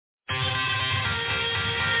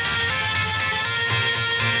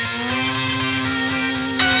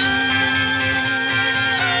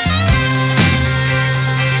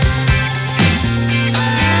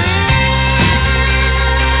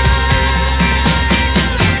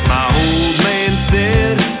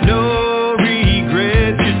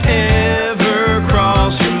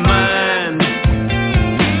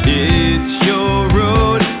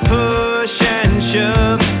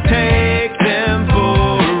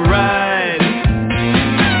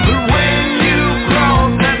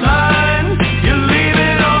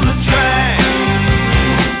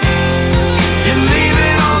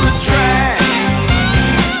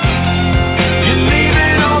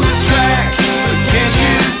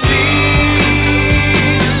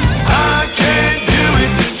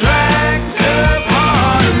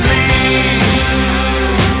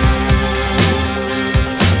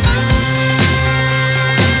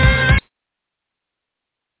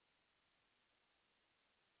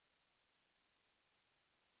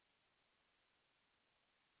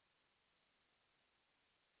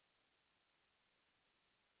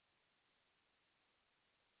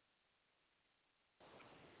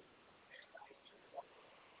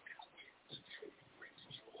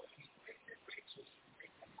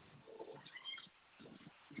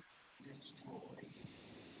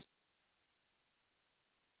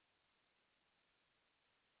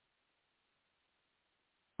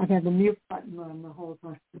I've had the mute button on the whole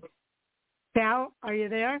time. Sal, are you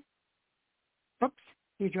there? Oops,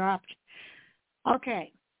 you dropped.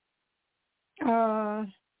 Okay. My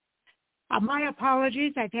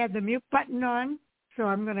apologies. I've had the mute button on, so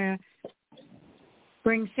I'm going to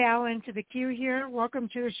bring Sal into the queue here. Welcome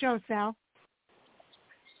to the show, Sal.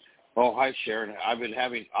 Oh, hi, Sharon. I've been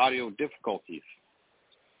having audio difficulties.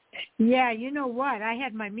 Yeah, you know what? I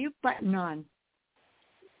had my mute button on.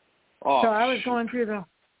 Oh, so I was going through the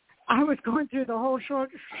whole short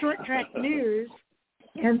track news,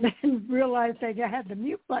 and then realized I had the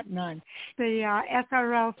mute button on. The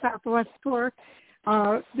SRL Southwest Tour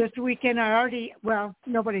this weekend.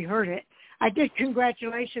 Nobody heard it. I did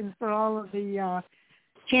congratulations for all of the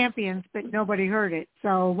champions, but nobody heard it.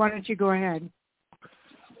 So why don't you go ahead?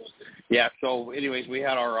 Yeah. So, anyways, we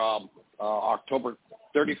had our October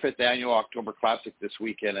 35th annual October Classic this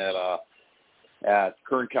weekend at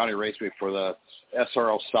Kern County Raceway for the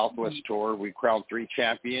SRL Southwest Tour. We crowned 3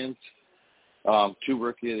 champions, 2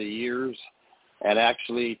 Rookie of the Years, and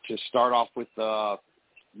actually to start off with the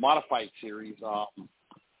Modified Series,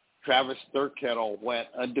 Travis Thurkettle went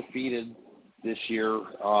undefeated this year,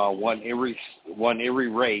 won every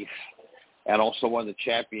race, and also won the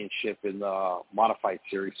championship in the Modified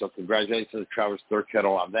Series. So congratulations to Travis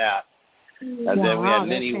Thurkettle on that. And then we had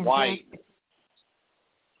Lenny White.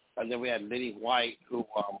 And then we had Lenny White, who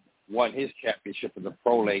won his championship in the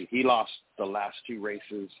Pro Late. He lost the last 2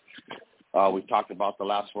 races. We talked about the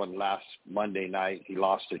last one last Monday night. He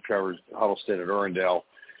lost to Trevor Huddleston at Irwindale.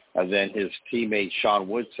 And then his teammate, Sean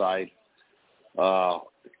Woodside,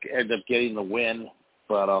 ended up getting the win.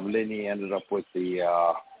 But Lenny ended up with the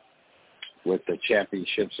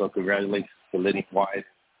championship. So congratulations to Lenny White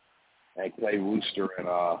and Clay Wooster and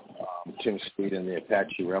Tim Speed and the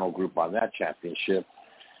Apache Rental Group on that championship.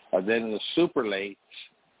 And then in the Super Late,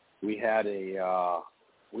 we had a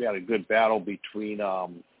good battle between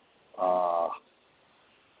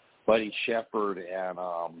Buddy Shepard and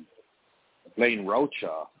Blaine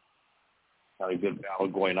Rocha. Had a good battle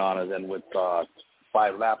going on, and then with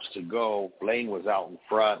 5 laps to go, Blaine was out in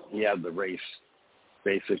front. He had the race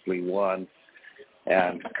basically won,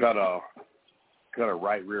 and cut a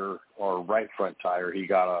right rear or right front tire. He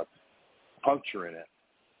got a puncture in it,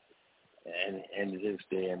 and ended his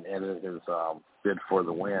day and ended his bid for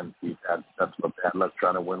the win. That's what bad luck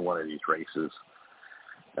trying to win one of these races.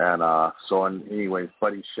 And anyways,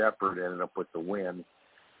 Buddy Shepard ended up with the win.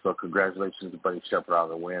 So congratulations to Buddy Shepard on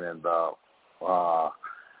the win. And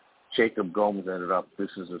Jacob Gomes ended up,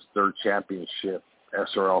 this is his 3rd championship,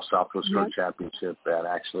 SRL Southwest Tour Championship. And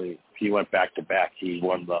actually, he went back-to-back. He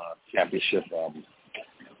won the championship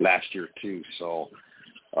last year, too. So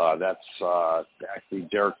that's actually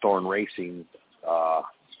Derek Thorne Racing,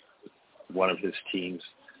 one of his teams.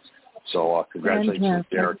 So congratulations,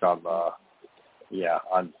 Derek, on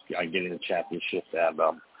getting the championship.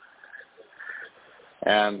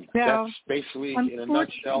 And that's basically, in a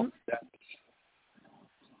nutshell.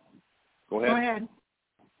 Go ahead.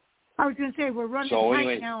 I was going to say, we're running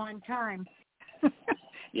tight now on time.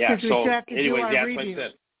 Yeah, so anyways, that's what I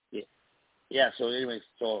said. Yeah, so anyways,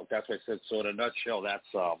 so that's what I said. So in a nutshell,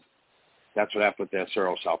 that's what happened with the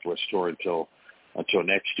SRL Southwest Tour until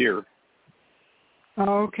next year.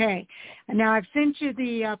 Okay. Now, I've sent you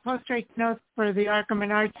the post-race notes for the ARCA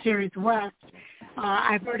Menard Series West.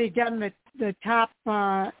 I've already done the top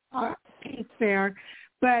piece there,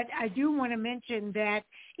 but I do want to mention that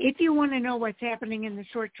if you want to know what's happening in the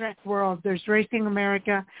short track world, there's Racing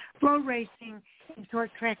America, Flow Racing, and Short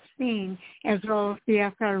Track Scene, as well as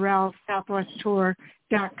the SRL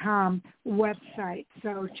SouthwestTour.com website.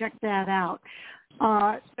 So check that out.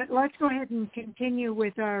 But let's go ahead and continue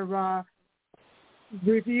with our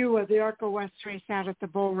review of the ARCA West race out at the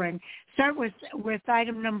Bullring. Start with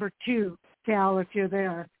item number 2, Sal, if you're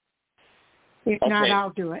there. If not, I'll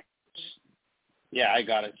do it. Yeah, I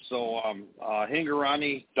got it. So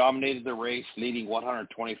Hingorani dominated the race, leading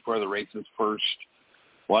 124 of the race's first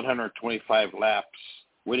 125 laps,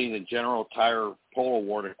 winning the General Tire Pole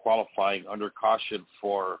Award in qualifying under caution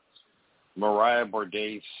for Mariah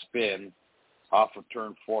Bourdais' spin off of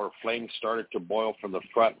turn 4. Flames started to boil from the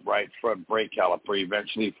right front brake caliper,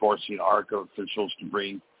 eventually forcing ARCA officials to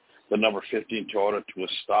bring the number 15 Toyota to a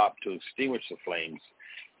stop to extinguish the flames.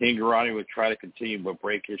 Hingorani would try to continue, but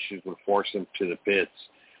brake issues would force him to the pits,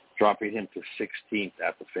 dropping him to 16th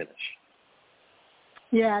at the finish.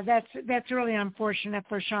 Yeah, that's really unfortunate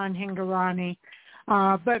for Sean Hingorani.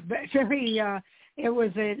 But very, it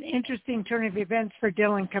was an interesting turn of events for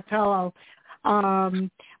Dylan Capello.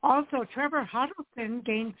 Also, Trevor Huddleston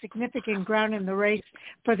gained significant ground in the race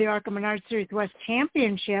for the ARCA Menard Series West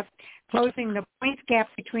Championship, closing the points gap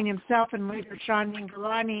between himself and leader Sean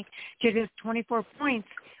Ingolani to just 24 points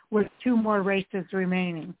with 2 more races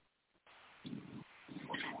remaining.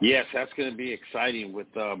 Yes, that's going to be exciting with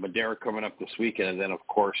Madera coming up this weekend. And then, of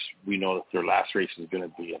course, we know that their last race is going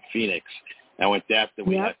to be at Phoenix. And with that, then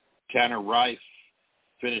we had Tanner Rice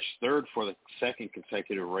finish 3rd for the 2nd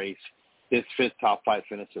consecutive race, his 5th top 5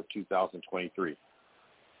 finish of 2023.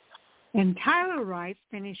 And Tyler Rice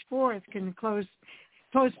finished 4th, can close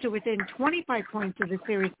to within 25 points of the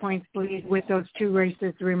series points lead with those 2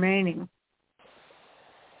 races remaining.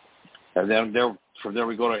 And then from there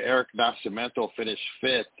we go to Eric Nascimento, finished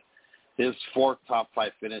 5th, his 4th top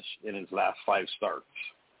 5 finish in his last 5 starts.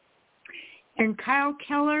 And Kyle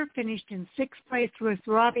Keller finished in 6th place with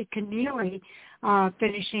Robbie Keneally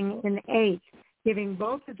finishing in 8th, giving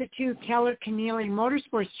both of the 2 Keller-Keneally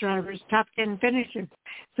Motorsports drivers top 10 finishes.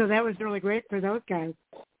 So that was really great for those guys.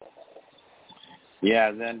 Yeah,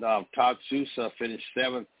 and then Todd Sousa finished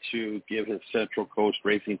 7th to give his Central Coast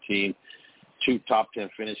Racing team 2 top 10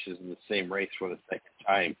 finishes in the same race for the 2nd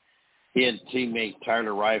time. He and teammate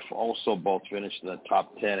Tyler Rife also both finished in the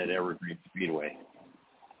top 10 at Evergreen Speedway.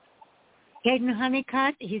 Caden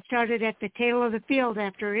Honeycutt, he started at the tail of the field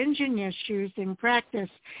after engine issues in practice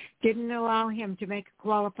didn't allow him to make a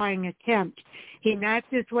qualifying attempt. He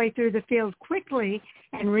knifed his way through the field quickly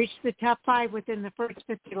and reached the top 5 within the first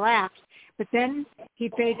 50 laps, but then he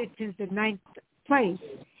faded to the 9th place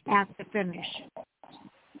at the finish.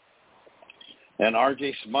 And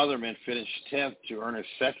R.J. Smotherman finished 10th to earn his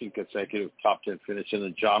 2nd consecutive top 10 finish in the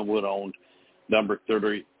John Wood-owned number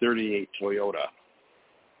 38 Toyota.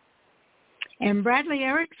 And Bradley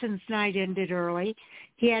Erickson's night ended early.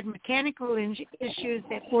 He had mechanical issues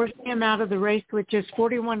that forced him out of the race with just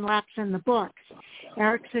 41 laps in the books.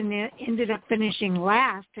 Erickson ended up finishing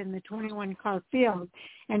last in the 21-car field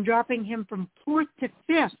and dropping him from 4th to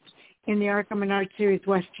 5th in the ARCA Menard Series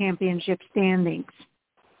West Championship standings.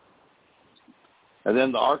 And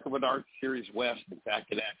then the ARCA Menard Series West is back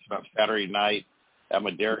in action on Saturday night at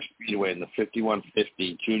Madera Speedway in the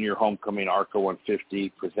 5150 Junior Homecoming ARCA 150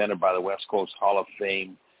 presented by the West Coast Hall of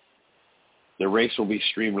Fame. The race will be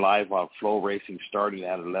streamed live on Flow Racing starting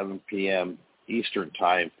at 11 p.m. Eastern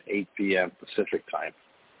Time, 8 p.m. Pacific Time.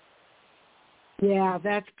 Yeah,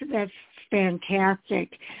 that's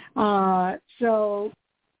fantastic. So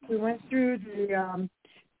we went through the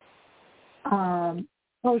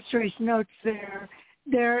post-race notes there.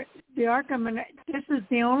 The ARCA, this is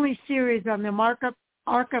the only series on the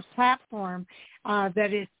ARCA platform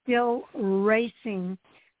that is still racing.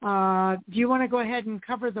 Do you want to go ahead and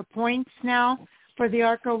cover the points now for the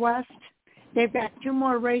ARCA West? They've got 2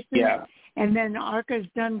 more races, and then ARCA's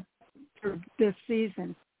done for this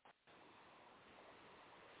season.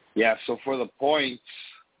 Yeah, so for the points,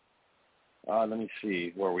 let me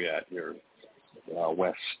see where we at here.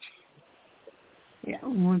 West. Yeah,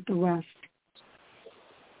 we want the West.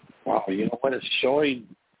 Wow, you know what? It's showing.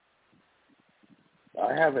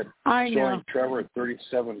 I have it showing Trevor at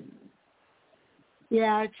 37.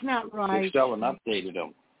 Yeah, it's not right. They still haven't updated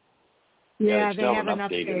him. Yeah, they haven't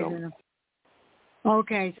updated him.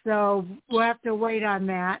 Okay, so we'll have to wait on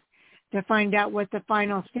that to find out what the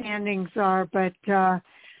final standings are. But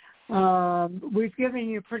we've given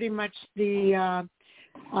you pretty much the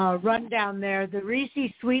rundown there. The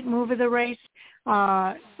Reese Sweet move of the race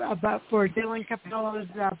about for Dylan Capello's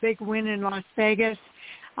big win in Las Vegas.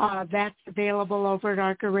 That's available over at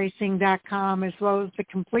arcaracing.com as well as the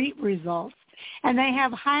complete results. And they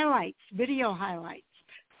have highlights, video highlights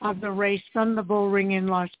of the race from the Bullring in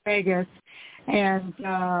Las Vegas. And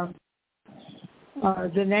the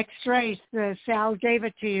next race, Sal gave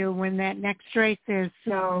it to you when that next race is.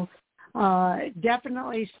 So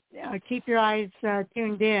definitely keep your eyes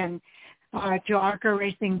tuned in to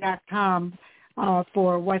arcaracing.com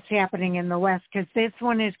for what's happening in the West, because this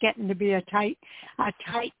one is getting to be a tight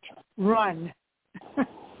run.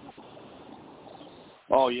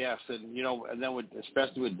 Oh yes, and and then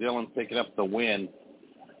especially with Dylan picking up the win,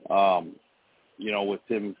 with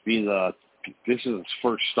him being this is his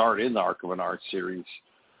first start in the ARCA Menard Series,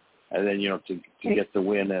 and then to get the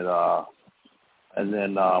win at and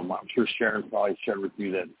then I'm sure Sharon probably shared with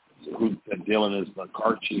you that Dylan is the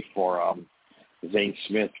car chief for Zane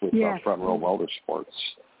Smith with Front Row Motorsports.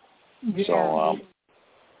 Yeah. So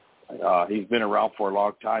he's been around for a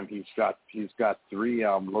long time. He's got 3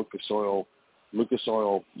 Lucas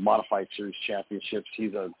Oil Modified Series championships.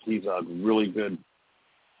 He's a really good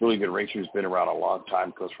racer. He's been around a long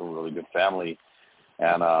time. Comes from a really good family,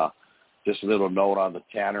 and just a little note on the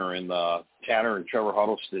Tanner and Trevor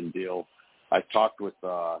Huddleston deal. I talked with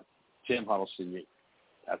Tim Huddleston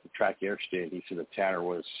at the track yesterday, and he said that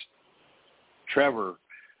Trevor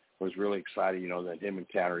was really excited, that him and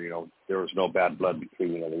Tanner, there was no bad blood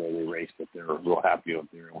between, the way they raced, but they were real happy that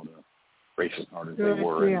they were able to race as hard as they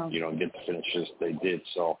were and, get the finishes they did.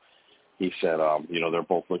 So he said, they're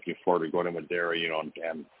both looking forward to going to Madera,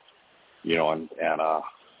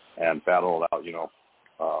 and battle it out,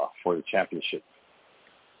 for the championship.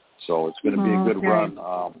 So it's going to be a good run.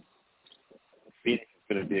 Phoenix is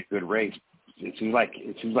going to be a good race. It seems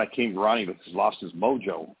like King Ronnie has lost his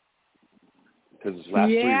mojo, because his last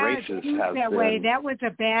three races has that been way. That was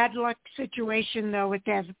a bad luck situation though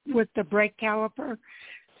with the brake caliper.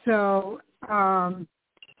 So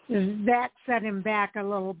that set him back a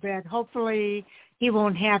little bit. Hopefully he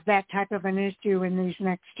won't have that type of an issue in these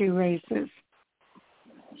next two races.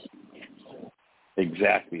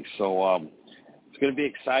 Exactly. So it's going to be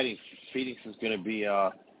exciting. Phoenix is going to be,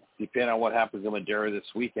 depending on what happens in Madera this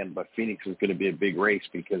weekend, but Phoenix is going to be a big race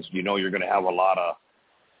because you're going to have a lot of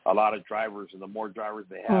drivers, and the more drivers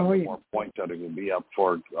they have, the more points that are going to be up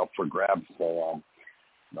for grabs. So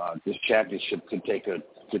this championship could take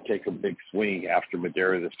a big swing after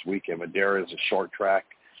Madera this weekend. Madera is a short track.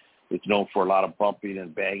 It's known for a lot of bumping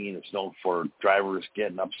and banging. It's known for drivers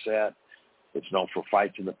getting upset. It's known for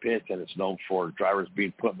fights in the pits, and it's known for drivers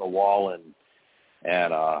being put in the wall. And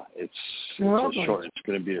it's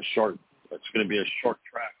going to be a short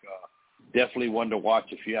track. Definitely one to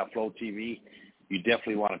watch if you have Flow TV. You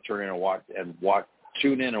definitely want to turn in and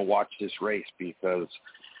tune in and watch this race, because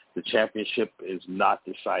the championship is not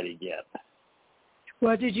decided yet.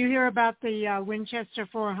 Well, did you hear about the Winchester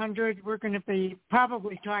 400? We're going to be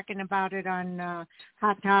probably talking about it on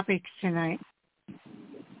Hot Topics tonight.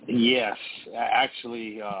 Yes,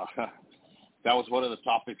 actually, that was one of the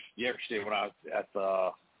topics yesterday when I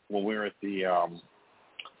was when we were at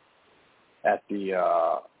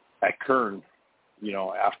Kern.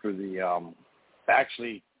 After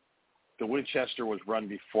actually, the Winchester was run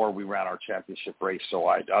before we ran our championship race, so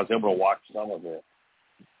I was able to watch some of it.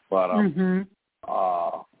 But I'm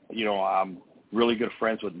really good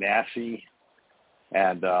friends with Nassie,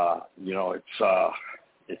 and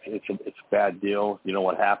it's a bad deal.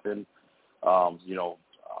 What happened? I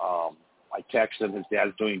texted him. His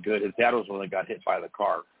dad's doing good. His dad was the one that got hit by the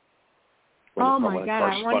car. Oh my God!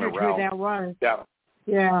 I wondered who that was.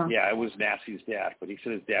 Yeah, it was Nassie's dad, but he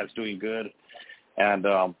said his dad's doing good. And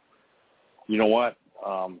you know what?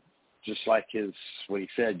 Just like what he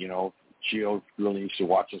said, Gio really needs to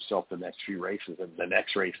watch himself the next few races. And the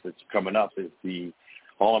next race that's coming up is the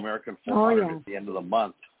All-American 400 at the end of the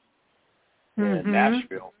month in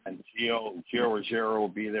Nashville. And Gio Ruggiero will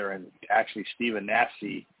be there. And actually, Stephen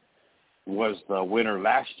Nassie was the winner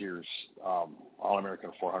last year's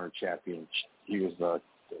All-American 400 champion. He was the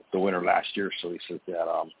winner last year. So he said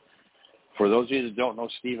that for those of you that don't know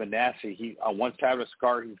Stephen Nassie, he on one side of his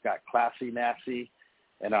car he's got Classy Nassie,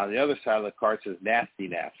 and on the other side of the car it says Nasty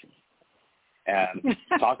Nassie. And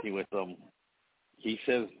talking with him, he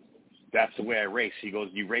says, that's the way I race. He goes,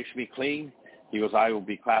 you race me clean? He goes, I will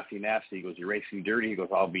be Classy Nasty. He goes, you race me dirty? He goes,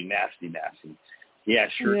 I'll be Nasty Nasty. He has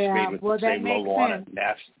shirts made with the same logo on it,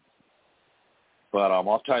 Nasty. But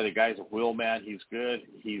I'll tell you, the guy's a wheel man. He's good.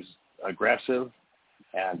 He's aggressive,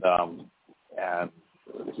 and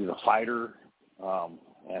he's a fighter,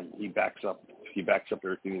 and he backs up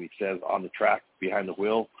everything that he says on the track behind the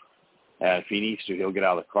wheel. And if he needs to, he'll get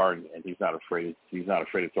out of the car, and he's not afraid. He's not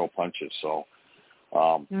afraid to throw punches. So,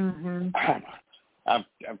 I'm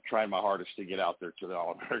trying my hardest to get out there to the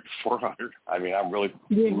All-American 400. I mean, I'm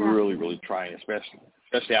really trying,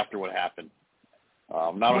 especially after what happened.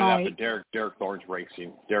 Not only after Derek Thorne's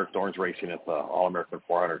racing. Derek Thorne's racing at the All-American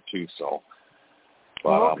 400 too. So,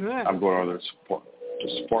 but I'm going over there to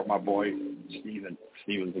support my boy Steven.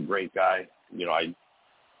 Steven's a great guy. I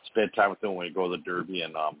spend time with him when we go to the Derby,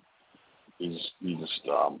 and it's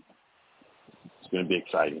going to be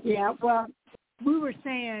exciting. Yeah, well, we were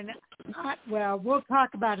saying, we'll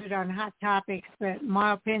talk about it on Hot Topics, but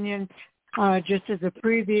my opinion, just as a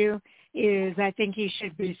preview, is I think he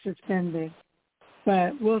should be suspended.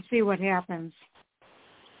 But we'll see what happens.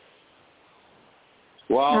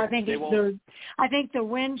 Well, I think the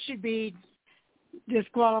win should be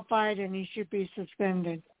disqualified, and he should be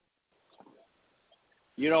suspended.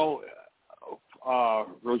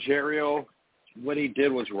 Rogerio, what he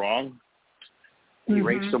did was wrong. He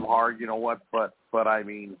raced him hard, but I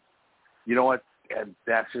mean, and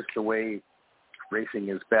that's just the way racing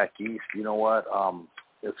is back east.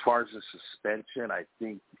 As far as the suspension, I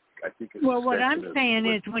think it Well, what I'm saying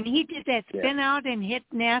is when he did that spin out and hit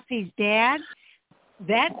Nassie's dad,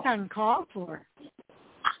 that's uncalled for.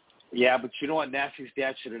 Yeah, but you know what? Nassie's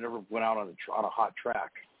dad should have never went out on a hot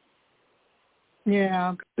track.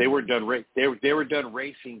 Yeah. They were done done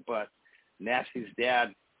racing, but Nassie's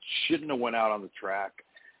dad shouldn't have went out on the track.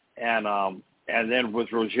 And then with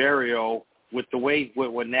Rogerio, with the way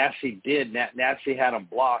what Nassie did, Nassie had him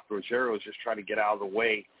blocked. Rogerio was just trying to get out of the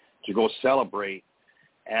way to go celebrate,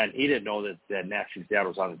 and he didn't know that Nassie's dad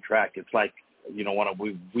was on the track. It's like, you know,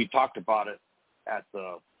 when we talked about it at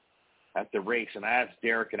the race, and I asked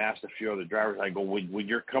Derek and asked a few other drivers, I go, when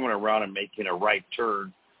you're coming around and making a right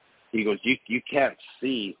turn, he goes, you can't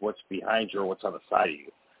see what's behind you or what's on the side of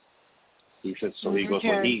you. He said, so he goes,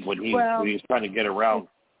 when he was trying to get around,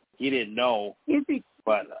 he didn't know,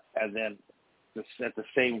 but and then at the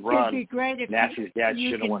same run, Nassie's dad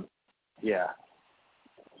should have won. Yeah.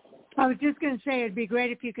 I was just going to say it'd be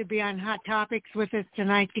great if you could be on Hot Topics with us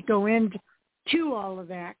tonight to go into all of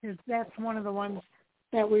that, because that's one of the ones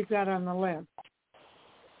that we've got on the list.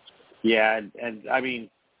 Yeah, and I mean,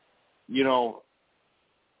 you know,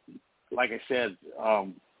 like I said,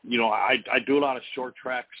 you know, I do a lot of short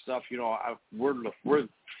track stuff. You know, we're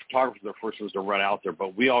photographers the first ones to run out there,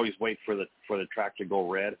 but we always wait for the track to go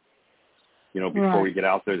red. You know, before we get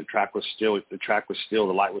out there, the light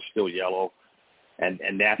was still yellow, and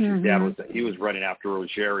Nassie's dad was running after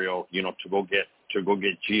Rogerio, you know, to go get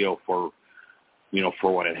Gio for, you know,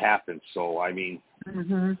 for what had happened. So I mean,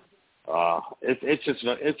 it's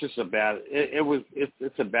just a bad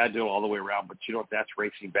it's a bad deal all the way around. But you know, that's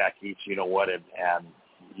racing back east. You know what, and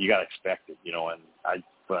you got to expect it. You know,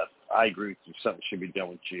 but I agree with you. Something should be done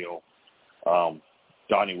with Gio.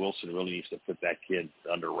 Donnie Wilson really needs to put that kid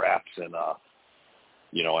under wraps, and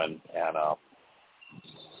you know, and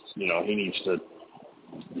you know,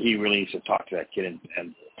 he really needs to talk to that kid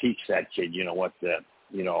and teach that kid, you know what, that,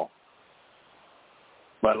 you know.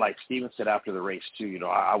 But like Steven said after the race too, you know,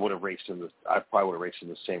 I probably would have raced him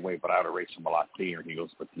the same way, but I would have raced him a lot cleaner. He goes,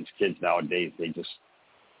 but these kids nowadays, they just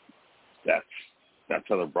that's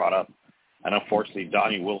how they're brought up. And unfortunately,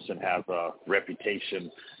 Donnie Wilson has a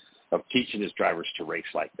reputation of teaching his drivers to race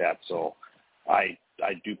like that. So I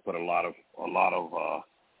do put a lot of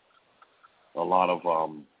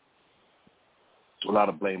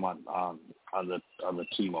blame on the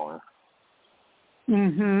team owner.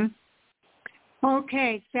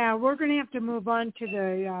 Okay, Sal, we're going to have to move on to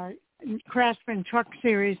the Craftsman Truck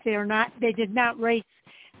Series. They did not race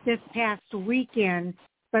this past weekend,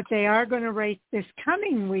 but they are going to race this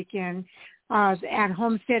coming weekend at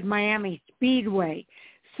Homestead Miami Speedway.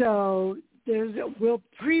 So we'll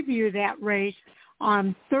preview that race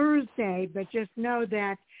on Thursday, but just know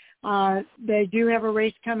that they do have a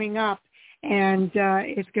race coming up, and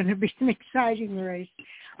it's going to be an exciting race.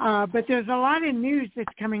 But there's a lot of news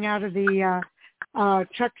that's coming out of the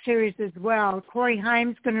Truck Series as well. Corey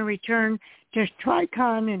Haim's going to return to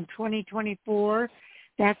Tricon in 2024.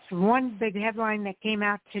 That's one big headline that came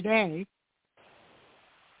out today.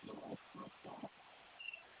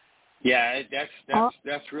 Yeah,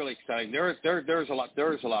 that's really exciting. There's a lot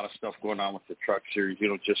of stuff going on with the Truck Series. You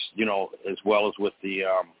know, just, you know, as well as with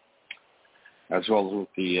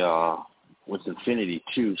with Xfinity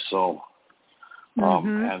too. So,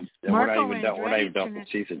 and we're not even done with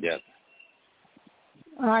the season yet.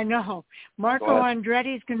 I know. Marco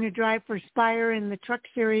Andretti is going to drive for Spire in the Truck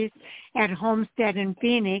Series at Homestead in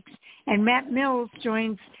Phoenix, and Matt Mills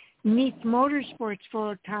joins Nice Motorsports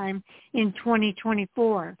full-time in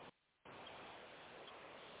 2024.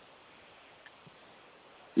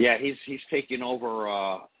 Yeah, he's taking over.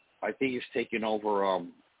 I think he's taking over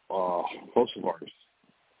Kosovar's.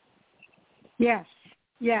 Yes,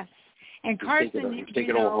 and Carson, he's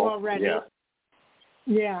taking over already.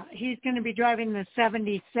 Yeah, he's going to be driving the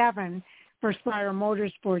 77 for Spire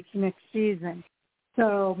Motorsports next season.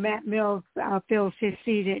 So Matt Mills fills his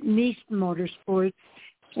seat at Nice Motorsports.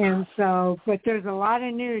 And so, but there's a lot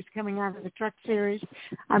of news coming out of the Truck Series.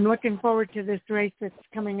 I'm looking forward to this race that's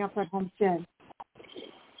coming up at Homestead.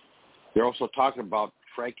 They're also talking about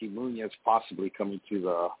Frankie Muniz possibly coming to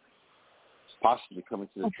the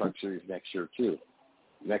Truck Series next year too,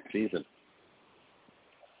 next season.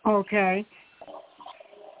 Okay.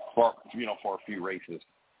 For a few races.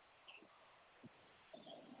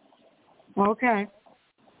 Okay.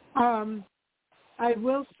 I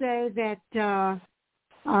will say that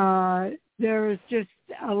there is just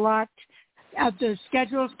a lot. The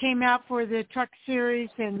schedules came out for the Truck Series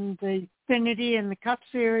and the Xfinity and the Cup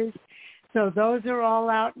Series. So those are all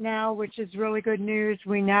out now, which is really good news.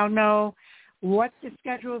 We now know what the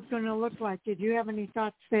schedule is going to look like. Did you have any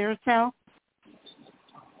thoughts there, Sal?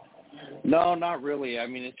 No, not really. I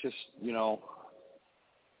mean, it's just,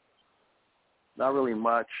 not really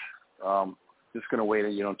much. Just going to wait,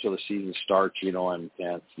 until the season starts, and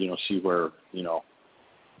see where,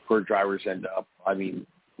 where drivers end up. I mean,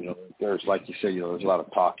 there's, like you said, there's a lot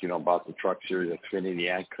of talk, about the Truck Series, Xfinity,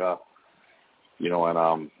 ARCA, and,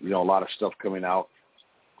 a lot of stuff coming out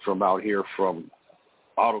from out here from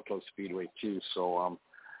Auto Club Speedway too. So,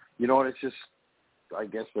 it's just, I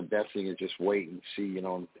guess the best thing is just wait and see,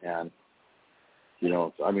 and,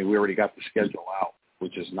 I mean, we already got the schedule out,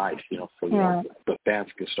 which is nice, so, the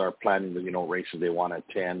fans can start planning the, races they want to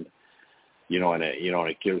attend, and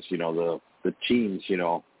it gives, the teams,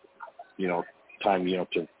 time,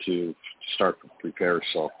 to start to prepare.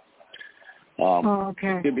 So,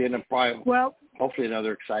 okay. It could be hopefully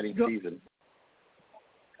another exciting season.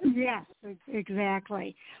 Yes,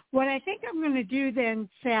 exactly. What I think I'm going to do then,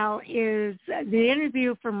 Sal, is the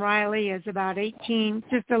interview from Riley is about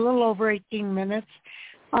just a little over 18 minutes.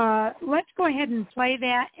 Let's go ahead and play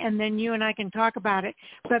that, and then you and I can talk about it.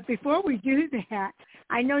 But before we do that,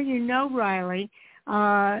 I know you know Riley.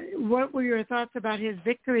 What were your thoughts about his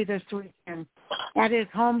victory this weekend at his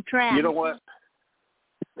home track? You know what?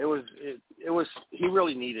 It was he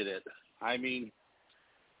really needed it. I mean,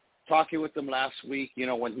 talking with him last week,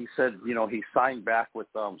 when he said, he signed back with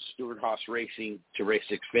Stewart Haas Racing to race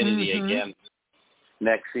Xfinity again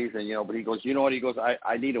next season, but he goes, you know what? He goes,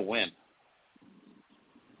 I need a win.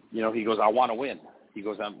 He goes, I want to win. He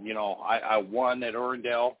goes, I won at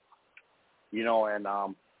Irwindale, and,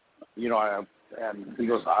 and he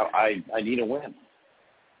goes, I need a win.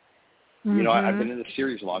 I've been in the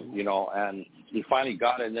series long, and he finally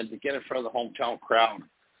got it. And then to get in front of the hometown crowd,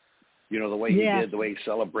 the way he did, the way he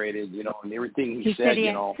celebrated, and everything he said, he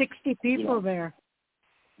had 60 people there.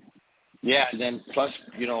 Yeah, and then plus,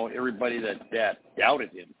 everybody that doubted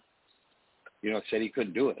him, said he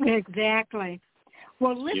couldn't do it. Exactly.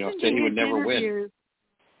 Well, listen to said he would his never interview.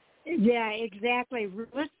 Win. Yeah, exactly.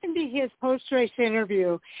 Listen to his post-race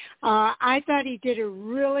interview. I thought he did a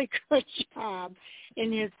really good job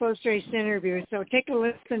in his post-race interview. So take a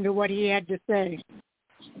listen to what he had to say.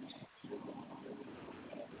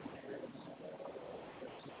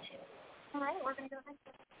 All right, we're going to go next.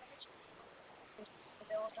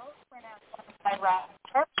 By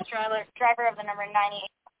Herbst, driver of the number 98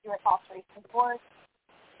 Stewart Haas Racing Ford.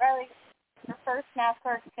 Riley, your first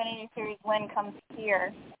NASCAR Xfinity Series win comes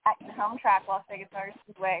here at your home track, Las Vegas Motor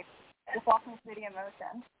Speedway. Just walk me through the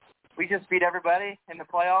emotion. We just beat everybody in the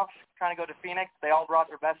playoffs, trying to go to Phoenix. They all brought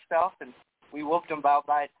their best stuff, and we whooped them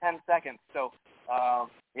by 10 seconds. So,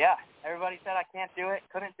 everybody said I can't do it,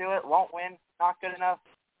 couldn't do it, won't win, not good enough.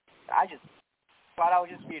 I just thought I would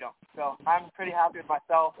just beat them. So I'm pretty happy with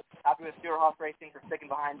myself, happy with Stewart Haas Racing for sticking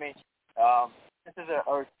behind me. This is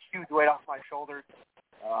a huge weight off my shoulders.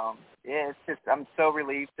 It's just I'm so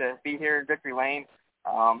relieved to be here in Victory Lane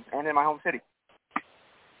and in my home city.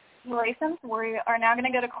 Congratulations. We are now going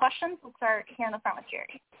to go to questions. We'll start here in the front with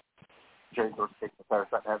Jerry. Jerry George takes the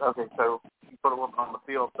first. Okay, so you put a little on the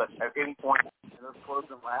field, but at any point in those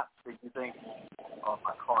closing laps, did you think, oh,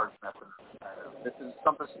 my car's messing? This is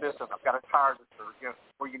something stiff. I've got a tire.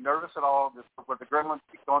 Were you nervous at all? Was the adrenaline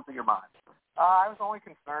going through your mind? I was only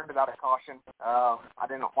concerned about a caution. I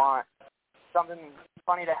didn't want something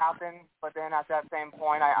funny to happen, but then at that same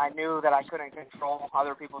point, I knew that I couldn't control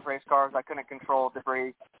other people's race cars. I couldn't control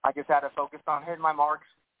debris. I just had to focus on hitting my marks,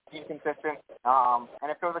 being consistent. And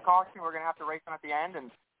if there was a caution, we're going to have to race them at the end.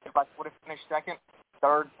 And if I would have finished second,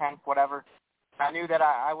 third, 10th, whatever, I knew that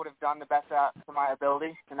I would have done the best to my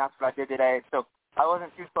ability, and that's what I did today. So I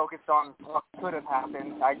wasn't too focused on what could have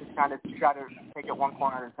happened. I just kind of tried to take it one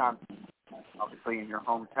corner at a time. Obviously in your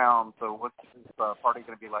hometown, so what's this party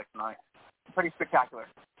going to be like tonight? Pretty spectacular.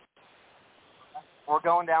 We're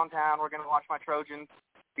going downtown. We're going to watch my Trojans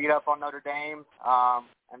beat up on Notre Dame,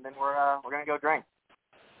 and then we're going to go drink.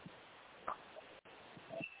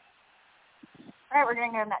 All right, we're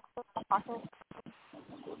going to go next.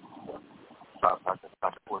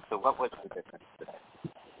 So what was the difference today?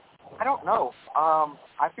 I don't know.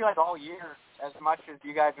 I feel like all year, as much as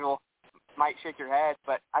you guys might shake your head,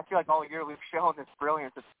 but I feel like all year we've shown this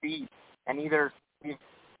brilliance of speed, and either we've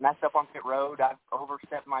messed up on pit road, I've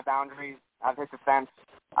overstepped my boundaries, I've hit the fence,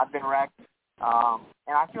 I've been wrecked,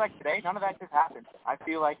 and I feel like today none of that just happened. I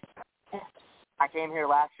feel like I came here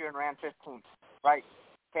last year and ran 15th, right?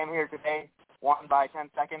 Came here today, won by 10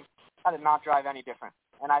 seconds. I did not drive any different,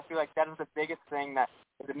 and I feel like that is the biggest thing that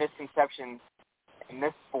is a misconception in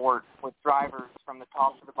this sport with drivers from the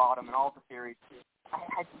top to the bottom in all the series.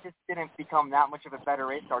 I just didn't become that much of a better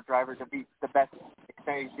race car driver to beat the best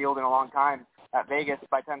Xfinity field in a long time at Vegas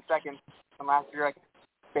by 10 seconds. And last year I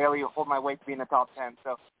barely hold my weight to be in the top 10.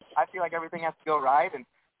 So I feel like everything has to go right, and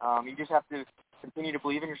you just have to continue to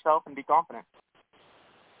believe in yourself and be confident.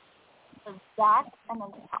 So Zach and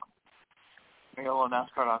then Tom. Hey, hello,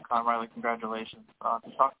 NASCAR.com. Riley, congratulations.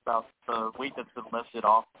 You talked about the weight that's been lifted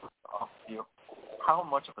off you. How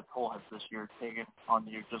much of a toll has this year taken on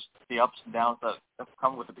you, just the ups and downs that have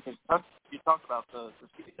come with it? Because you talked about the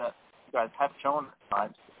speed that you guys have shown at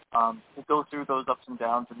times. To go through those ups and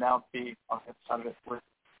downs and now be on the other side of it with,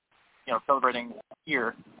 celebrating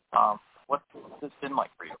here, what's this been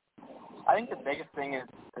like for you? I think the biggest thing is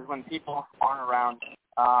when people aren't around,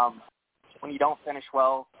 when you don't finish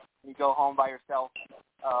well, you go home by yourself,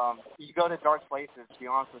 you go to dark places, to be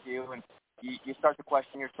honest with you, and you start to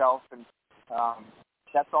question yourself, and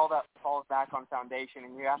that's all that falls back on foundation,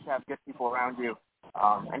 and you have to have good people around you.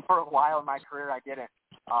 And for a while in my career, I didn't.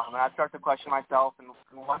 And I started to question myself and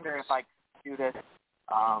wonder if I could do this.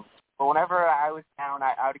 But whenever I was down,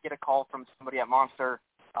 I would get a call from somebody at Monster,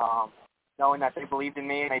 knowing that they believed in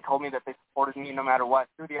me and they told me that they supported me no matter what,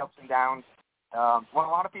 through the ups and downs. When a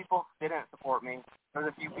lot of people didn't support me, there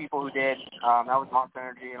was a few people who did. That was Monster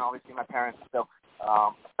Energy and obviously my parents. So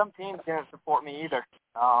some teams didn't support me either.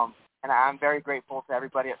 And I'm very grateful to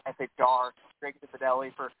everybody at SHR, Greg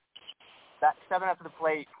Fidelli, for that stepping up to the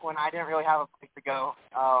plate when I didn't really have a place to go.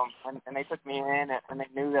 And they took me in, and they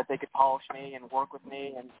knew that they could polish me and work with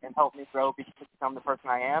me and help me grow to become the person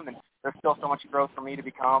I am. And there's still so much growth for me to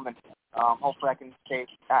become, and hopefully I can stay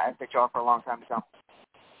at SHR for a long time to come.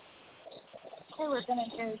 Okay, we're going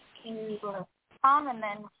to go to Tom and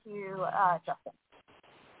then to Justin.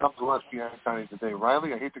 Tom Zaleski, County today.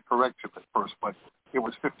 Riley, I hate to correct you at first, but it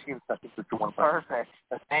was 15 seconds that you won. Perfect.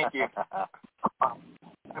 Thank you.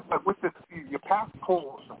 But with this, you passed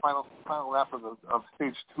Cole in the final lap of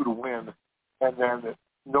stage 2 to win, and then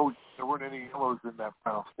there weren't any yellows in that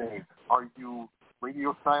final stage. Are you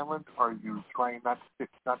radio silent? Are you trying not to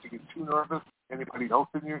get too nervous? Anybody else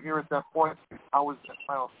in your ear at that point? How was that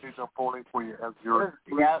final stage unfolding for you as you're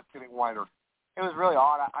getting wider? It was really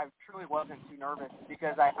odd. I truly wasn't too nervous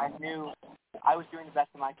because I knew I was doing the best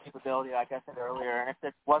of my capability, like I said earlier. And if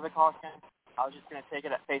it was a caution, I was just going to take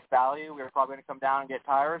it at face value. We were probably going to come down and get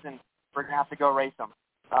tires, and we're going to have to go race them.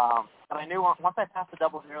 But I knew once I passed the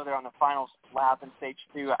 0-0 there on the final lap in stage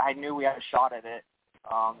 2, I knew we had a shot at it.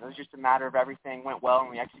 It was just a matter of everything went well and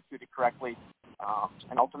we executed correctly,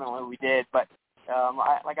 and ultimately we did. But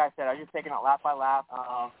like I said, I was just taking it lap by lap.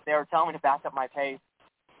 They were telling me to back up my pace.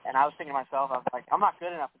 And I was thinking to myself, I was like, I'm not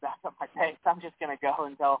good enough to back up my pace. I'm just going to go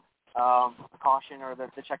until the caution or the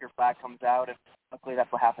checkered flag comes out, and luckily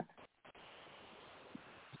that's what happened.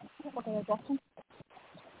 Okay, Justin?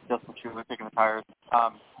 Justin Schuler taking the tires.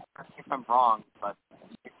 If I'm wrong, but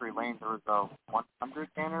Victory Lane, there was a 100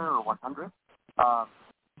 banner or 100.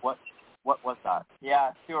 What was that?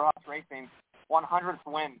 Yeah, Stewart Haas Racing, 100th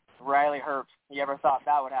win, Riley Herbst. You ever thought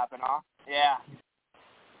that would happen, huh? Yeah.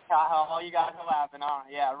 All you guys are laughing, huh?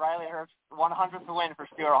 Yeah, Riley Herbst, 100th win for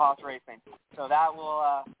Stewart Haas Racing. So that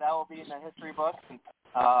will be in the history books. And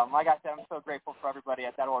like I said, I'm so grateful for everybody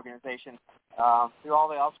at that organization. Through all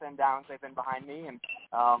the ups and downs, they've been behind me, and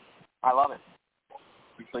I love it.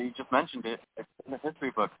 So you just mentioned it. It's in the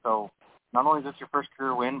history book. So not only is this your first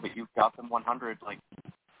career win, but you've got them 100. Like,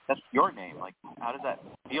 that's your name. Like, how does that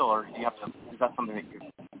feel? Or do you have to? Is that something that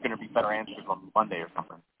you're going to be better answered on Monday or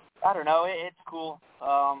something? I don't know. It's cool.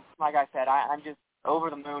 Like I said, I'm just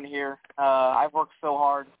over the moon here. I've worked so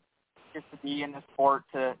hard just to be in the sport,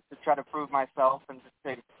 to try to prove myself and just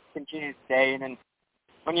to continue to stay. And then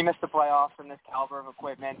when you miss the playoffs in this caliber of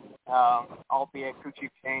equipment, albeit crew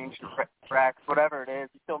chief change, tracks, whatever it is,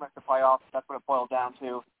 you still miss the playoffs. That's what it boiled down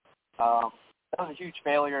to. That was a huge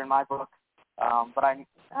failure in my book. But I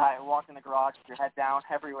walked in the garage with your head down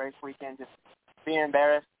every race weekend, just being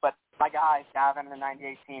embarrassed. But my guy, Gavin, and the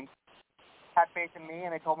 98 team, had faith in me,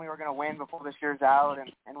 and they told me we were going to win before this year's out,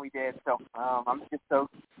 and we did. So I'm just so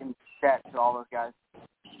in debt to all those guys.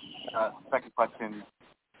 Second question.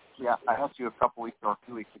 Yeah, I asked you a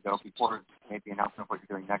few weeks ago before maybe the announcement of what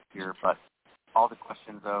you're doing next year, but all the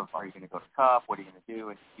questions of, are you going to go to Cup? What are you going to do?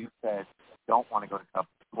 And you said you don't want to go to Cup.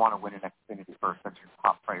 You want to win an Xfinity first. That's your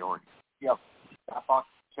top priority. Yep. That box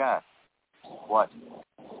check. What's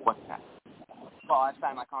next? Well, I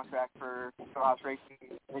signed my contract for Haas Racing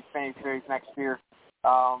Xfinity Series next year.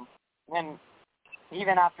 And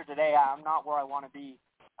even after today, I'm not where I want to be.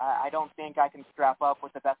 I don't think I can strap up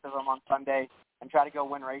with the best of them on Sunday and try to go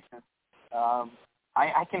win races.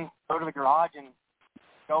 I can go to the garage and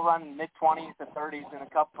go run mid-20s to 30s in a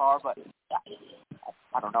Cup car, but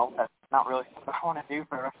I don't know. That's not really what I want to do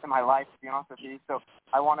for the rest of my life, to be honest with you. So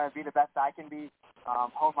I want to be the best I can be,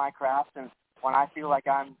 hone my craft, and when I feel like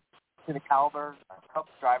I'm to the caliber of Cup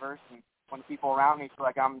drivers, and when people around me feel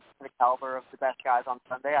like I'm to the caliber of the best guys on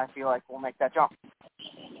Sunday, I feel like we'll make that jump.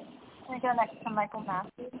 Can we go next to Michael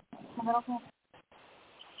Matthews in the middle here?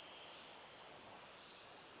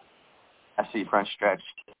 I see front stretch.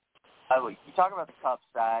 You talk about the Cup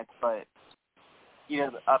side, but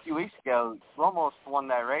a few weeks ago, you almost won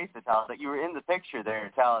that race at Talladega. You were in the picture there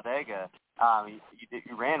at Talladega.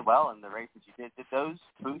 You ran well in the races you did. Did those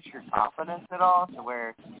boost your confidence at all to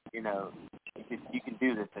where, you can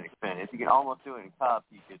do this in Xfinity? If you can almost do it in Cup,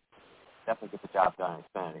 you could definitely get the job done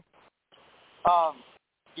in Xfinity.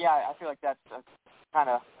 Yeah, I feel like that's kind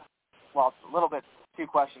of, well, a little bit two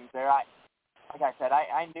questions there. Like I said,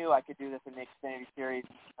 I knew I could do this in the Xfinity Series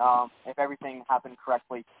if everything happened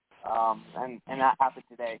correctly, and that happened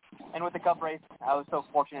today. And with the Cup race, I was so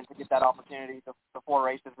fortunate to get that opportunity, the 4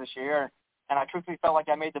 races this year, and I truthfully felt like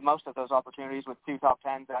I made the most of those opportunities with 2 top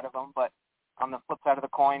 10s out of them. But on the flip side of the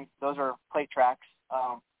coin, those are plate tracks,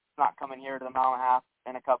 not coming here to the mile and a half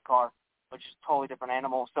in a Cup car, which is a totally different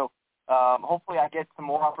animal. So hopefully I get some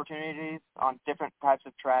more opportunities on different types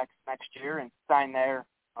of tracks next year and sign there.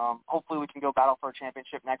 Hopefully we can go battle for a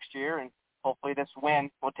championship next year, and hopefully this win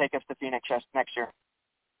will take us to Phoenix next year.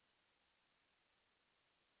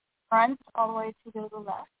 Front all the way to the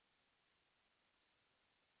left.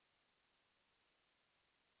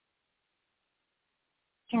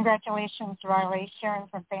 Congratulations, Riley. Sharon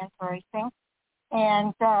from Fan4Racing.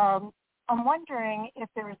 And I'm wondering if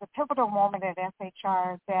there was a pivotal moment at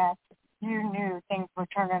SHR that you knew things were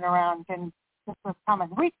turning around and this was coming.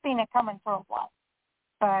 We've seen it coming for a while,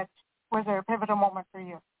 but was there a pivotal moment for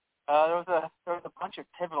you? There was a bunch of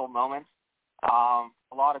pivotal moments,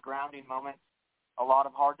 a lot of grounding moments, a lot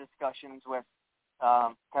of hard discussions with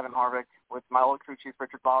Kevin Harvick, with my old crew chief,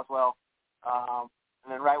 Richard Boswell. And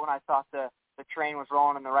then right when I thought the train was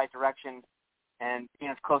rolling in the right direction and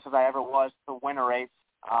being as close as I ever was to win a race,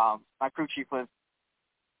 my crew chief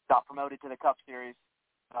got promoted to the Cup Series,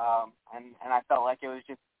 and I felt like it was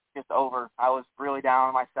just over. I was really down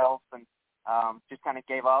on myself and just kind of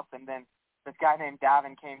gave up. And then this guy named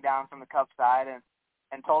Davin came down from the Cup side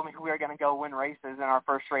and told me we were going to go win races. In our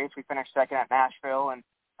first race, we finished second at Nashville, and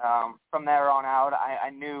from there on out,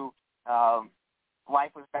 I knew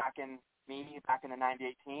life was back in me, back in the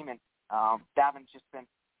 98 team, and Davin's just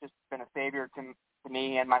been a savior to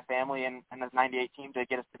me and my family and the 98 team to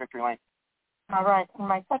get us to victory lane. All right. And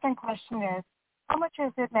my second question is, how much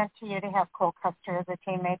has it meant to you to have Cole Custer as a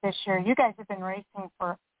teammate this year? You guys have been racing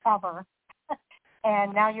forever,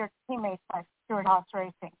 and now you're teammates by Stewart Haas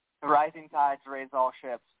Racing. The rising tides raise all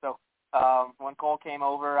ships. So when Cole came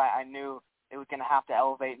over, I knew it was going to have to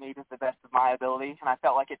elevate me to the best of my ability, and I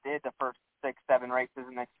felt like it did the first 6-7 races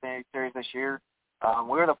in the Xfinity Series this year.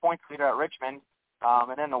 We were the points leader at Richmond,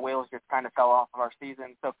 and then the wheels just kind of fell off of our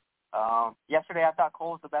season. So yesterday I thought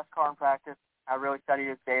Cole was the best car in practice. I really studied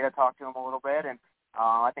his data, talked to him a little bit, and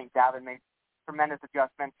I think Davin made tremendous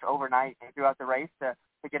adjustments overnight and throughout the race to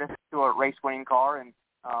get us to a race-winning car, and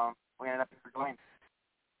we ended up winning.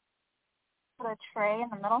 The tray in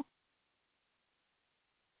the middle.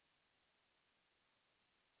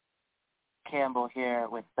 Campbell here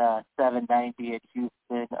with 790 at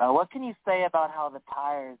Houston. What can you say about how the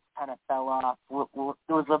tires kind of fell off? It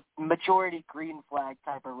was a majority green flag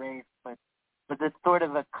type of race, but was it sort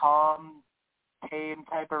of a calm, tame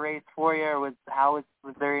type of race for you, or was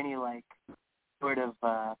there any sort of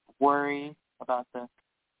worry about the?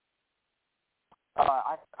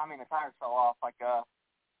 I mean, the tires fell off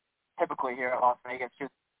typically here at Las Vegas.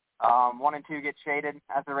 Just 1 and 2 get shaded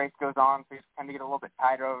as the race goes on, so you tend to get a little bit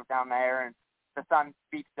tighter over down there, and the sun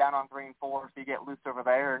beats down on 3 and 4, so you get loose over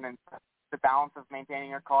there, and then the balance of maintaining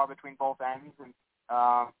your car between both ends, and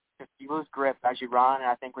just you lose grip as you run, and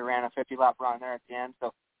I think we ran a 50-lap run there at the end,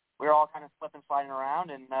 so we were all kind of slipping, sliding around,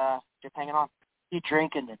 and just hanging on. You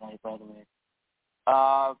drinking tonight, by the way?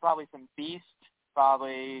 Probably some Beast,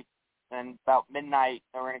 then about midnight,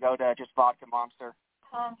 then we're going to go to just Vodka Monster.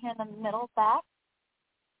 Here in the middle back.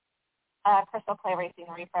 Crystal Clay Racing,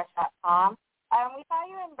 refresh.com. We saw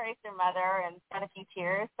you embrace your mother and shed a few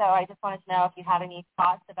tears, so I just wanted to know if you had any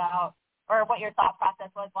thoughts about, or what your thought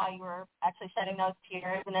process was while you were actually shedding those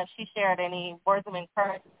tears, and if she shared any words of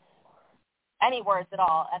encouragement, any words at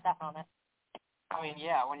all at that moment. I mean,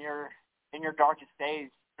 yeah, when you're in your darkest days,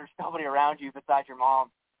 there's nobody around you besides your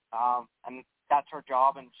mom, and that's her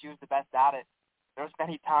job, and she was the best at it. There was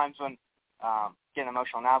many times when, getting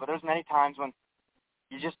emotional now, but there's many times when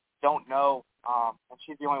you just don't know, and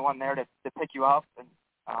she's the only one there to pick you up, and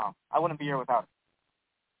I wouldn't be here without her.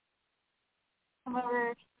 Come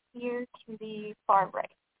over here to the far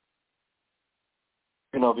right.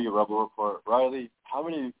 NLV Rebel Report. Riley, how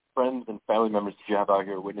many friends and family members did you have out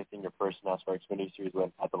here witnessing your first NASCAR Xfinity Series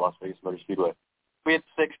win at the Las Vegas Motor Speedway? We had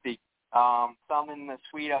 60. Some in the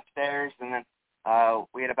suite upstairs, and then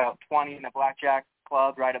we had about 20 in the Blackjack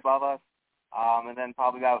Club right above us, and then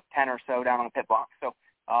probably about 10 or so down on the pit block. So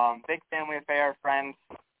big family affair, friends,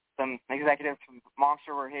 some executives from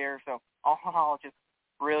Monster were here. So all in all, just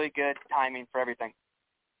really good timing for everything.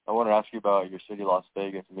 I want to ask you about your city, Las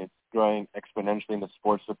Vegas. I mean, it's growing exponentially in the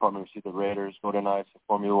sports department. We see the Raiders, Golden Knights, the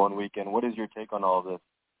Formula One weekend. What is your take on all of this?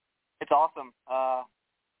 It's awesome.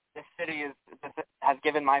 This city has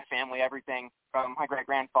given my family everything from my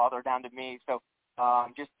great-grandfather down to me. So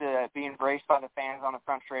just to be embraced by the fans on the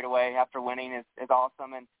front straightaway after winning is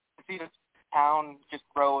awesome. And to see this town just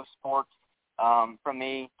grow with sports, from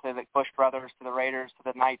me to the Bush brothers to the Raiders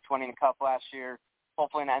to the Knights winning the Cup last year,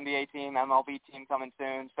 hopefully an NBA team, MLB team coming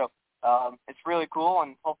soon. So it's really cool,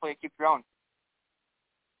 and hopefully it keeps growing.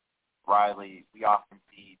 Riley, we often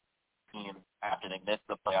see teams after they miss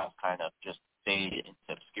the playoffs kind of just fade into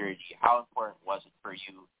obscurity. How important was it for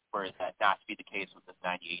you for that not to be the case with this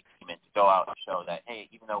 98 team and to go out and show that, hey,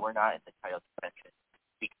 even though we're not in the title contention,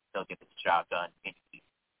 we can still get this job done?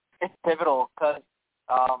 It's pivotal because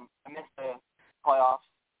I missed the playoffs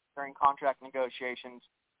during contract negotiations,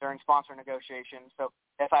 during sponsor negotiations. So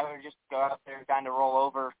if I were to just go out there and kind of roll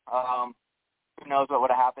over, who knows what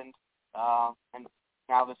would have happened. And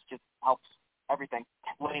now this just helps everything.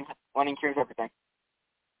 Winning cures everything.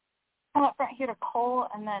 Come up front here to Cole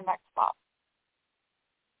and then back to Bob.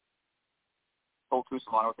 Cole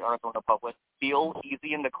Cusimano with the Arkansas Public. Feel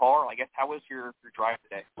easy in the car? I guess, how was your drive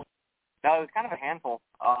today? No, it was kind of a handful.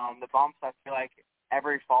 The bumps, I feel like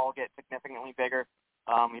every fall get significantly bigger.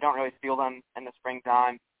 You don't really feel them in the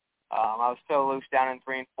springtime. I was so loose down in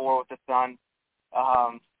 3 and 4 with the sun.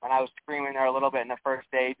 And I was screaming there a little bit in the first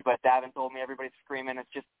stage, but Davin told me everybody's screaming. It's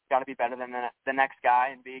just got to be better than the next guy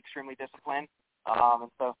and be extremely disciplined.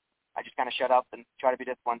 And so I just kind of shut up and try to be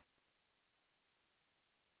disciplined.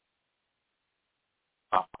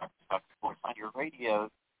 On your radio,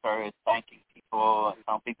 started thanking people and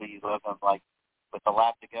telling people you love them, like, with a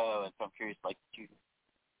lap to go. And so I'm curious, like, did you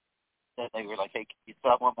said they were like, hey, you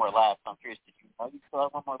still have one more lap. So I'm curious, did you know you still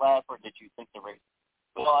have one more lap, or did you think the race?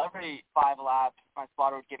 Well, every 5 laps, my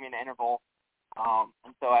spotter would give me an interval,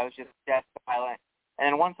 and so I was just dead silent. And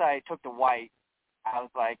then once I took the white, I was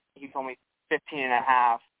like, he told me 15 and a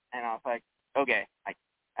half, and I was like, okay, I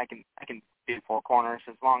can do 4 corners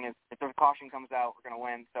as long as if the caution comes out, we're gonna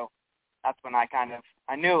win. So that's when I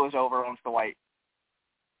knew it was over once the white.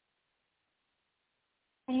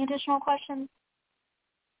 Any additional questions?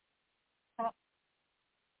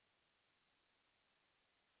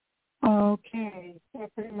 Okay,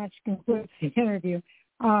 that pretty much concludes the interview.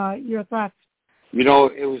 Your thoughts? You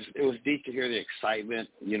know, it was neat to hear the excitement.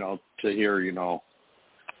 You know, to hear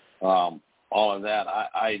all of that.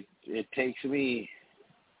 It takes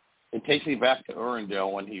me back to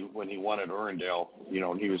Urindale when he won at Urindale. You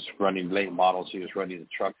know, he was running late models. He was running the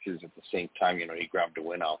Truck Series at the same time. You know, he grabbed a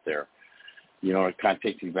win out there. You know, it kind of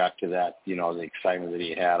takes me back to that. You know, the excitement that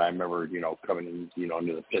he had. I remember, you know, coming in, you know,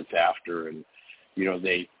 into the pits after, and you know,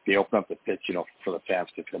 they opened up the pits, you know, for the fans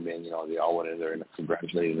to come in. You know, they all went in there and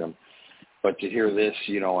congratulated him. But to hear this,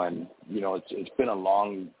 you know, and you know, it's been a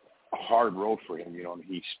long, hard road for him. You know, and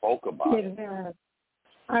he spoke about it.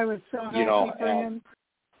 I was so happy for him.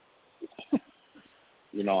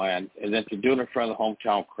 You know, and then to do it in front of the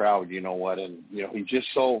hometown crowd, you know what, and you know, he's just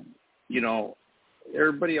so, you know,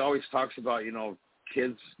 everybody always talks about, you know,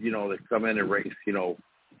 kids, you know, that come in and race, you know,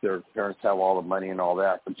 their parents have all the money and all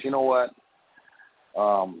that, but you know what,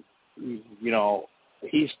 you know,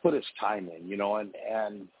 he's put his time in, you know,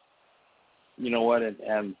 and you know what,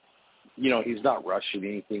 and you know, he's not rushing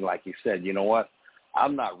anything. Like he said, you know what,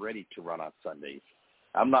 I'm not ready to run on Sundays.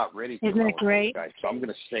 I'm not ready to run with those guys, so I'm going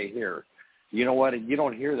to stay here. You know what? And you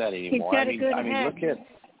don't hear that anymore. He's got a good head. Look at,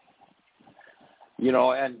 you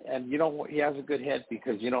know, and you know, he has a good head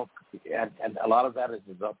because, you know, and a lot of that is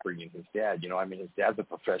his upbringing. His dad, you know, I mean, his dad's a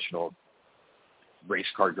professional race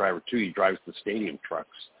car driver too. He drives the stadium trucks,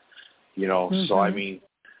 you know. Mm-hmm. So I mean,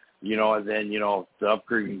 you know, and then, you know, the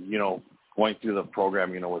upbringing, you know, going through the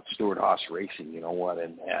program, you know, with Stewart Haas Racing, you know what,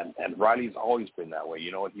 and Riley's always been that way.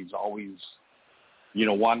 You know what, he's always, you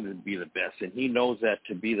know, wanted to be the best, and he knows that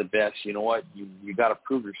to be the best, you know what, you got to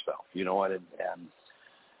prove yourself, you know what,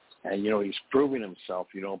 and you know, he's proving himself,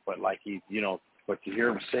 you know, but like he, you know, but to hear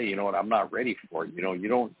him say, you know what, I'm not ready for it, you know, you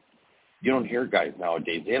don't hear guys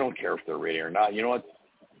nowadays, they don't care if they're ready or not, you know what,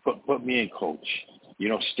 put me in, coach, you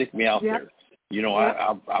know, stick me out there, you know,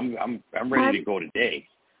 I'm ready to go today.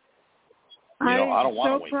 You know, I don't want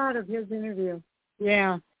to wait. I'm so proud of his interview.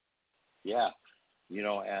 Yeah. Yeah. You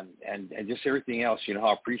know, and just everything else, you know,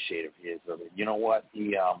 how appreciative he is of it. You know what?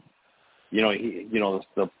 He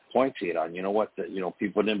the points he had on, you know what,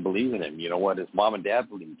 people didn't believe in him. You know what, his mom and dad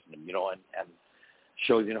believed in him, you know, and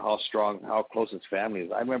shows, you know, how strong, how close his family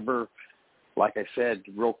is. I remember, like I said,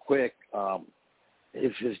 real quick,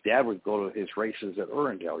 his dad would go to his races at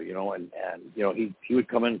Urundale, you know, and you know, he would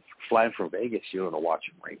come in flying from Vegas, you know, to watch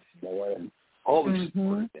him race, you know what, and always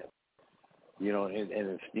supported him. You know, and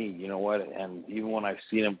it's neat, you know what, and even when I've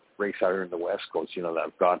seen him race out here in the West Coast, you know, that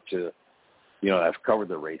I've gone to, you know, I've covered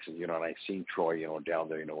the races, you know, and I've seen Troy, you know, down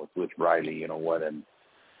there, you know, with Riley, you know what, and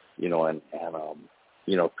you know,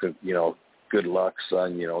 good luck,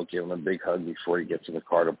 son, you know, give him a big hug before he gets in the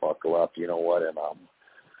car to buckle up, you know what,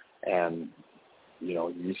 and you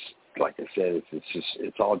know, like I said,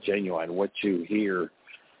 it's all genuine. What you hear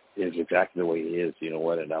is exactly the way he is, you know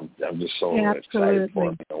what, and I'm just so excited for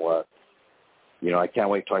him, you know what. You know, I can't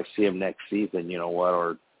wait till I see him next season, you know what,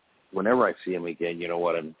 or whenever I see him again, you know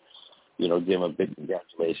what, and, you know, give him a big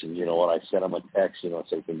congratulations, you know what. I sent him a text, you know,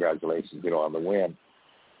 say congratulations, you know, on the win.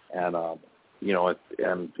 And, you know,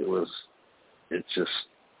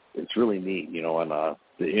 it's really neat, you know, and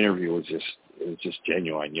the interview was just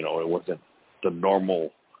genuine, you know. It wasn't the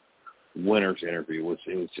normal winner's interview.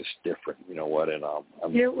 It was just different, you know what, and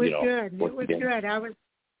it was good. It was good.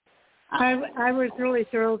 I was really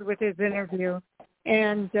thrilled with his interview.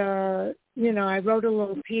 And, you know, I wrote a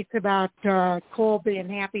little piece about Cole being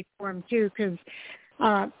happy for him, too, because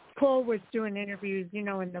Cole was doing interviews, you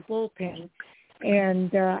know, in the bullpen.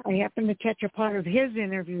 And I happened to catch a part of his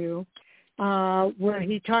interview where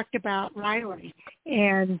he talked about Riley.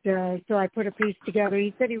 And so I put a piece together.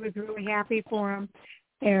 He said he was really happy for him.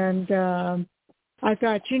 And I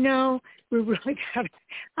thought, you know,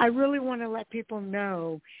 I really want to let people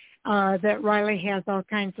know that Riley has all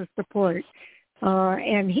kinds of support.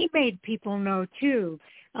 And he made people know, too,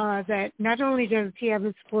 that not only does he have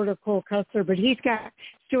the support of Cole Custer, but he's got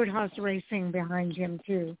Stewart Haas Racing behind him,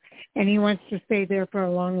 too. And he wants to stay there for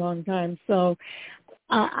a long, long time. So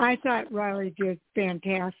I thought Riley did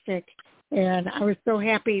fantastic. And I was so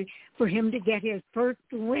happy for him to get his first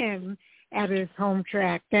win at his home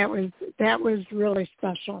track. That was really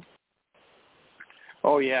special.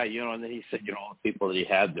 Oh, yeah, you know, and then he said, you know, all the people that he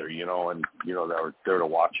had there, you know, and, you know, that were there to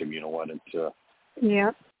watch him, you know what, it's,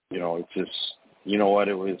 yeah. You know, it's just, you know what,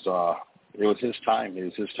 it was his time. It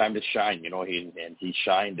was his time to shine, you know, he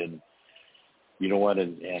shined, and, you know what,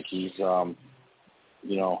 and he's, you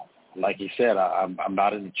know, like he said, I'm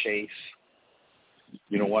not in the chase,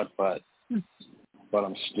 you know what, but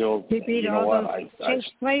I'm still, he beat you know all what, those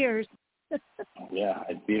chase players. Yeah,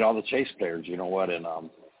 I beat all the chase players, you know what, and,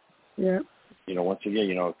 yeah. You know, once again,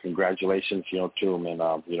 you know, congratulations, you know, to him,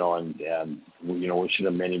 and you know, and you know, wishing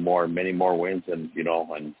him many more wins, and you know,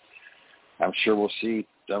 and I'm sure we'll see.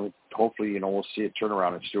 Hopefully, you know, we'll see a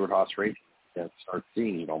turnaround in Stewart Haas Racing and start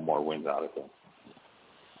seeing, you know, more wins out of him.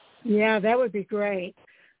 Yeah, that would be great.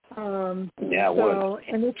 Yeah, it would.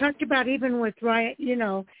 And we talked about even with Ryan, you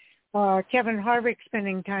know, Kevin Harvick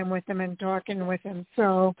spending time with him and talking with him.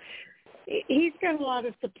 So he's got a lot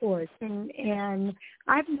of support, and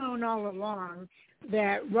I've known all along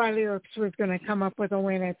that Riley Herbst was going to come up with a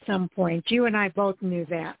win at some point. You and I both knew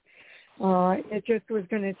that. It just was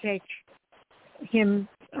going to take him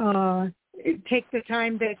take the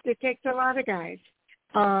time that it takes a lot of guys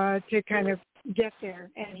to kind of get there,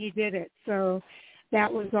 and he did it. So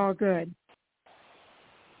that was all good.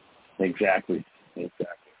 Exactly.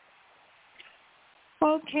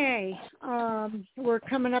 Okay, we're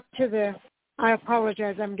coming up to I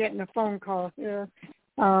apologize, I'm getting a phone call here.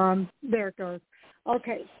 There it goes.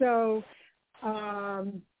 Okay, so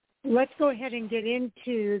let's go ahead and get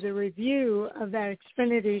into the review of that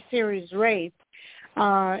Xfinity Series race.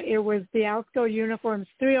 It was the Alco Uniforms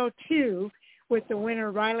 302 with the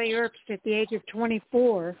winner Riley Herbst at the age of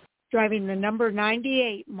 24, driving the number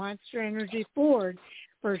 98 Monster Energy Ford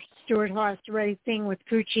for Stewart Haas Racing with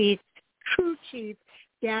crew chief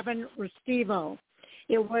Gavin Restivo.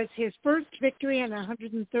 It was his first victory in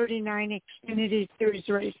 139 Xfinity Series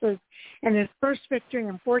races and his first victory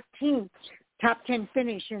and 14th top 10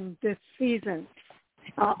 finish in this season.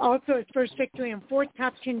 Also his first victory and fourth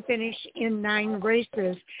top 10 finish in 9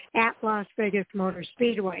 races at Las Vegas Motor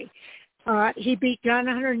Speedway. He beat John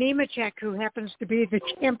Hunter Nemechek, who happens to be the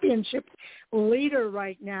championship leader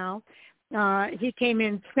right now. He came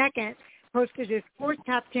in second, posted his fourth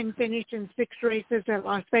top 10 finish in 6 races at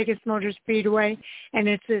Las Vegas Motor Speedway, and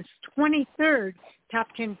it's his 23rd top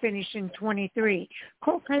 10 finish in 23.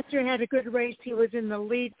 Cole Custer had a good race. He was in the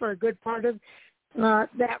lead for a good part of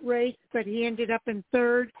that race, but he ended up in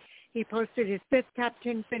third. He posted his 5th top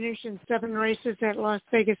 10 finish in 7 races at Las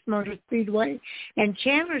Vegas Motor Speedway. And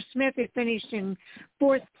Chandler Smith, who finished in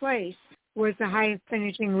 4th place, was the highest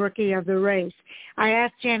finishing rookie of the race. I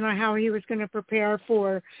asked Chandler how he was going to prepare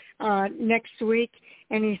for next week,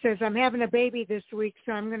 and he says, I'm having a baby this week,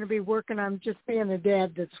 so I'm going to be working on just being a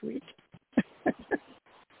dad this week.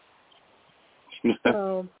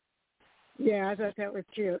 So, yeah, I thought that was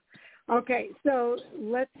cute. Okay, so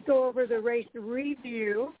let's go over the race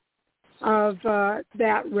review of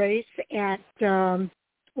that race at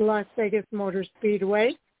Las Vegas Motor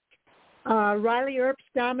Speedway. Riley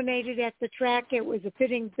Herbst dominated at the track. It was a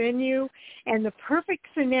fitting venue and the perfect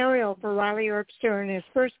scenario for Riley Herbst during his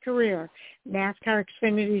first career NASCAR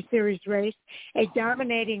Xfinity Series race. A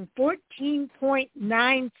dominating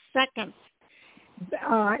 14.9 seconds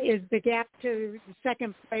is the gap to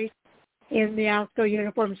second place in the ALCO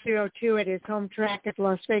Uniform 02 at his home track at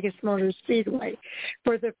Las Vegas Motor Speedway.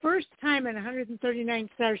 For the first time in 139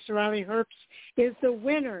 starts, Riley Herbst is the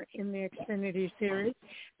winner in the Xfinity Series.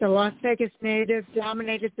 The Las Vegas native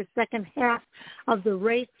dominated the second half of the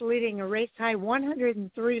race, leading a race-high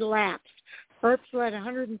 103 laps. Herbst led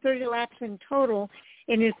 130 laps in total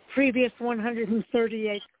in his previous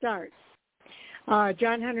 138 starts.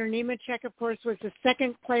 John Hunter Nemechek, of course, was the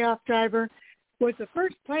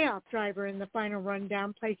first playoff driver in the final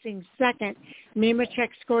rundown, placing second. Nemechek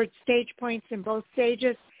scored stage points in both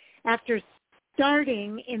stages after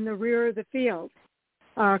starting in the rear of the field.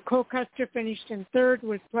 Cole Custer finished in third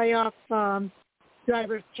with playoff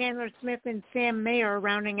drivers Chandler Smith and Sam Mayer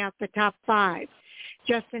rounding out the top 5.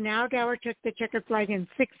 Justin Allgaier took the checkered flag in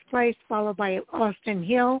 6th place, followed by Austin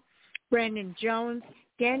Hill, Brandon Jones,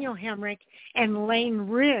 Daniel Hemrick, and Lane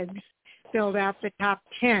Riggs filled out the top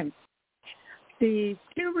 10. The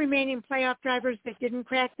 2 remaining playoff drivers that didn't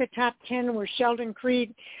crack the top 10 were Sheldon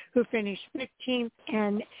Creed, who finished 15th,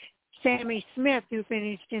 and Sammy Smith, who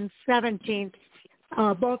finished in 17th.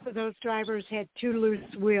 Both of those drivers had 2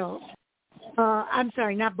 loose wheels. I'm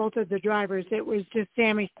sorry, not both of the drivers. It was just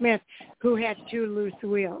Sammy Smith who had 2 loose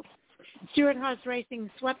wheels. Stewart Haas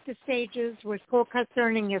Racing swept the stages, with Cole Custer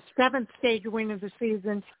earning his 7th stage win of the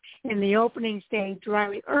season. In the opening stage,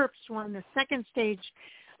 Riley Herbst won the 2nd stage,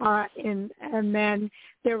 and then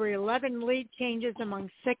there were 11 lead changes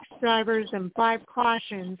among 6 drivers and 5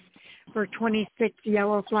 cautions for 26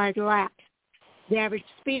 yellow flag laps. The average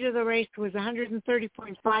speed of the race was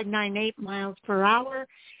 130.598 miles per hour,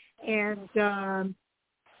 and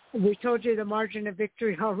we told you the margin of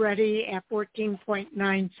victory already at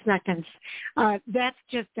 14.9 seconds. That's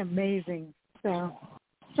just amazing. So,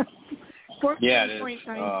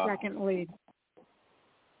 14.9 second lead.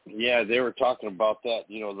 Yeah, they were talking about that.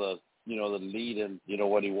 The lead and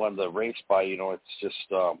what he won the race by. It's just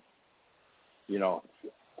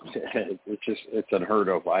it's unheard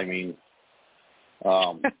of. I mean,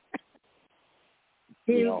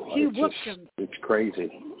 he whooped him. It's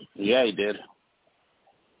crazy. Yeah, he did.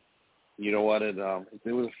 You know what? It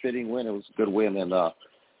was a fitting win. It was a good win, and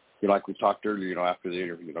like we talked earlier, after the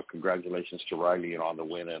interview, congratulations to Riley, on the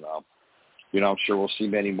win, and I'm sure we'll see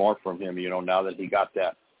many more from him. Now that he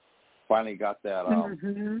finally got that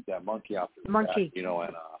that monkey off his back,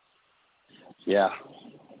 and yeah.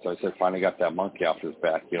 So I said, finally got that monkey off his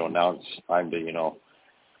back. Now it's time to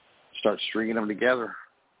start stringing them together.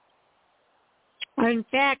 In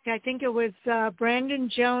fact, I think it was Brandon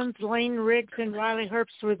Jones, Lane Riggs, and Riley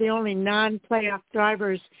Herbst were the only non-playoff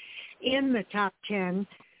drivers in the top 10.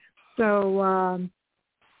 So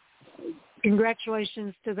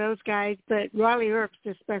congratulations to those guys, but Riley Herbst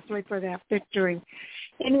especially for that victory.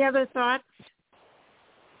 Any other thoughts?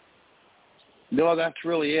 No, that's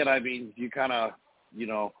really it. I mean, you kind of,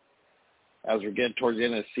 as we're getting towards the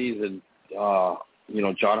end of the season, John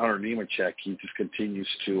Hunter Nemechek, he just continues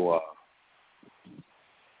to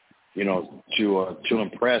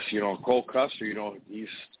impress. Cole Custer, he's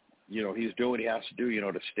doing what he has to do,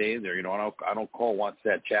 to stay there. I don't Cole wants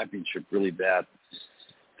that championship really bad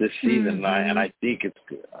this season, and I think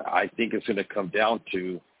it's going to come down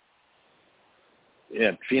to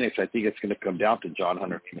Phoenix. I think it's going to come down to John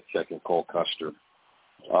Hunter Nemechek and Cole Custer.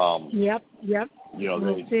 Yep.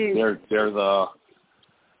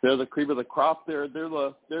 They're the cream of the crop. They're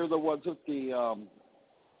the ones with the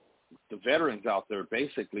veterans out there,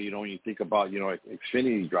 basically. When you think about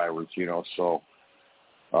Xfinity drivers, so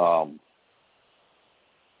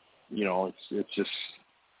it's just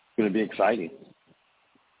going to be exciting.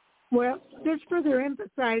 Well, this further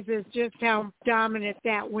emphasizes just how dominant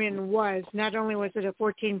that win was. Not only was it a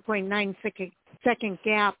 14.9 second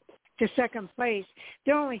gap to second place,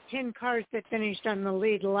 there were only 10 cars that finished on the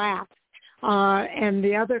lead lap. And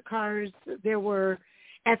the other cars, there were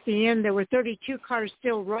at the end, there were 32 cars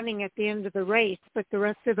still running at the end of the race, but the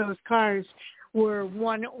rest of those cars were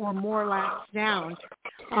one or more laps down.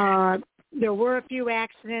 There were a few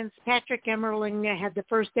accidents. Patrick Emmerling had the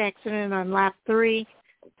first accident on lap 3.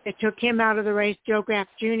 It took him out of the race. Joe Graff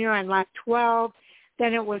Jr. on lap 12.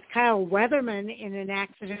 Then it was Kyle Weatherman in an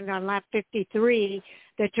accident on lap 53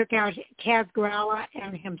 that took out Kaz Gralla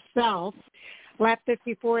and himself. Lap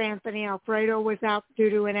 54, Anthony Alfredo was out due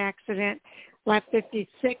to an accident. Lap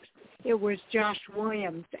 56, it was Josh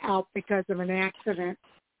Williams out because of an accident.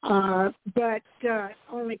 But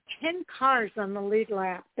only 10 cars on the lead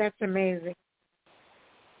lap. That's amazing.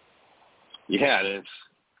 Yeah, it is.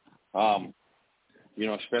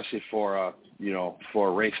 Especially for for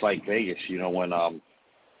a race like Vegas, when I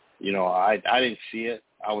didn't see it.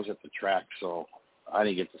 I was at the track, so I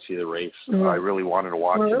didn't get to see the race. Mm-hmm. I really wanted to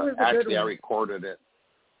watch it. Actually, I recorded it.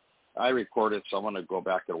 So I'm going to go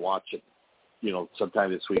back and watch it, sometime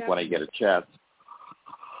this week when I get a chance.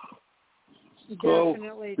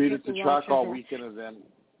 Definitely. Being at the track all weekend, and then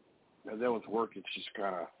with work, it's just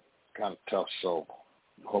kind of tough. So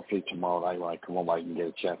hopefully tomorrow night when I come home, I can get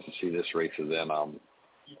a chance to see this race, and then on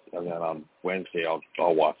Wednesday I'll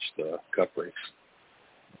watch the Cup race.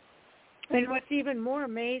 And what's even more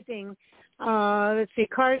amazing, let's see,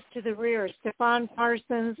 cars to the rear: Stefan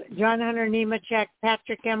Parsons, John Hunter Nemechek,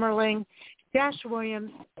 Patrick Emmerling, Josh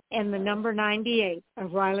Williams, and the number 98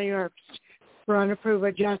 of Riley Herbst for unapproved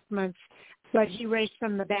adjustments. But he raced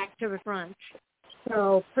from the back to the front.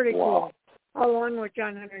 So pretty cool. Along with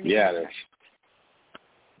John Hunter Nemechek. Yeah, it is.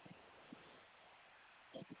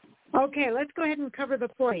 Okay, let's go ahead and cover the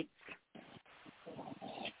points.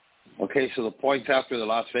 Okay, so the points after the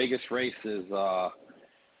Las Vegas race is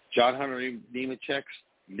John Hunter Nemechek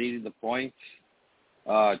leading the points,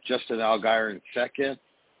 Justin Allgaier in second,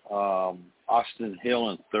 Austin Hill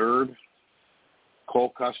in third,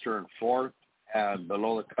 Cole Custer in fourth, and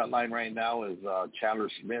below the cut line right now is Chandler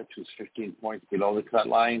Smith, who's 15 points below the cut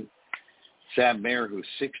line, Sam Mayer, who's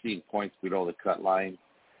 16 points below the cut line,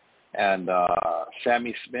 and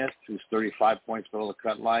Sammy Smith, who's 35 points below the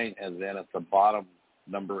cut line, and then at the bottom,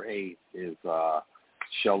 number 8 is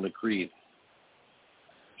Sheldon Creed.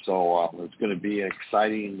 So it's going to be an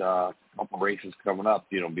exciting couple races coming up,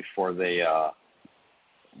 before they,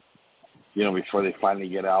 finally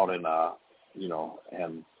get out and,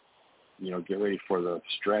 get ready for the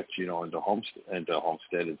stretch, into Homestead,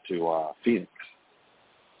 into Phoenix.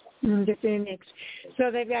 To Phoenix.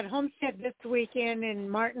 So they've got Homestead this weekend and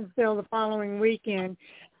Martinsville the following weekend.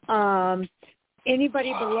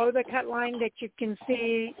 Anybody below the cut line that you can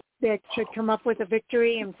see that should come up with a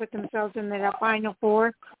victory and put themselves in that Final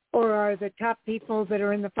Four? Or are the top people that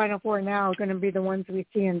are in the Final Four now going to be the ones we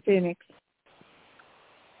see in Phoenix?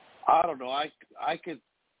 I don't know. I could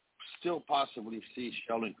still possibly see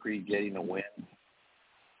Sheldon Creed getting a win.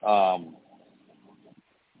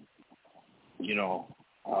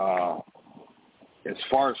 As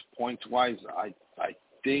far as points-wise, I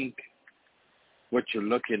think what you're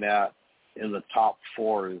looking at in the top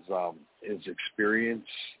 4 is experience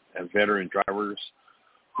and veteran drivers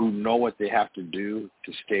who know what they have to do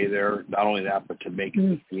to stay there. Not only that, but to make it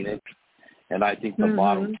to Phoenix. And I think the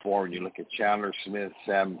bottom 4, when you look at Chandler Smith,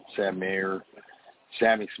 Sam Mayer,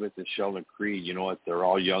 Sammy Smith, and Sheldon Creed, they're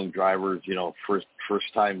all young drivers.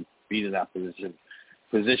 First time being in that position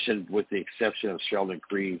with the exception of Sheldon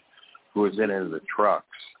Creed, who is in the trucks.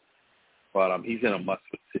 But he's in a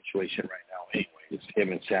must-win situation right now anyway. It's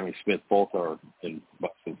him and Sammy Smith both are in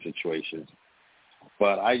must-win situations.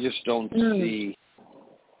 But I just don't see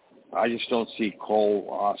Cole,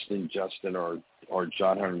 Austin, Justin, or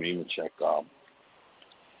John Hunter Nemechek,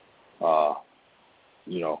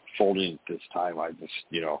 folding this time. I just,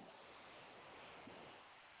 I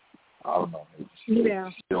don't know.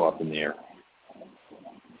 It's still up in the air.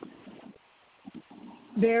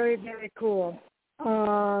 Very, very cool.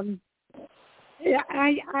 Yeah,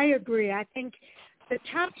 I agree. I think the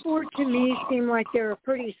top 4 to me seem like they're a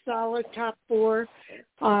pretty solid top 4.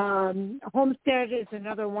 Homestead is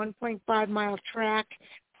another 1.5-mile track.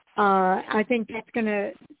 I think that's going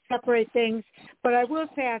to separate things. But I will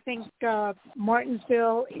say I think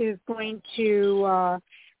Martinsville is going to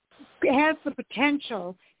has the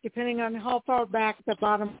potential, depending on how far back the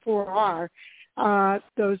bottom 4 are,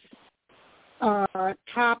 those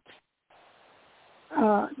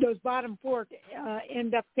bottom 4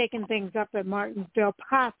 end up taking things up at Martinsville,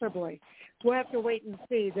 possibly. We'll have to wait and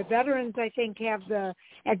see. The veterans, I think, have the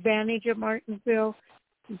advantage at Martinsville,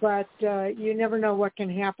 but you never know what can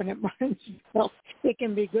happen at Martinsville. It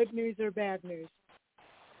can be good news or bad news.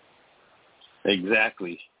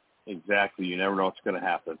 Exactly. You never know what's going to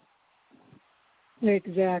happen.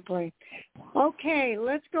 Exactly. Okay,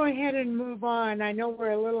 let's go ahead and move on. I know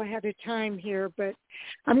we're a little ahead of time here, but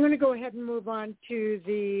I'm going to go ahead and move on to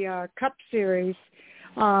the Cup Series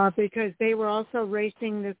because they were also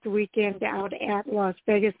racing this weekend out at Las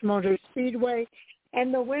Vegas Motor Speedway,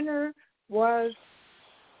 and the winner was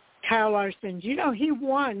Kyle Larson. You know, he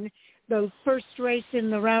won the first race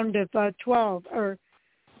in the round of 12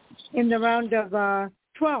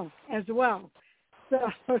 as well. So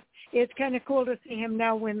it's kind of cool to see him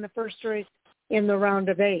now win the first race in the round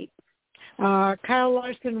of 8. Kyle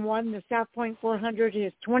Larson won the South Point 400,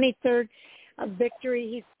 his 23rd victory.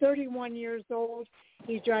 He's 31 years old.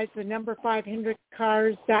 He drives the number 5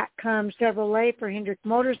 HendrickCars.com Chevrolet for Hendrick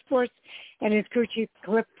Motorsports, and his crew chief,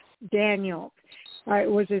 Cliff Daniels. It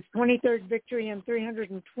was his 23rd victory in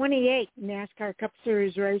 328 NASCAR Cup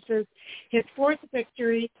Series races, his 4th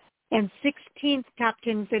victory and 16th top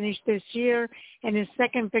 10 finish this year, and his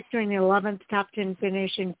 2nd victory and 11th top 10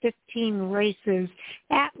 finish in 15 races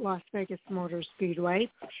at Las Vegas Motor Speedway.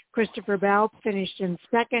 Christopher Bell finished in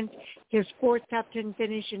 2nd, his 4th top 10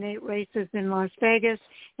 finish in 8 races in Las Vegas,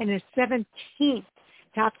 and his 17th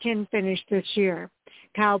top 10 finish this year.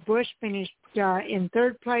 Kyle Busch finished in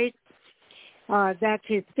 3rd place. That's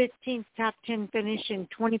his 15th top 10 finish in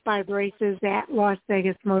 25 races at Las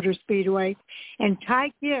Vegas Motor Speedway. And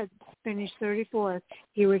Ty Gibbs finished 34th.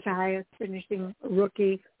 He was the highest finishing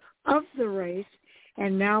rookie of the race.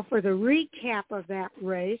 And now for the recap of that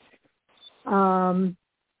race.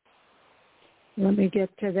 Let me get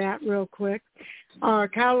to that real quick.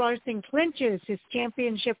 Kyle Larson clinches his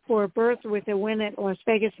championship for a berth with a win at Las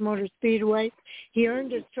Vegas Motor Speedway. He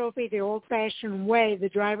earned his trophy the old-fashioned way. The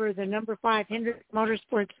driver of the number 5 Hendrick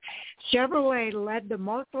Motorsports Chevrolet led the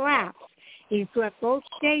most laps. He swept both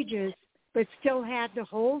stages, but still had to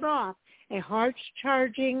hold off a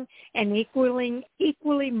hard-charging and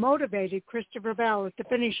equally motivated Christopher Bell at the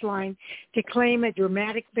finish line to claim a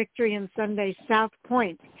dramatic victory in Sunday's South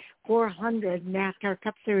Point 400 NASCAR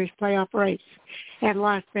Cup Series playoff race at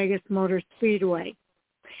Las Vegas Motor Speedway.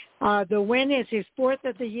 The win is his 4th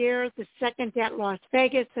of the year, the 2nd at Las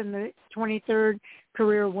Vegas, and the 23rd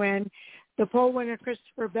career win. The pole winner,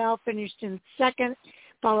 Christopher Bell, finished in 2nd,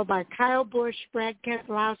 followed by Kyle Busch, Brad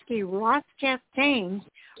Keselowski, Ross Chastain,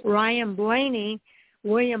 Ryan Blaney,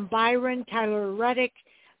 William Byron, Tyler Reddick,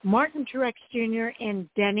 Martin Truex Jr., and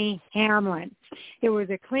Denny Hamlin. It was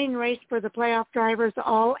a clean race for the playoff drivers,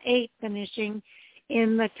 all 8 finishing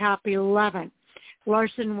in the top 11.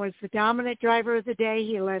 Larson was the dominant driver of the day.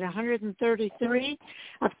 He led 133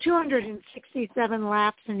 of 267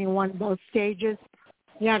 laps, and he won both stages.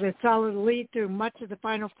 He had a solid lead through much of the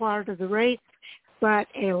final part of the race, but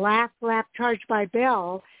a last lap charge by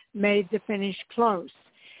Bell made the finish close.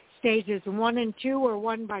 Stages 1 and 2 were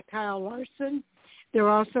won by Kyle Larson. There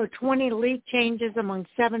were also 20 lead changes among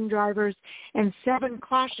 7 drivers and 7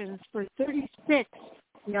 cautions for 36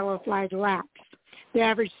 yellow flag laps. The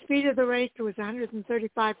average speed of the race was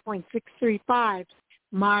 135.635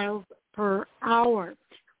 miles per hour.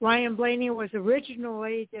 Ryan Blaney was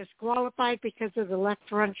originally disqualified because of the left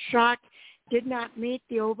front shock, did not meet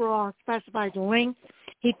the overall specified length.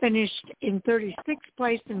 He finished in 36th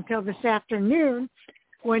place until this afternoon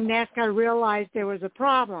when NASCAR realized there was a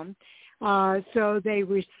problem. So they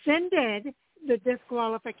rescinded the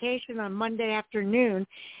disqualification on Monday afternoon,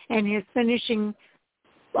 and his finishing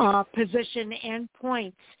position and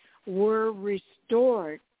points were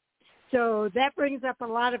restored. So that brings up a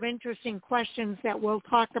lot of interesting questions that we'll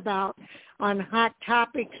talk about on Hot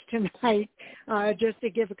Topics tonight, just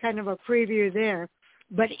to give a kind of a preview there.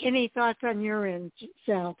 But any thoughts on your end,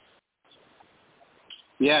 Sal?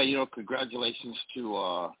 Yeah, congratulations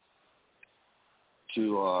to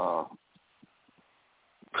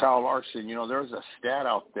Kyle Larson. There was a stat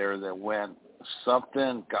out there that went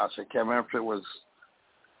something, gosh, I can't remember if it was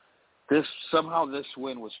this, somehow this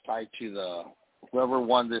win was tied to whoever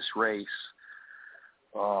won this race,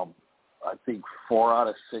 I think 4 out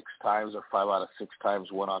of 6 times or 5 out of 6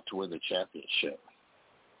 times went on to win the championship.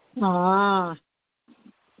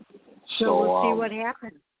 So we'll see what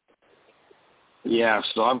happens. Yeah,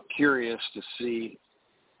 so I'm curious to see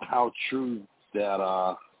how true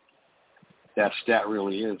that stat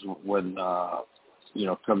really is when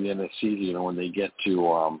coming in this season, when they get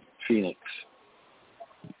to Phoenix.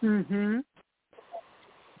 Mhm.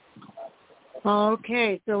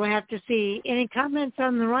 Okay, so we'll have to see. Any comments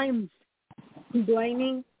on the Ryan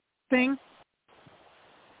Blaney thing?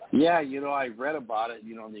 Yeah, I read about it.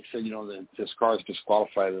 They said, that this car is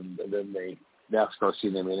disqualified, and then NASCAR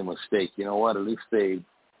seen they made a mistake. You know what? At least they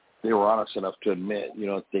were honest enough to admit,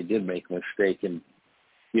 they did make a mistake, and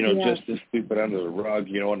just to sweep it under the rug,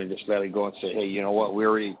 and just let it go and say, hey, you know what, we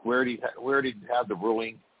already have the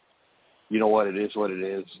ruling. You know what, it is what it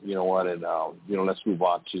is. You know what, and let's move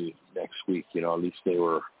on to next week. At least they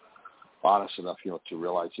were honest enough, to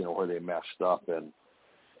realize, where they messed up and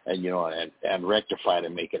rectify it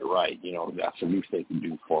and make it right. That's the least they can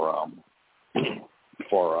do for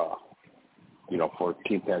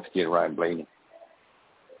Team Penske and Ryan Blaney.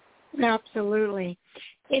 Absolutely.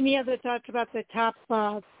 Any other thoughts about the top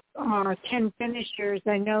 10 finishers?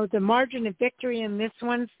 I know the margin of victory in this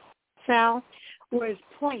one, Sal, was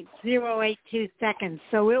 .082 seconds.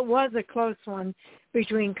 So it was a close one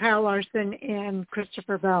between Kyle Larson and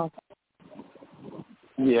Christopher Bell.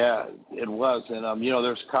 Yeah, it was. And,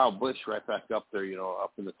 there's Kyle Busch right back up there,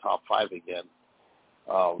 up in the top 5 again.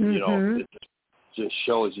 It just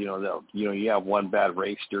shows, that, you have one bad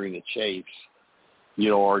race during the chase,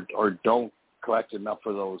 or don't collect enough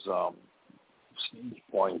of those speed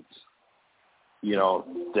points,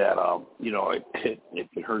 that,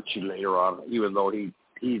 it can hurt you later on, even though he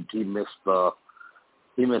missed the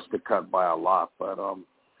cut by a lot. But,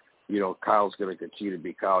 Kyle's going to continue to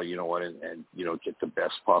be Kyle, and get the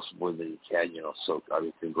best possible that he can, So,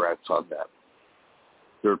 congrats on that.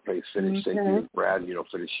 Third place finish. Same thing with Brad,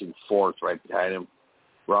 finishing 4th right behind him.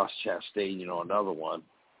 Ross Chastain, another one,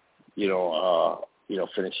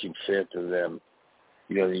 finishing 5th. And then,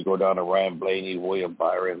 then you go down to Ryan Blaney, William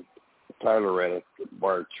Byron, Tyler Reddick,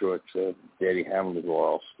 Bart Truex, and Danny Hamlin who are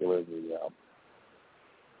all still in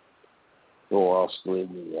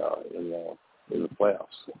the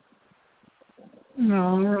playoffs.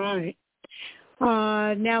 All right.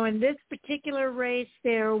 Now, in this particular race,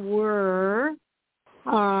 there were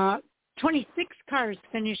 26 cars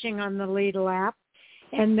finishing on the lead lap,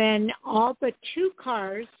 and then all but 2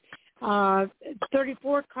 cars,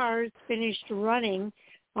 34 cars finished running,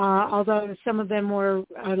 although some of them were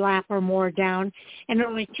a lap or more down, and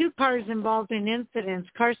only 2 cars involved in incidents.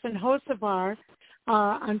 Carson Hocevar,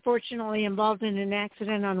 unfortunately involved in an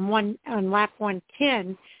accident on lap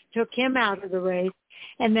 110, took him out of the race.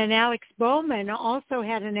 And then Alex Bowman also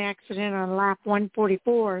had an accident on lap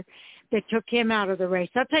 144 that took him out of the race.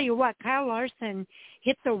 I'll tell you what, Kyle Larson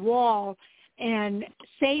hit the wall and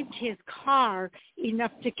saved his car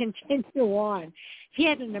enough to continue on. He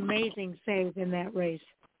had an amazing save in that race.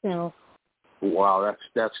 So, wow,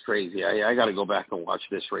 that's crazy. I got to go back and watch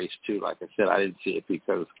this race too. Like I said, I didn't see it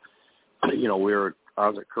because I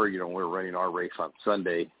was at Curry. We were running our race on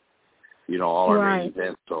Sunday. All our main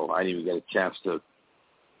events, so I didn't even get a chance to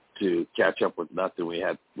catch up with nothing. We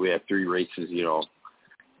had 3 races,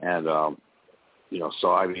 and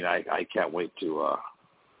so I can't wait to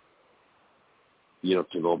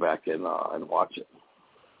to go back and watch it.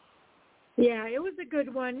 Yeah, it was a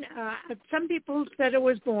good one. Some people said it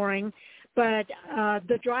was boring, but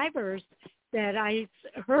the drivers that I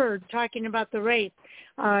heard talking about the race,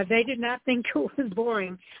 they did not think it was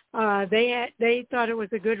boring. They thought it was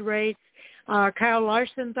a good race. Kyle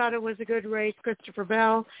Larson thought it was a good race, Christopher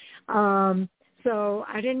Bell. So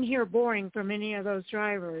I didn't hear boring from any of those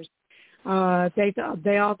drivers.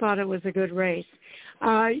 They all thought it was a good race.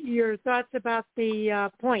 Your thoughts about the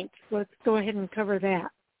points? Let's go ahead and cover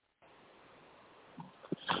that.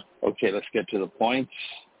 Okay, let's get to the points.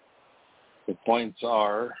 The points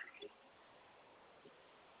are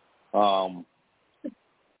Kyle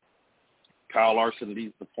Larson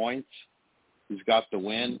leads the points. He's got the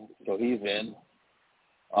win, so he's in.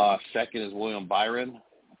 Second is William Byron.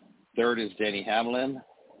 Third is Denny Hamlin.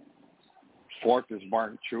 Fourth is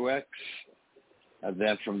Martin Truex. And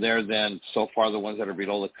then from there, so far the ones that are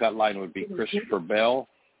below the cut line would be Christopher Bell,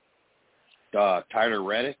 Tyler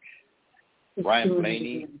Reddick, Ryan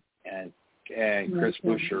Blaney, and Chris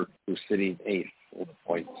Buescher, who's sitting 8th in the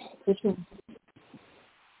points.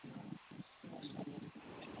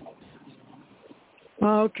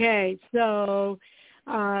 Okay, so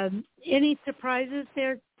any surprises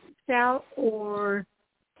there, Sal, or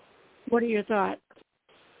what are your thoughts?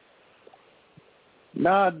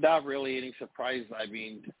 No, not really any surprise. No,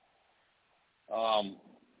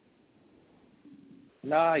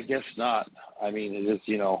 I guess not. It is,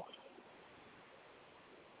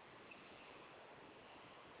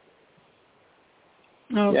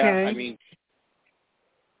 Okay.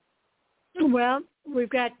 Yeah, Well, we've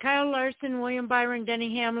got Kyle Larson, William Byron,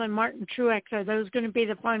 Denny Hamlin, Martin Truex. Are those going to be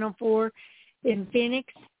the final 4 in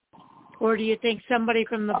Phoenix? Or do you think somebody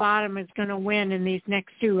from the bottom is going to win in these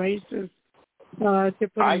next 2 races to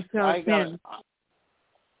put himself in?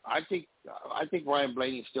 I think Ryan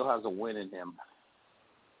Blaney still has a win in him.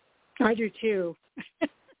 I do too.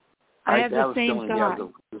 I have the same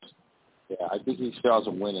thought. I think he still has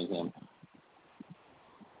a win in him.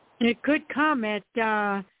 It could come at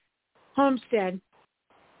Homestead.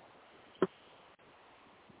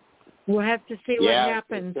 We'll have to see what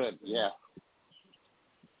happens. It could, yeah.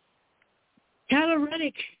 Tyler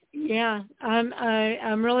Reddick, yeah,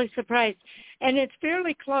 I'm really surprised, and it's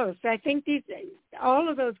fairly close. I think all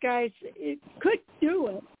of those guys could do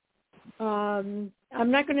it. I'm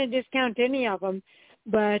not going to discount any of them,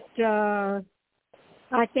 but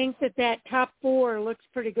I think that top four looks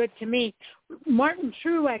pretty good to me. Martin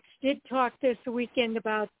Truex did talk this weekend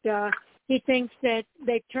about he thinks that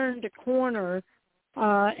they've turned a corner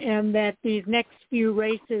and that these next few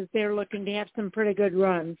races they're looking to have some pretty good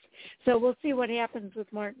runs. So we'll see what happens with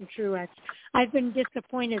Martin Truex. I've been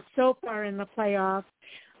disappointed so far in the playoffs,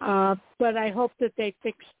 but I hope that they've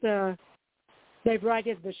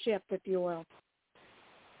righted the ship, if you will.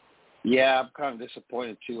 Yeah, I'm kind of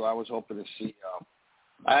disappointed too. I was hoping to see.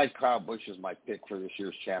 I had Kyle Busch as my pick for this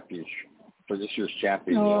year's champion.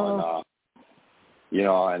 Oh.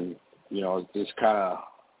 And just kind of,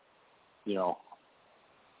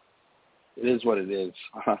 it is what it is.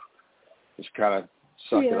 Just kind of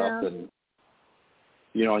suck it up and,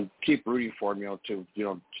 and keep rooting for him, to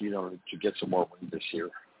get some more wins this year.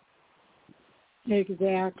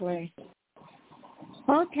 Exactly.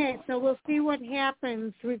 Okay, so we'll see what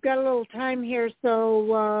happens. We've got a little time here,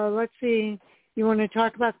 so let's see. You want to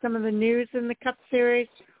talk about some of the news in the Cup Series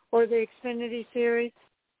or the Xfinity Series?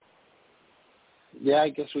 Yeah, I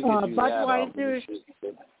guess we could do Budweiser.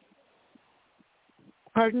 that.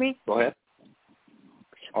 Pardon me? Go ahead.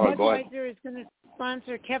 Budweiser is going to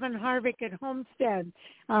sponsor Kevin Harvick at Homestead.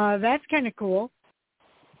 That's kind of cool.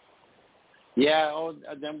 Yeah,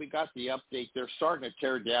 and then we got the update. They're starting to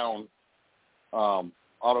tear down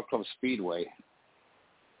Auto Club Speedway.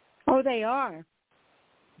 Oh, they are?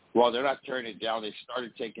 Well, they're not tearing it down. They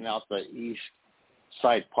started taking out the east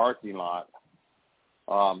side parking lot.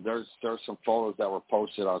 There's some photos that were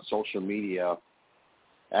posted on social media,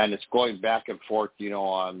 and it's going back and forth,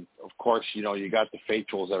 on, of course, you got the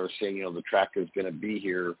faithfuls that are saying, the track is going to be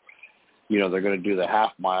here. They're going to do the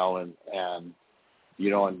half mile and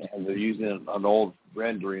they're using an old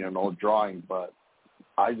rendering, an old drawing. But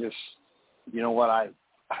I just,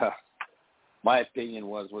 my opinion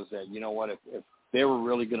was that, if they were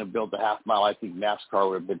really going to build the half mile, I think NASCAR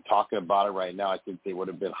would have been talking about it right now. I think they would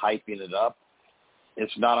have been hyping it up.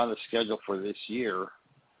 It's not on the schedule for this year,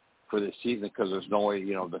 for this season, because there's no way,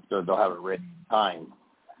 that they'll have it ready in time.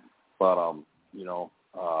 But,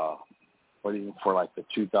 but even for like the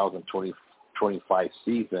 2020-25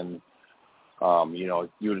 season, my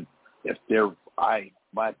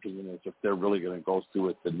opinion is if they're really going to go through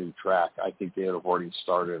with the new track, I think they would have already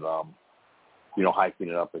started, hyping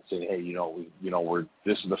it up and saying, hey,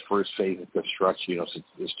 this is the first phase of construction,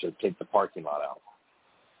 is to take the parking lot out.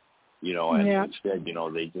 Instead,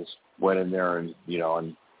 they just went in there and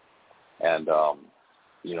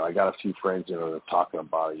I got a few friends that are talking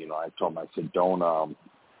about it. I told them, I said,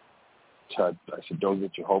 don't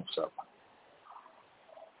get your hopes up.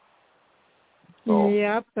 So.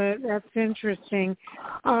 Yep, that's interesting.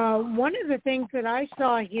 One of the things that I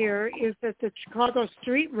saw here is that the Chicago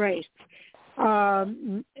street race,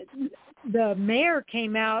 the mayor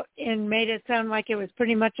came out and made it sound like it was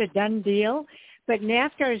pretty much a done deal, but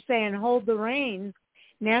NASCAR is saying hold the reins.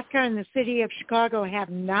 NASCAR and the city of Chicago have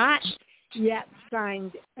not yet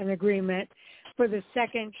signed an agreement for the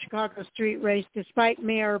second Chicago street race, despite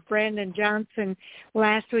Mayor Brandon Johnson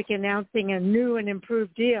last week announcing a new and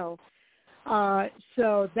improved deal.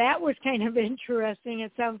 So that was kind of interesting.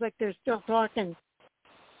 It sounds like they're still talking.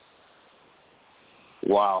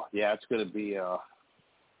 Wow. Yeah, it's going to be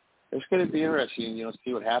interesting,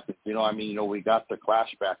 see what happens. We got the Clash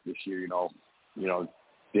back this year,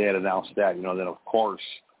 they had announced that, then of course,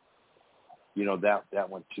 that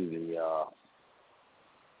went to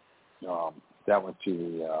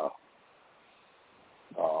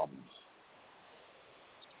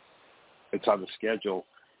it's on the schedule.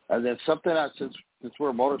 And then something else, since we're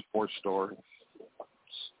a motorsports store,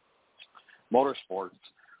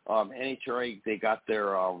 NHRA, they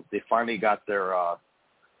finally got their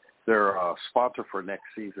sponsor for next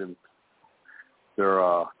season.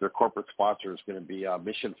 Their corporate sponsor is going to be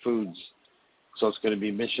Mission Foods. So it's going to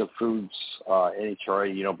be Mission Foods,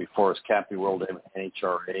 NHRA. Before it was Camping World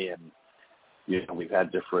NHRA, and we've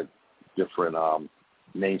had different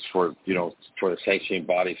names for the sanctioning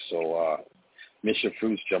body. So Mission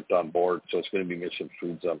Foods jumped on board, so it's going to be Mission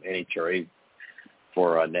Foods NHRA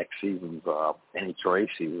for next season's NHRA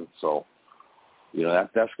season. So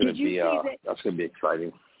that's going to be that's going to be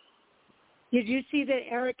exciting. Did you see that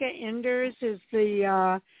Erica Enders is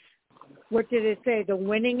the what did it say? The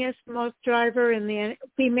winningest most driver in the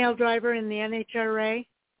female driver in the NHRA.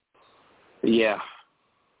 Yeah.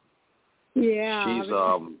 Yeah.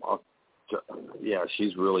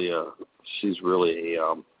 She's really a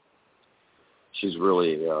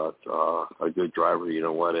good driver. You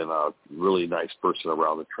know what, and a really nice person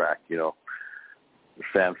around the track. You know,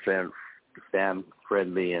 fan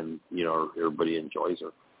friendly, and you know everybody enjoys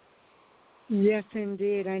her. Yes,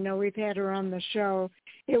 indeed. I know we've had her on the show.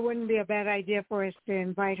 It wouldn't be a bad idea for us to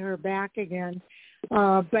invite her back again.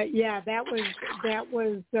 But yeah, that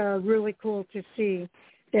was really cool to see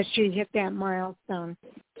that she hit that milestone.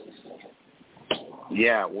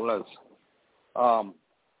 Yeah, it was.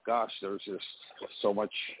 Gosh, there's just so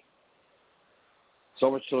much to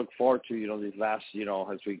look forward to. You know, these last, you know,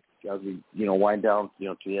 as we wind down, you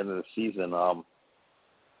know, to the end of the season.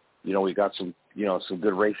 You know, we got some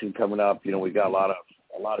good racing coming up. You know, we got a lot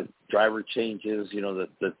of driver changes. You know,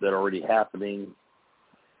 that are already happening.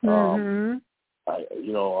 Mm-hmm.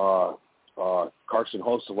 Carson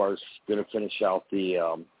Hocevar is going to finish out the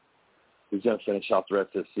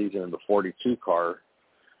rest of the season in the 42 car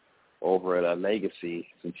over at Legacy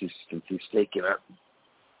since he's taking it.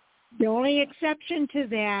 The only exception to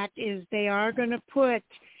that is they are going to put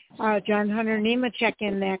John Hunter Nemechek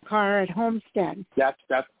in that car at Homestead. That's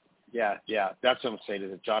what I'm saying.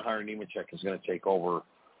 Is that John Hunter Nemechek is going to take over.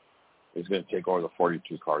 Is going to take over the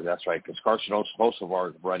 42 car. That's right, because Carson Hocevar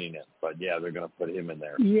is running it. But yeah, they're going to put him in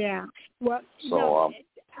there. Yeah. Well, so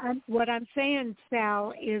what I'm saying,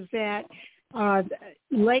 Sal, is that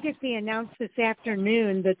Legacy announced this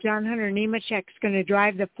afternoon that John Hunter Nemechek is going to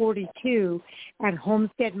drive the 42 at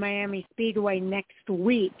Homestead Miami Speedway next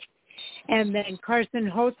week. And then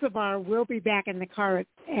Carson Hocevar will be back in the car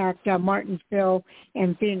at Martinsville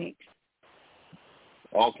and Phoenix.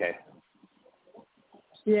 Okay.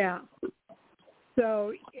 Yeah.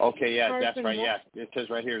 So. Okay. Yeah, Carson that's right. Yeah, it says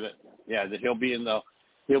right here that he'll be in there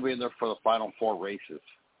for the final 4 races.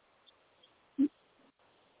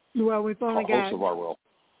 Well, we've only got. Hocevar will.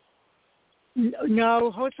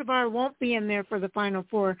 No, Hocevar won't be in there for the final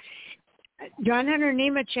 4. John Hunter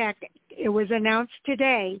Nemechek, it was announced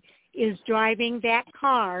today, is driving that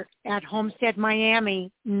car at Homestead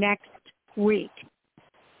Miami next week.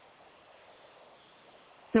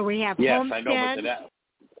 So we have Homestead, I know, but that,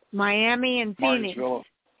 Miami, and Phoenix.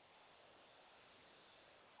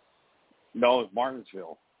 No, it's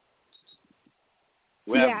Martinsville.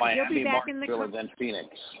 We have Miami, Martinsville, and then Phoenix.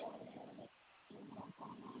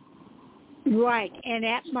 Right, and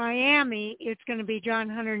at Miami, it's going to be John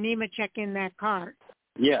Hunter Nemechek in that car.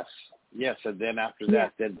 Yes, and then after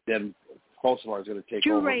that, then Hocevar is going to take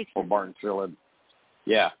over for Martinsville and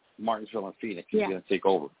Martinsville and Phoenix. He's going to take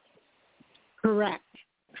over. Correct.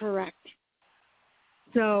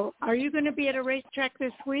 So, are you going to be at a racetrack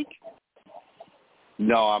this week?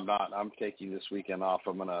 No, I'm not. I'm taking this weekend off.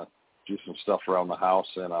 I'm going to do some stuff around the house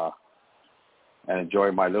and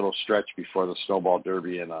enjoy my little stretch before the Snowball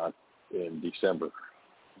Derby in December.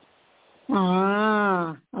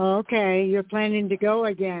 Ah, okay. You're planning to go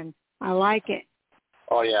again. I like it.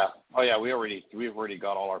 Oh yeah. We've already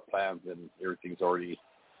got all our plans and everything's already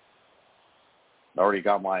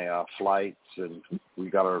got my flights and we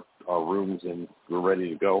got our rooms and we're ready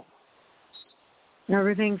to go.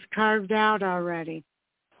 Everything's carved out already.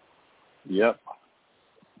 Yep.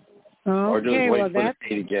 Okay, or just wait for the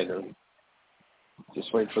day to get here.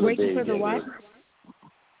 Just wait for the day to get here.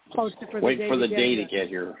 Wait for the day to get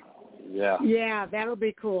here. Yeah. Yeah, that'll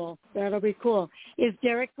be cool. Is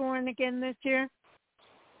Derek going again this year?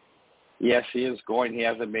 Yes, he is going. He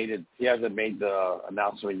hasn't made the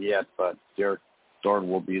announcement yet, but Derek Thorne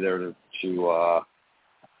will be there to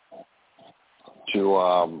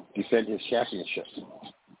defend his championship.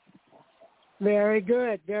 Very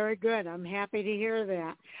good. I'm happy to hear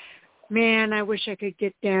that. Man, I wish I could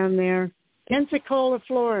get down there. Pensacola,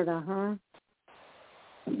 Florida, huh?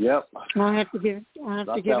 Yep. I'll have to give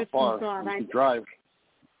it some thought. I drive.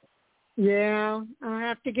 Yeah, I'll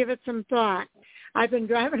have to give it some thought. I've been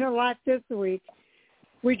driving a lot this week.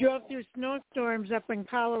 We drove through snowstorms up in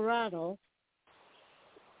Colorado.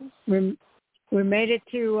 We made it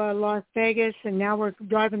to Las Vegas, and now we're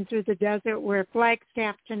driving through the desert. We're at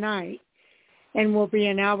Flagstaff tonight, and we'll be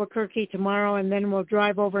in Albuquerque tomorrow, and then we'll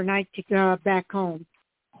drive overnight to back home.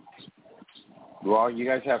 Well, you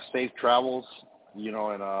guys have safe travels,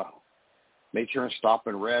 and make sure and stop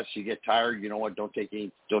and rest. You get tired, you know what? Don't take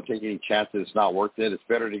any chances. It's not worth it. It's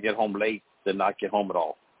better to get home late than not get home at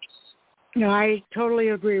all. No, I totally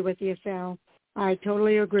agree with you, Sal. I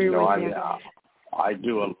totally agree with you. I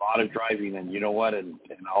do a lot of driving, and you know what? And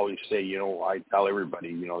I always say, I tell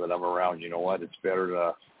everybody, that I'm around, you know what? It's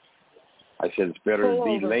better I said it's better to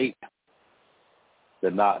be over. late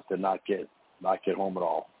than not get home at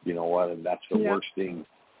all. You know what? And that's the worst thing.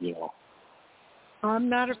 You know. I'm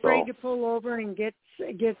not afraid to pull over and get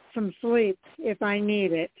some sleep if I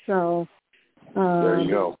need it. So there you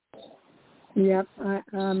go. Yep,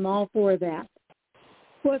 I'm all for that.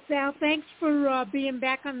 Well, Sal, thanks for being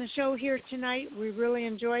back on the show here tonight. We really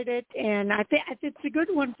enjoyed it, and I think it's a good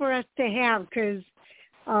one for us to have because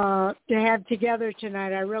to have together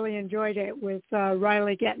tonight. I really enjoyed it with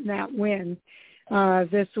Riley getting that win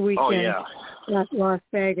this weekend at Las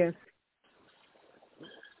Vegas.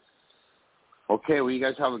 Okay, well, you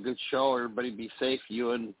guys have a good show. Everybody be safe.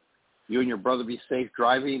 You and your brother be safe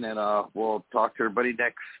driving, and we'll talk to everybody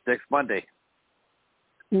next Monday.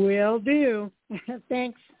 Will do.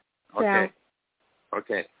 Thanks, Sal.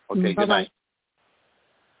 Okay. Bye-bye. Good night.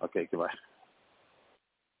 Okay, goodbye.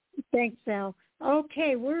 Thanks, Sal.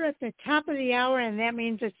 Okay, we're at the top of the hour, and that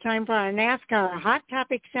means it's time for our NASCAR Hot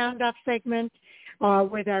Topic Sound Off segment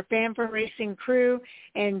with our Fan4Racing crew.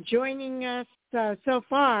 And joining us so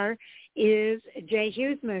far is Jay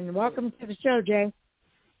Huseman. Welcome to the show, Jay.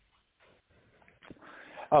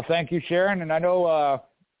 Oh, thank you, Sharon. And I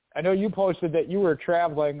know you posted that you were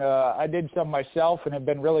traveling. I did some myself and have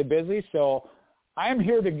been really busy, so I am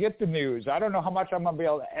here to get the news. I don't know how much I'm going to be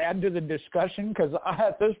able to add to the discussion because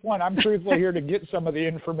at this point I'm truthfully here to get some of the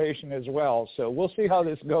information as well. So we'll see how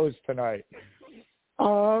this goes tonight.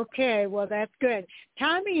 Okay, well, that's good.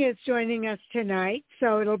 Tommy is joining us tonight,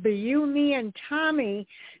 so it'll be you, me, and Tommy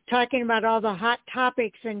talking about all the hot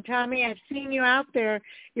topics. And, Tommy, I've seen you out there.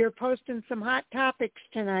 You're posting some hot topics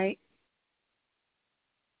tonight.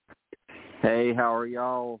 Hey, how are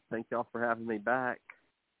y'all? Thank y'all for having me back.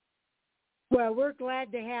 Well, we're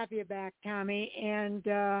glad to have you back, Tommy. And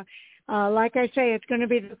like I say, it's going to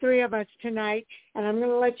be the three of us tonight, and I'm going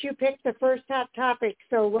to let you pick the first hot topic.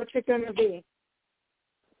 So what's it going to be?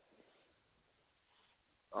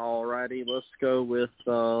 All righty, let's go with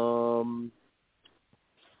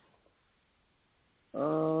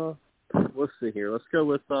let's see here. Let's go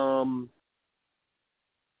with John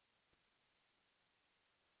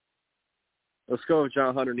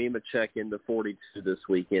Hunter Nemechek into 42 this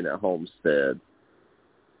weekend at Homestead.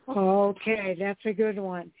 Okay, that's a good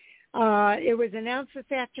one. It was announced this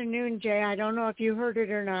afternoon, Jay. I don't know if you heard it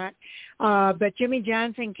or not, but Jimmy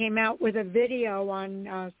Johnson came out with a video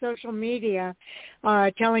on social media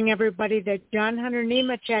telling everybody that John Hunter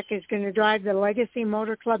Nemechek is going to drive the Legacy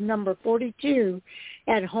Motor Club number 42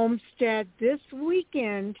 at Homestead this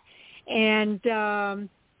weekend, and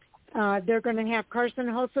they're going to have Carson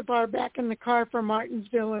Hocevar back in the car for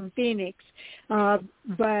Martinsville and Phoenix.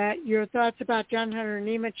 But your thoughts about John Hunter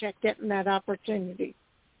Nemechek getting that opportunity?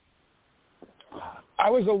 I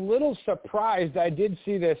was a little surprised. I did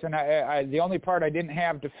see this, and I the only part I didn't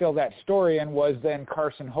have to fill that story in was then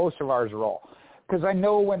Carson Hocevar's role. Because I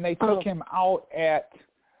know when they took him out at,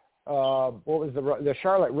 what was the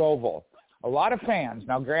Charlotte Roval, a lot of fans,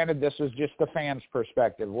 now granted this was just the fans'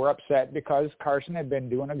 perspective, were upset because Carson had been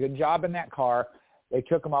doing a good job in that car. They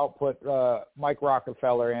took him out, put Mike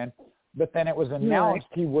Rockefeller in, but then it was announced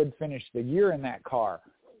he would finish the year in that car.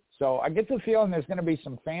 So I get the feeling there's going to be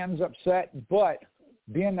some fans upset, but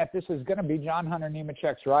being that this is going to be John Hunter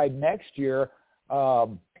Nemechek's ride next year, I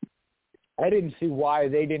didn't see why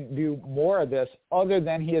they didn't do more of this other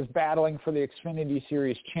than he is battling for the Xfinity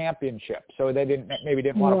Series championship. So they didn't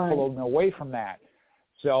want to pull him away from that.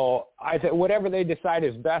 So I think whatever they decide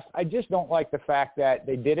is best. I just don't like the fact that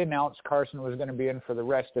they did announce Carson was going to be in for the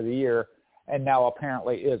rest of the year and now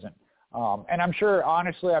apparently isn't. And I'm sure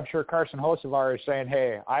Carson Hocevar is saying,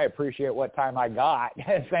 hey, I appreciate what time I got.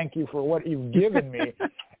 Thank you for what you've given me.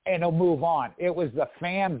 And he'll move on. It was the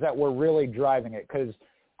fans that were really driving it because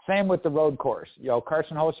same with the road course. You know,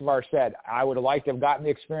 Carson Hocevar said, I would have liked to have gotten the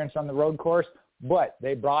experience on the road course, but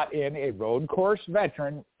they brought in a road course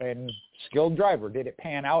veteran and skilled driver. Did it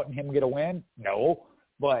pan out and him get a win? No.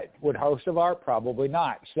 But would Hocevar? Probably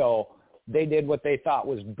not. So they did what they thought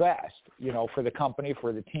was best, you know, for the company,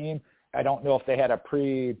 for the team. I don't know if they had a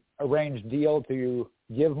pre-arranged deal to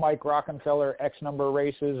give Mike Rockefeller X number of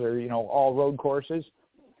races or, you know, all road courses.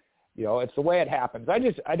 You know, it's the way it happens.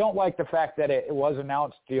 I don't like the fact that it was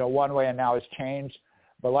announced, you know, one way and now it's changed.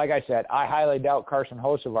 But like I said, I highly doubt Carson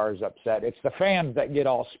Hocevar is upset. It's the fans that get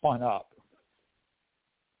all spun up.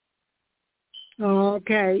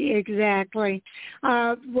 Okay, exactly.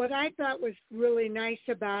 What I thought was really nice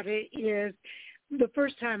about it is the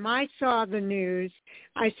first time I saw the news,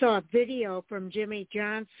 I saw a video from Jimmy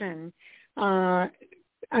Johnson on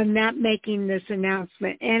not making this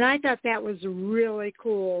announcement. And I thought that was really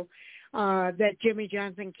cool that Jimmy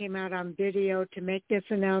Johnson came out on video to make this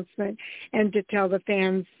announcement and to tell the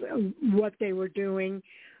fans what they were doing.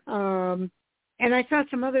 And I saw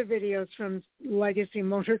some other videos from Legacy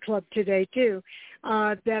Motor Club today, too,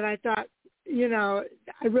 that I thought,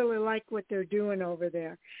 I really like what they're doing over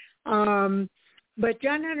there. But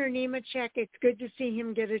John Hunter Nemechek, it's good to see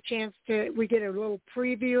him get a chance we get a little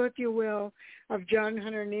preview, if you will, of John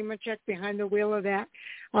Hunter Nemechek behind the wheel of that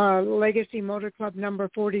Legacy Motor Club number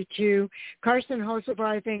 42. Carson Hocevar,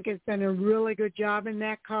 I think, has done a really good job in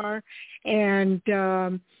that car, and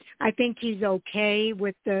I think he's okay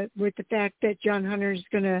with the fact that John Hunter's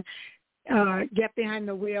going to get behind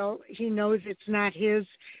the wheel. He knows it's not his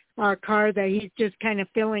car, that he's just kind of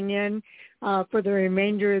filling in for the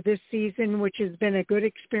remainder of this season, which has been a good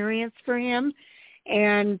experience for him.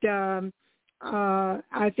 And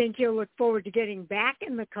I think he'll look forward to getting back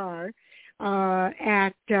in the car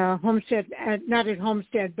at Homestead, not at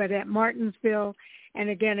Homestead, but at Martinsville and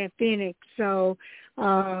again at Phoenix. So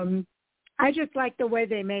I just like the way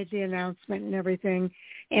they made the announcement and everything.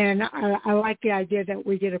 And I like the idea that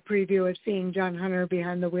we get a preview of seeing John Hunter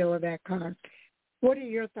behind the wheel of that car. What are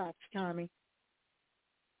your thoughts, Tommy?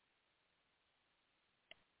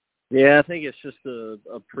 Yeah, I think it's just a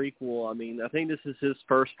prequel. I mean, I think this is his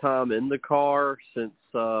first time in the car since,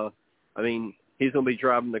 he's going to be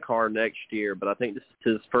driving the car next year, but I think this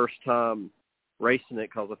is his first time racing it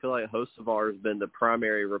because I feel like Hocevar has been the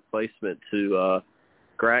primary replacement to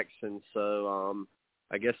Gragson. So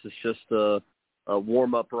I guess it's just a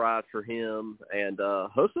warm-up ride for him. And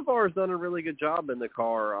Hocevar has done a really good job in the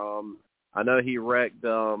car. I know he wrecked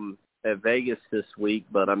at Vegas this week,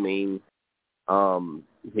 but,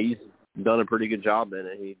 he's done a pretty good job in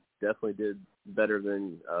it. He definitely did better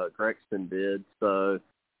than Gragson did. So,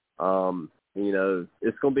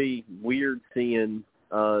 it's going to be weird seeing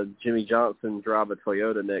Jimmy Johnson drive a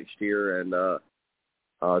Toyota next year, and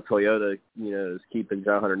Toyota, is keeping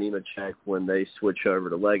John Hunter Nemechek when they switch over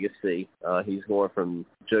to Legacy. He's going from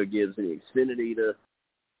Joe Gibbs in the Xfinity to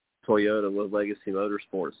Toyota with Legacy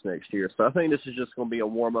Motorsports next year. So I think this is just going to be a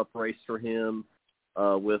warm-up race for him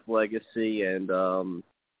with Legacy, and I'm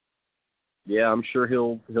sure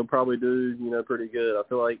he'll probably do pretty good. I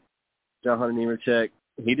feel like John Hunter Nemechek,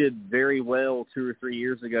 he did very well 2 or 3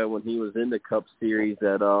 years ago when he was in the Cup Series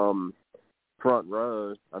at Front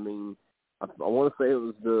Row. I want to say it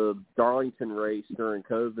was the Darlington race during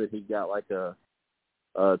COVID. He got like a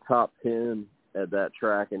top 10 at that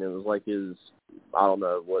track, and it was like his, I don't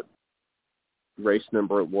know what race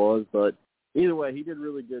number it was, but either way, he did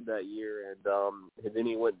really good that year, and then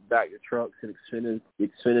he went back to trucks at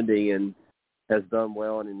Xfinity and has done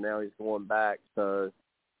well, and now he's going back. So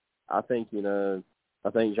I think John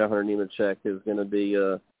Hunter Nemechek is going to be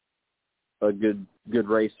a good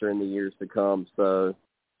racer in the years to come. So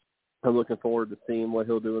I'm looking forward to seeing what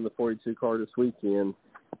he'll do in the 42 car this weekend.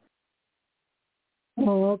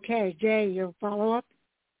 Oh, okay. Jay, your follow-up?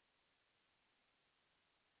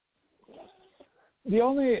 The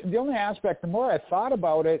only aspect, the more I thought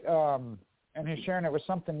about it, and Sharon, it was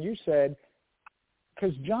something you said,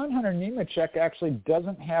 because John Hunter Nemechek actually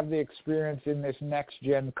doesn't have the experience in this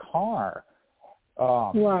next-gen car.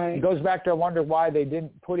 Right. It goes back to, I wonder why they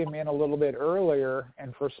didn't put him in a little bit earlier,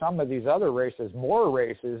 and for some of these other races, more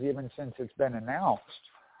races, even since it's been announced.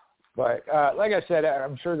 But like I said,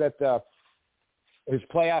 I'm sure that his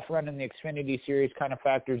playoff run in the Xfinity Series kind of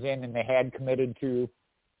factors in, and they had committed to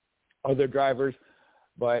other drivers.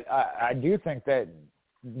 But I do think that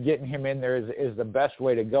getting him in there is the best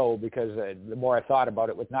way to go, because the more I thought about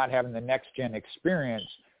it, with not having the next-gen experience,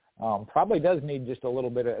 probably does need just a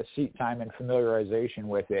little bit of seat time and familiarization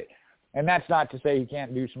with it. And that's not to say he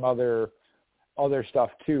can't do some other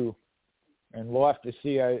stuff too. And we'll have to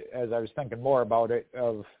see, as I was thinking more about it,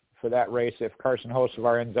 for that race, if Carson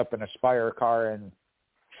Hocevar ends up in a Spire car and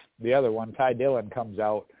the other one, Ty Dillon, comes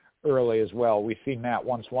out early as well. We've seen that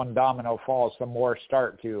once one domino falls, some more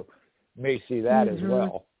start to. May see that as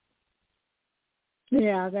well.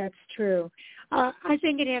 Yeah, that's true. I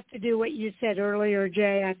think it has to do what you said earlier,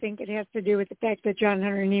 Jay. I think it has to do with the fact that John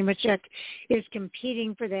Hunter Nemechek is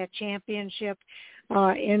competing for that championship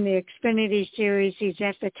in the Xfinity Series. He's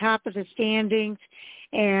at the top of the standings,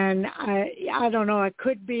 and I don't know, it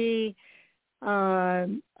could be a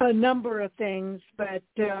number of things, but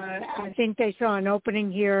I think they saw an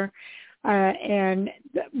opening here. And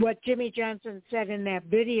what Jimmy Johnson said in that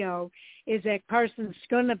video is that Carson's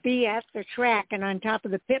going to be at the track and on top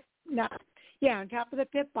of the pit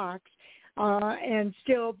box, and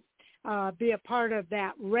still be a part of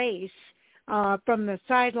that race from the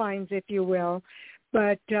sidelines, if you will.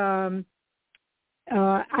 But I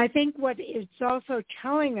think what it's also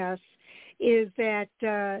telling us is that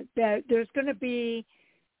that there's going to be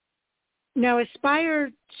now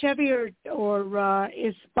Aspire Chevy or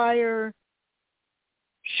Aspire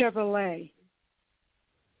Chevrolet.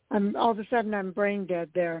 All of a sudden I'm brain dead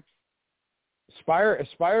there. Aspire is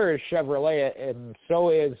Chevrolet, and so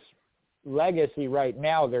is Legacy right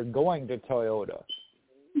now. They're going to Toyota.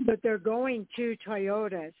 But they're going to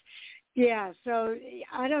Toyotas. Yeah, so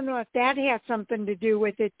I don't know if that has something to do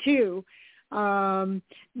with it too,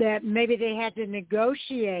 that maybe they had to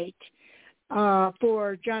negotiate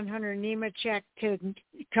for John Hunter Nemechek to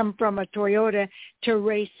come from a Toyota to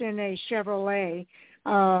race in a Chevrolet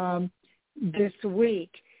this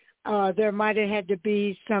week. There might have had to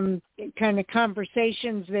be some kind of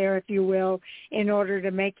conversations there, if you will, in order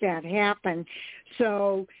to make that happen.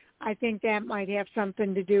 So I think that might have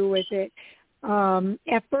something to do with it.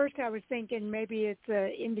 At first I was thinking maybe it's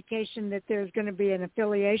an indication that there's going to be an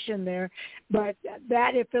affiliation there, but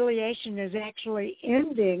that affiliation is actually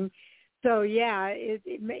ending. So, yeah,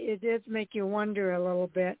 it does make you wonder a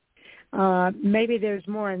little bit. Maybe there's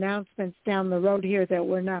more announcements down the road here that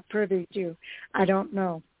we're not privy to. I don't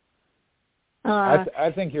know.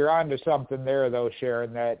 I think you're on to something there, though,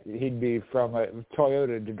 Sharon, that he'd be from a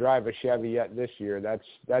Toyota to drive a Chevy yet this year.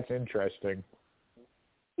 That's interesting.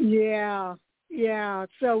 Yeah.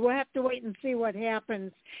 So we'll have to wait and see what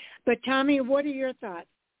happens. But, Tommy, what are your thoughts?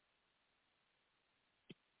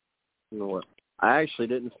 You know what? I actually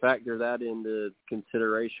didn't factor that into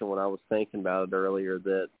consideration when I was thinking about it earlier,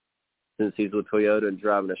 that since he's with Toyota and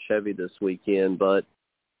driving a Chevy this weekend, but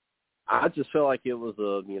I just felt like it was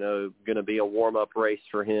going to be a warm-up race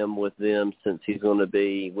for him with them, since he's going to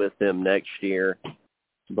be with them next year.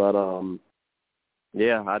 But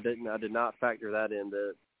yeah, I did not factor that in,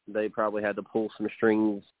 that they probably had to pull some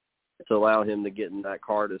strings to allow him to get in that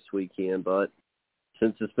car this weekend. But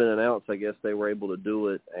since it's been announced, I guess they were able to do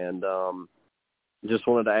it. And just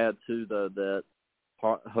wanted to add too, that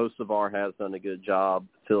Hocevar has done a good job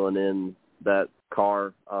filling in that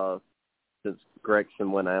car since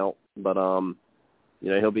Gregson went out. But,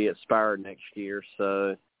 he'll be at Spire next year.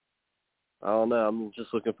 So, I don't know. I'm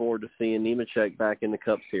just looking forward to seeing Nemechek back in the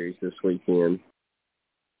Cup Series this weekend.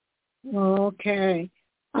 Okay.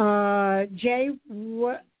 Jay,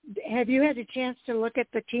 have you had a chance to look at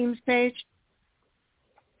the teams page?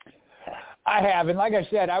 I have, and like I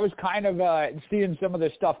said, I was kind of seeing some of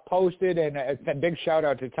the stuff posted, and a big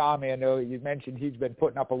shout-out to Tommy. I know you mentioned he's been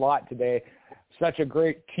putting up a lot today. Such a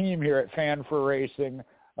great team here at Fan4Racing.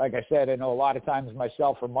 Like I said, I know a lot of times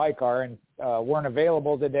myself or Mike are and weren't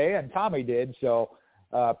available today, and Tommy did, so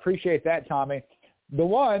appreciate that, Tommy. The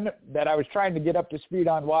one that I was trying to get up to speed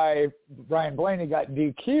on why Ryan Blaney got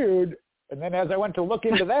DQ'd, and then as I went to look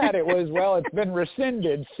into that, it was, well, it's been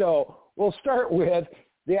rescinded. So we'll start with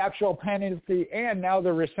the actual penalty and now the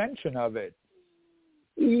rescission of it.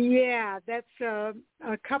 Yeah, that's a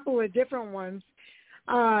couple of different ones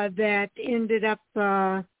that ended up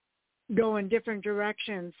going different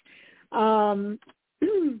directions. Tommy,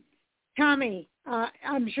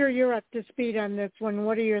 I'm sure you're up to speed on this one.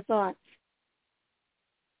 What are your thoughts?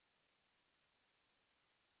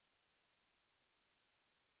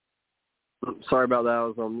 Sorry about that. I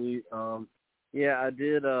was on mute. Yeah,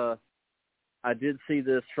 I did see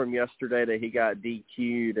this from yesterday that he got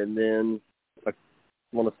DQ'd, and then I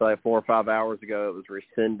want to say 4 or 5 hours ago it was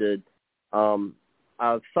rescinded.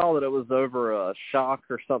 I saw that it was over a shock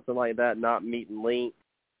or something like that, not meet and link.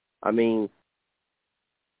 I mean,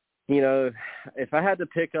 if I had to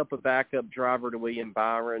pick up a backup driver to William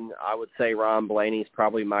Byron, I would say Ryan Blaney's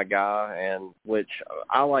probably my guy, and which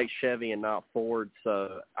I like Chevy and not Ford,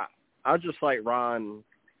 so I just like Ryan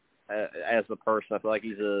as a person. I feel like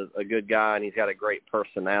he's a good guy, and he's got a great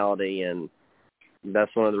personality, and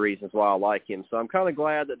that's one of the reasons why I like him. So I'm kind of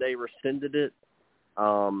glad that they rescinded it.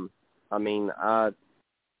 I mean,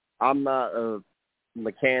 I'm not a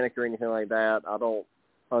mechanic or anything like that. I don't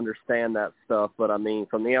understand that stuff, but I mean,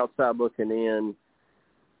 from the outside looking in,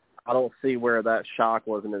 I don't see where that shock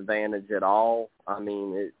was an advantage at all. I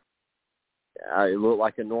mean, it looked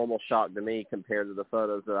like a normal shock to me compared to the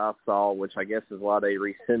photos that I saw, which I guess is why they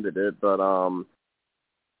rescinded it. But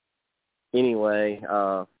anyway,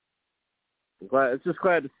 it's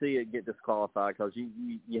glad to see it get disqualified, because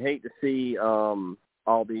you hate to see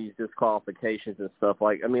all these disqualifications and stuff.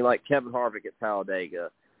 Like Kevin Harvick at Talladega.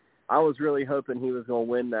 I was really hoping he was going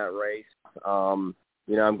to win that race. I'm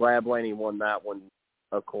glad Blaney won that one,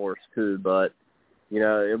 of course, too. But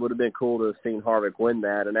it would have been cool to have seen Harvick win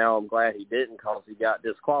that, and now I'm glad he didn't, because he got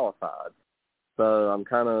disqualified. So I'm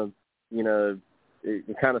kind of,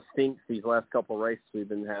 it kind of stinks these last couple of races we've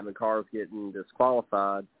been having cars getting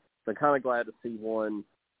disqualified. So I'm kind of glad to see one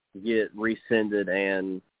get rescinded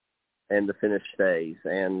and the finish stays.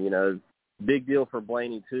 And, big deal for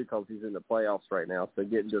Blaney, too, because he's in the playoffs right now. So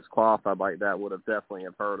getting disqualified like that would have definitely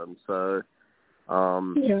have hurt him. So, I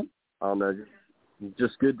don't know,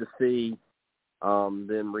 just good to see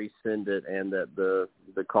them rescind it and that the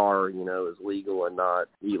car, is legal and not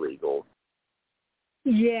illegal.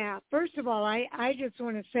 Yeah. First of all, I just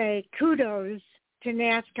want to say kudos to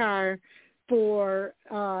NASCAR for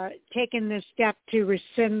taking this step to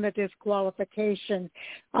rescind the disqualification.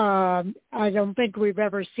 I don't think we've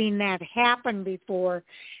ever seen that happen before.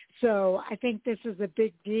 So I think this is a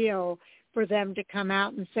big deal for them to come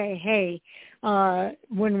out and say, hey,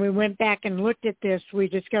 when we went back and looked at this, we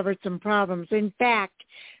discovered some problems. In fact,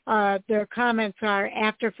 their comments are,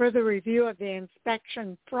 after further review of the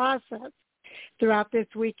inspection process throughout this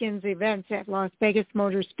weekend's events at Las Vegas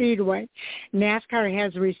Motor Speedway, NASCAR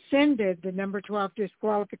has rescinded the number 12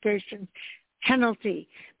 disqualification penalty.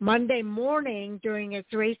 Monday morning, during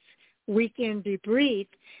its race weekend debrief,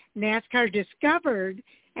 NASCAR discovered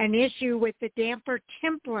an issue with the damper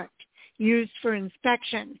template used for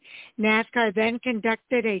inspection. NASCAR then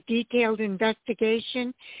conducted a detailed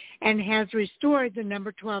investigation and has restored the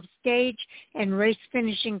number 12 stage and race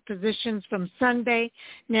finishing positions from Sunday.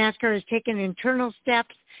 NASCAR has taken internal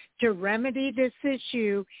steps to remedy this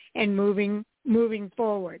issue and moving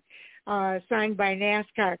forward. Signed by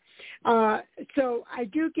NASCAR. So I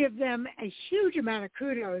do give them a huge amount of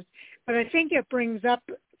kudos, but I think it brings up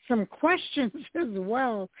some questions as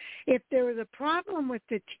well. If there was a problem with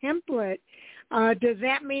the template, does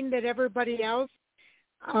that mean that everybody else,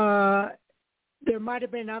 there might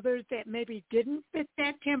have been others that maybe didn't fit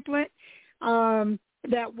that template,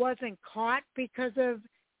 that wasn't caught because of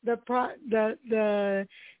the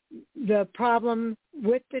problem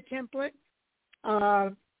with the template?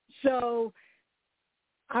 So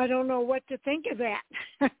I don't know what to think of that.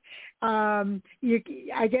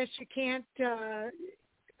 I guess you can't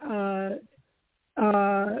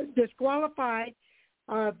disqualify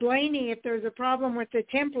Blaney if there's a problem with the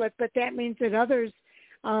template, but that means that others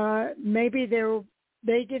maybe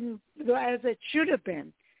they didn't as it should have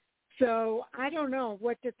been. So I don't know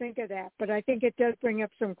what to think of that, but I think it does bring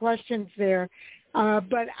up some questions there.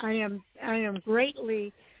 But I am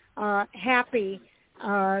greatly happy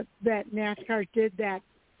that NASCAR did that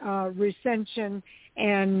rescission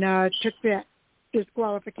and took that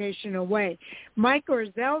disqualification away. Mike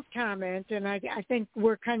Orzel's comment, and I think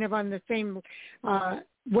we're kind of on the same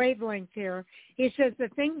wavelength here. He says the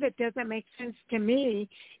thing that doesn't make sense to me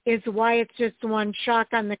is why it's just one shock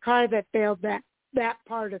on the car that failed that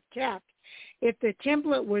part of tech. If the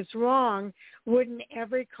template was wrong, wouldn't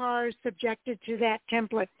every car subjected to that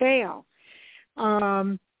template fail?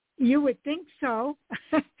 You would think so.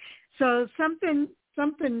 So something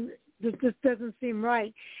that just doesn't seem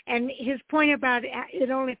right. And his point about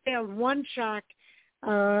it only failed one shock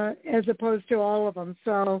as opposed to all of them.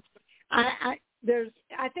 So I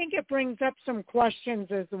think it brings up some questions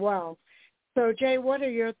as well. So Jay, what are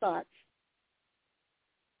your thoughts?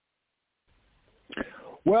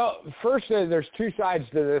 Well, first, there's two sides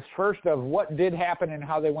to this. First, of what did happen and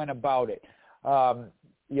how they went about it.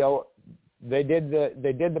 They did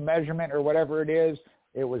the measurement or whatever it is.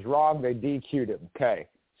 It was wrong. They DQ'd him. Okay,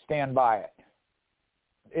 stand by it.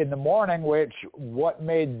 In the morning, what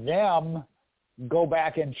made them go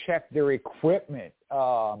back and check their equipment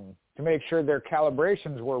to make sure their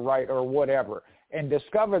calibrations were right or whatever, and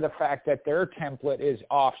discover the fact that their template is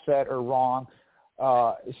offset or wrong,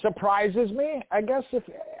 surprises me, I guess.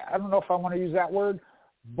 I don't know if I want to use that word,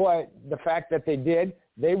 but the fact that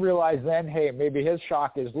they realized then, hey, maybe his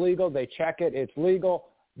shock is legal. They check it. It's legal.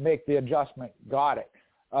 Make the adjustment. Got it.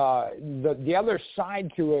 The other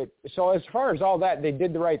side to it, so as far as all that, they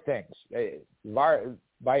did the right things. By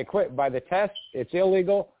the test, it's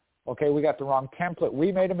illegal. Okay, we got the wrong template.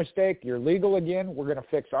 We made a mistake. You're legal again. We're going to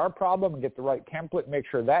fix our problem and get the right template, make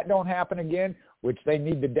sure that don't happen again, which they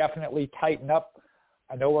need to definitely tighten up.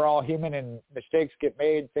 I know we're all human and mistakes get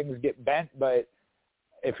made, things get bent, but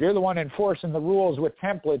if you're the one enforcing the rules with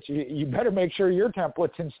templates, you better make sure your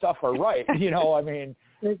templates and stuff are right.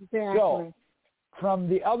 Exactly. So from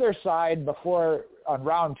the other side, before on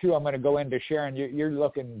round two, I'm going to go into Sharon. You're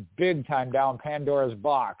looking big time down Pandora's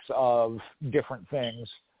box of different things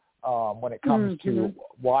when it comes to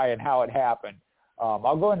why and how it happened.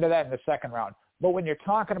 I'll go into that in the second round. But when you're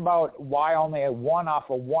talking about why only a one off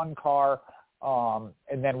of one car,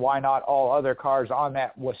 and then why not all other cars on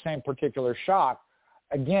that same particular shock,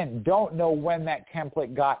 again, don't know when that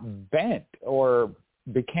template got bent or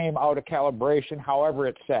became out of calibration, however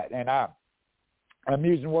it's set. And I'm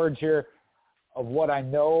using words here. of what I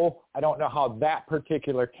know, I don't know how that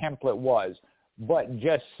particular template was. But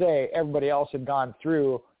just say everybody else had gone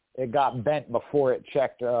through, it got bent before it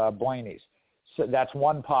checked Blaney's. So that's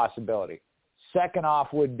one possibility. Second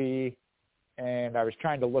off would be, and I was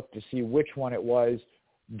trying to look to see which one it was,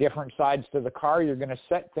 different sides to the car. You're going to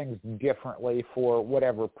set things differently for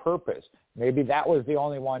whatever purpose. Maybe that was the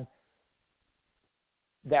only one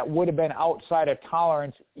that would have been outside of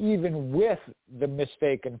tolerance even with the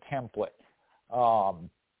mistaken template.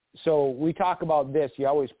 So we talk about this. You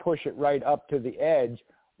always push it right up to the edge.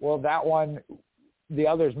 Well, that one, the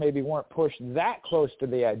others maybe weren't pushed that close to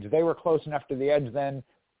the edge. They were close enough to the edge, then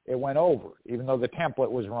it went over, even though the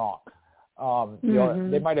template was wrong. You know,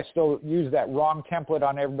 they might have still used that wrong template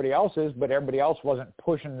on everybody else's, but everybody else wasn't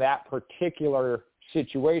pushing that particular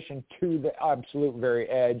situation to the absolute very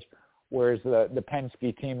edge, whereas the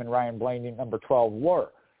Penske team and Ryan Blaney, number 12, were.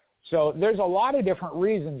 So there's a lot of different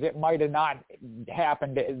reasons it might have not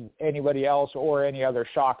happened to anybody else or any other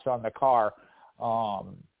shocks on the car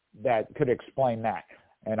that could explain that.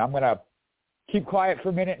 And I'm going to keep quiet for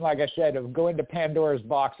a minute, and like I said, go into Pandora's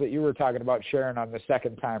box that you were talking about, Sharon, on the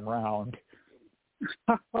second time round.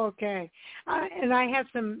 Okay. And I have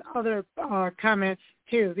some other comments,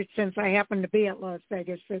 too, since I happen to be at Las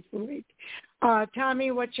Vegas this week.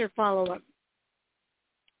 Tommy, what's your follow-up?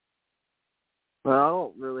 Well, I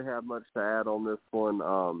don't really have much to add on this one.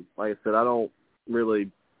 Like I said, I don't really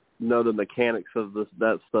know the mechanics of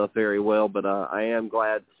that stuff very well, but I am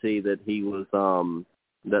glad to see that he was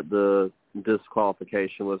that the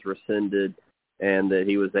disqualification was rescinded and that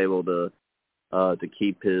he was able to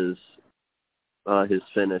keep his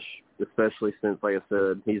finish, especially since, like I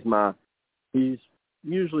said, he's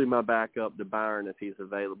usually my backup to Byron if he's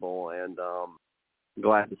available, and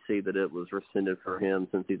glad to see that it was rescinded for him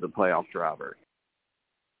since he's a playoff driver.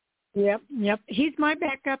 Yep. He's my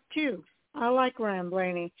backup too. I like Ryan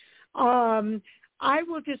Blaney. I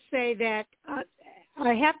will just say that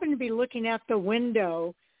I happened to be looking out the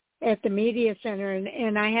window at the media center,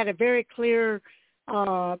 and I had a very clear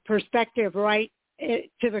perspective right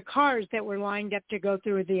to the cars that were lined up to go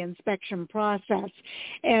through the inspection process.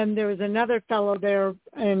 And there was another fellow there,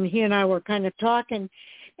 and he and I were kind of talking,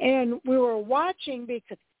 and we were watching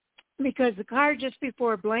because the car just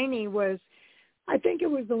before Blaney was, I think it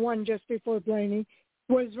was the one just before Blaney,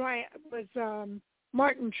 was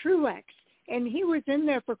Martin Truex, and he was in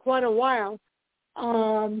there for quite a while.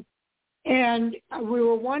 And we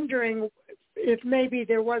were wondering if maybe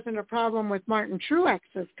there wasn't a problem with Martin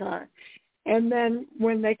Truex's car. And then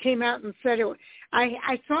when they came out and said it,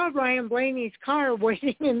 I saw Ryan Blaney's car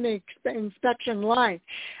waiting in the inspection line.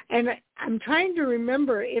 And I'm trying to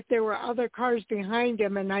remember if there were other cars behind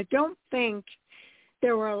him, and I don't think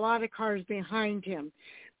there were a lot of cars behind him.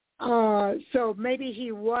 So maybe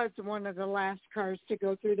he was one of the last cars to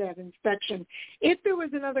go through that inspection. If there was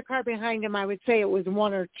another car behind him, I would say it was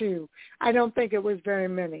one or two. I don't think it was very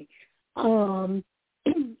many. But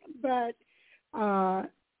I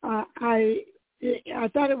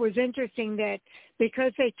thought it was interesting that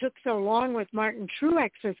because they took so long with Martin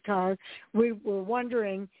Truex's car, we were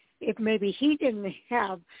wondering if maybe he didn't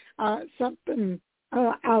have something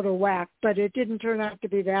out of whack, but it didn't turn out to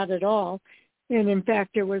be that at all. And in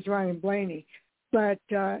fact, it was Ryan Blaney. But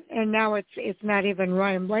and now it's not even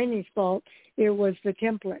Ryan Blaney's fault. It was the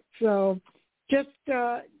template. So just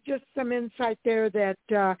some insight there that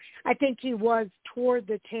I think he was toward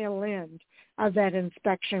the tail end of that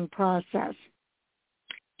inspection process.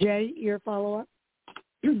 Jay, your follow-up?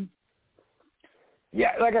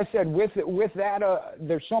 Yeah, like I said, with that,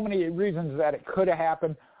 there's so many reasons that it could have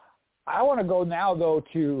happened. I want to go now, though,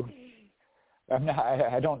 to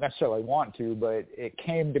I don't necessarily want to, but it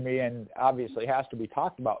came to me and obviously has to be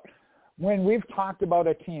talked about. When we've talked about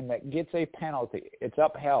a team that gets a penalty, it's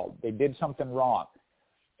upheld, they did something wrong.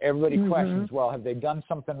 Everybody questions, well, have they done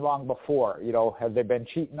something wrong before? You know, have they been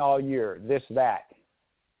cheating all year? This, that.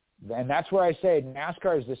 And that's where I say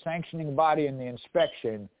NASCAR is the sanctioning body, and the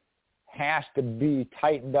inspection has to be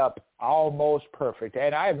tightened up almost perfect.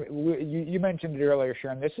 And you mentioned it earlier,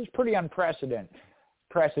 Sharon, this is pretty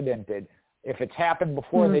unprecedented. If it's happened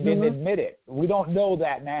before, they didn't admit it. We don't know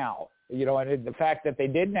that now. You know, and the fact that they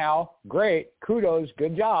did now, great, kudos,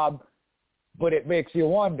 good job. But it makes you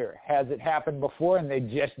wonder, has it happened before and they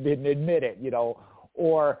just didn't admit it, you know?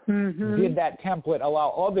 Or did that template allow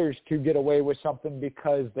others to get away with something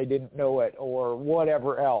because they didn't know it or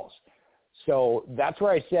whatever else? So that's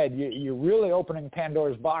where I said you're really opening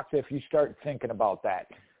Pandora's box if you start thinking about that.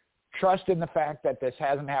 Trust in the fact that this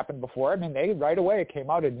hasn't happened before. I mean, they right away came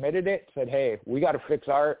out, admitted it, said, hey, we got to fix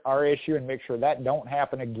our issue and make sure that don't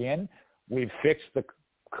happen again. We've fixed the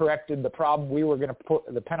corrected the problem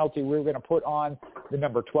the penalty we were going to put on the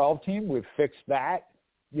number 12 team. We've fixed that,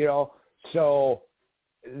 so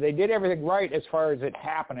they did everything right as far as it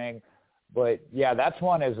happening. But, yeah, that's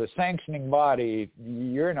one as a sanctioning body,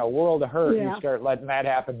 you're in a world of hurt. Yeah. You start letting that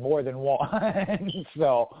happen more than once.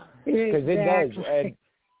 So, because it does. And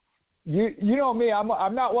you know me,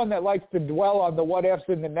 I'm not one that likes to dwell on the what ifs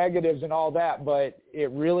and the negatives and all that, but it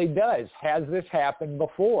really does. Has this happened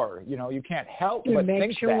before? You can't help but think that. It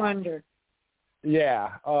makes you wonder.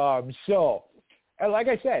 Yeah. So, like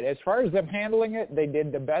I said, as far as them handling it, they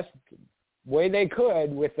did the best way they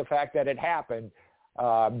could with the fact that it happened.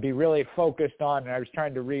 Be really focused on, and I was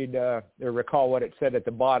trying to read or recall what it said at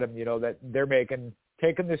the bottom, that they're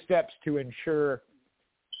taking the steps to ensure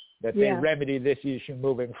that they remedy this issue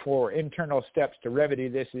moving forward, internal steps to remedy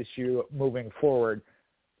this issue moving forward.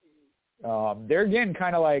 They're, again,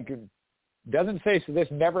 kind of like, doesn't say so this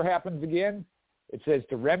never happens again. It says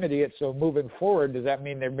to remedy it, so moving forward, does that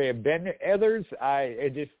mean there may have been others?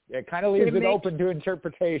 It kind of leaves it open to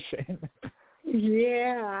interpretation.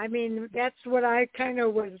 Yeah, I mean, that's what I kind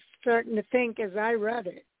of was starting to think as I read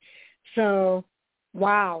it. So,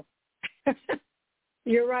 wow.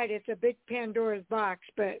 You're right. It's a big Pandora's box,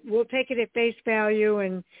 but we'll take it at face value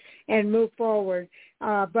and move forward.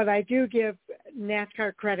 But I do give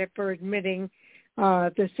NASCAR credit for admitting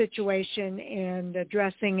the situation and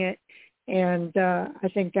addressing it, and I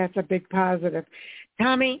think that's a big positive.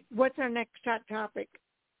 Tommy, what's our next hot topic?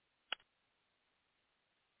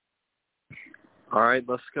 All right,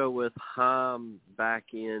 let's go with Heim back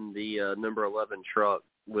in the number 11 truck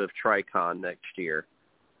with Tricon next year.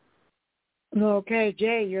 Okay,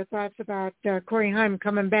 Jay, your thoughts about Corey Heim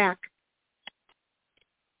coming back?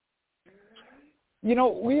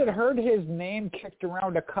 We had heard his name kicked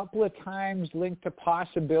around a couple of times, linked to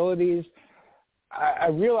possibilities. I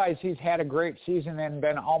realize he's had a great season and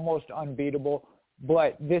been almost unbeatable,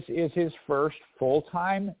 but this is his first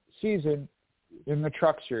full-time season in the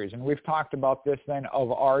Truck Series. And we've talked about this then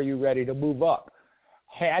of, are you ready to move up?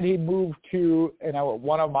 Had he moved to,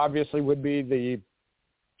 one of them obviously would be the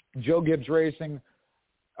Joe Gibbs Racing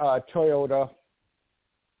Toyota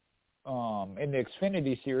in the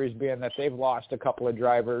Xfinity Series, being that they've lost a couple of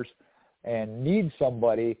drivers and need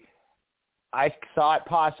somebody. I saw it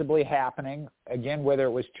possibly happening. Again, whether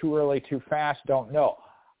it was too early, too fast, don't know.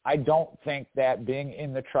 I don't think that being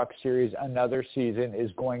in the Truck Series another season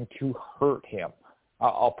is going to hurt him.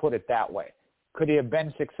 I'll put it that way. Could he have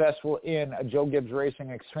been successful in a Joe Gibbs Racing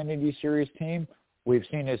Xfinity Series team? We've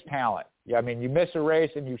seen his talent. Yeah, I mean, you miss a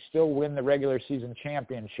race and you still win the regular season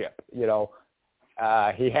championship. He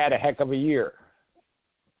had a heck of a year.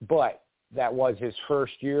 But that was his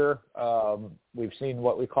first year. We've seen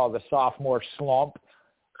what we call the sophomore slump.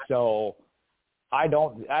 So I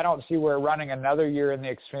don't see where running another year in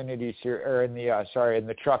the Xfinity Series or in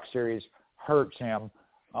the Truck Series hurts him.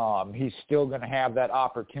 He's still going to have that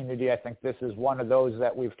opportunity. I think this is one of those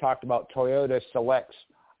that we've talked about. Toyota selects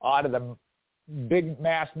out of the big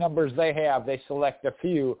mass numbers they have, they select a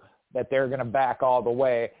few that they're going to back all the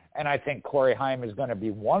way, and I think Corey Heim is going to be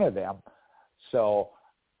one of them. So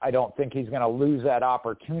I don't think he's going to lose that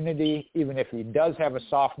opportunity, even if he does have a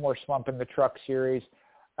sophomore slump in the Truck Series.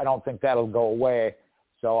 I don't think that'll go away.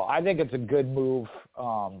 So I think it's a good move.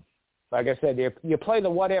 Like I said, if you play the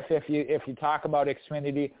what if you talk about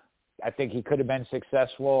Xfinity, I think he could have been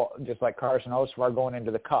successful, just like Carson Hocevar going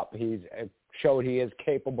into the Cup. He's showed he is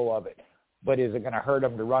capable of it. But is it going to hurt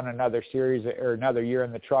him to run another series or another year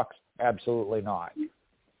in the trucks? Absolutely not.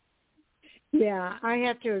 Yeah, I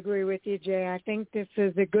have to agree with you, Jay. I think this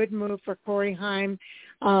is a good move for Corey Heim.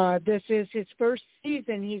 This is his first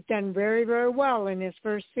season. He's done very, very well in his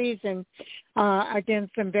first season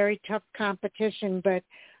against some very tough competition. But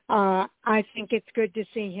I think it's good to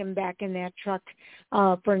see him back in that truck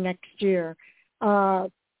for next year. And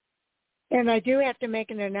I do have to make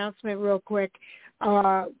an announcement real quick.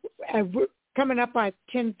 Coming up at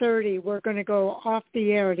 10:30, we're going to go off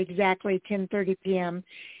the air at exactly 10:30 p.m.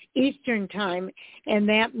 Eastern Time, and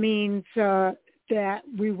that means that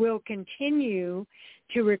we will continue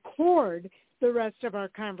to record the rest of our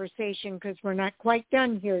conversation because we're not quite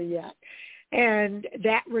done here yet. And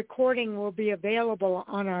that recording will be available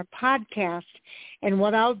on our podcast. And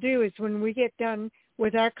what I'll do is when we get done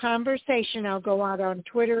with our conversation, I'll go out on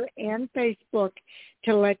Twitter and Facebook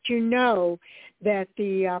to let you know that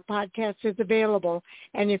the podcast is available.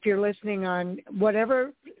 And if you're listening on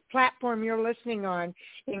whatever platform you're listening on,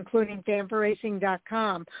 including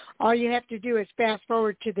Fan4Racing.com, all you have to do is fast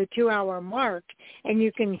forward to the 2-hour mark, and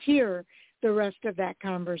you can hear the rest of that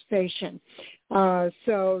conversation.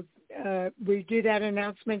 So we do that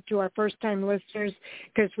announcement to our first-time listeners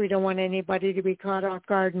because we don't want anybody to be caught off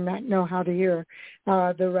guard and not know how to hear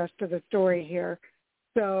the rest of the story here.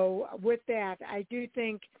 So with that, I do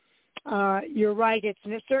think you're right. It's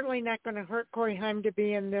certainly not going to hurt Corey Heim to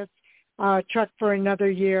be in this truck for another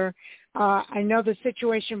year. I know the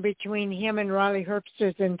situation between him and Riley Herbst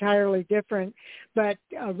is entirely different, but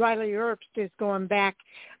Riley Herbst is going back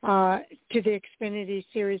to the Xfinity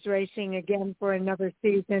Series racing again for another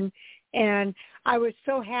season. And I was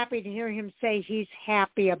so happy to hear him say he's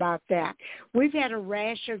happy about that. We've had a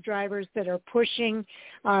rash of drivers that are pushing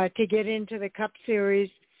to get into the Cup Series,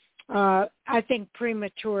 I think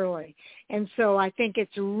prematurely. And so I think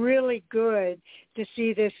it's really good to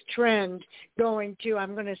see this trend going to,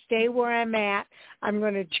 I'm going to stay where I'm at. I'm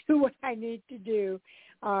going to do what I need to do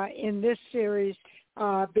in this series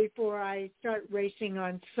before I start racing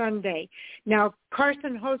on Sunday. Now,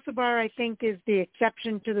 Carson Hocevar, I think, is the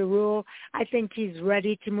exception to the rule. I think he's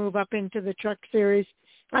ready to move up into the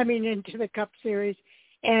into the Cup Series.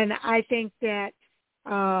 And I think that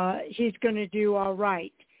he's going to do all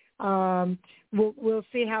right. We'll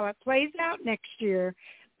see how it plays out next year,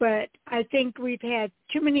 but I think we've had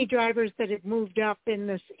too many drivers that have moved up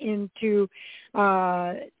into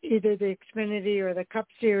either the Xfinity or the Cup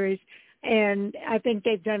Series, and I think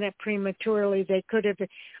they've done it prematurely. They could have,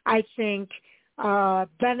 I think,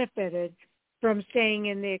 benefited from staying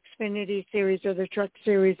in the Xfinity Series or the Truck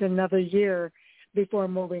Series another year before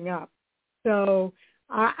moving up. So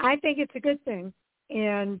I think it's a good thing,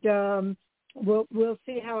 and We'll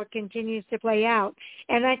see how it continues to play out.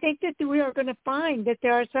 And I think that we are going to find that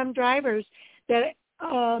there are some drivers that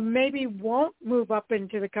maybe won't move up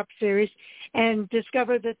into the Cup Series and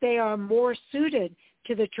discover that they are more suited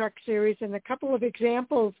to the Truck Series. And a couple of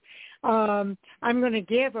examples I'm going to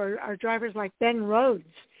give are drivers like Ben Rhodes,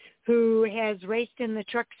 who has raced in the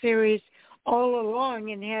Truck Series all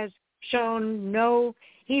along and has shown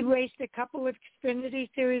he raced a couple of Xfinity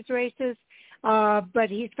Series races, but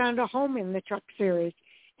he's found a home in the Truck Series,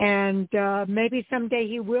 and maybe someday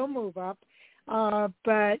he will move up.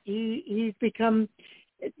 But he's become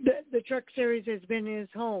the Truck Series has been his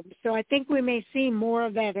home. So I think we may see more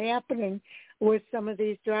of that happening with some of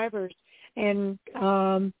these drivers. And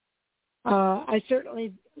I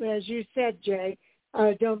certainly, as you said, Jay,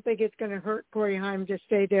 don't think it's going to hurt Corey Heim to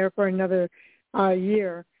stay there for another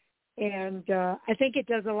year. And I think it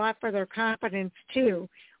does a lot for their confidence too,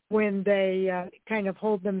 when they kind of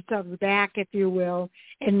hold themselves back, if you will,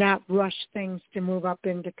 and not rush things to move up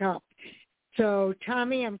into Cup. So,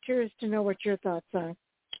 Tommy, I'm curious to know what your thoughts are.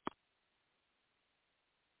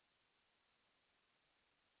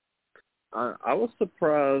 I was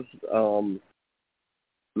surprised.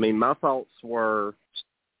 My thoughts were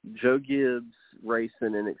Joe Gibbs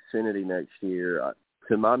racing in Xfinity next year.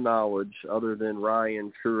 To my knowledge, other than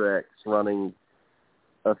Ryan Truex running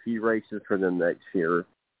a few races for them next year,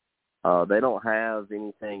 they don't have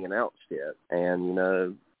anything announced yet. And,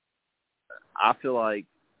 I feel like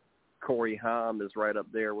Corey Heim is right up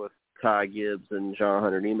there with Ty Gibbs and John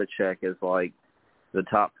Hunter Nemechek as, like, the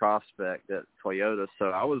top prospect at Toyota. So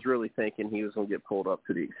I was really thinking he was going to get pulled up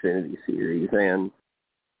to the Xfinity Series. And,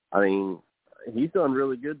 he's done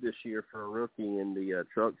really good this year for a rookie in the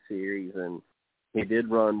Truck Series, and he did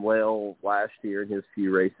run well last year in his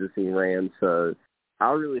few races he ran. So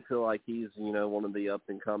I really feel like he's, one of the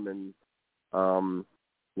up-and-coming,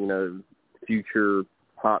 future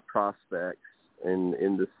hot prospects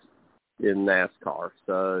in NASCAR.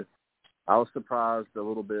 So I was surprised a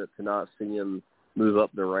little bit to not see him move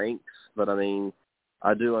up the ranks. But,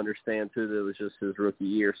 I do understand, too, that it was just his rookie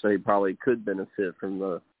year, so he probably could benefit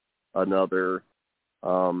from another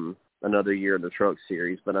year in the Truck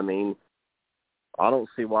Series. But, I don't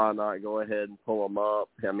see why not go ahead and pull him up.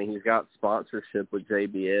 He's got sponsorship with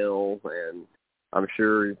JBL, and I'm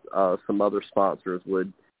sure some other sponsors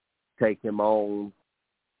would take him on,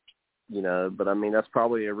 But, that's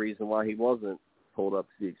probably a reason why he wasn't pulled up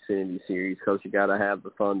to the Xfinity Series, because you got to have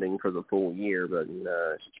the funding for the full year. But,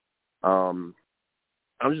 I'm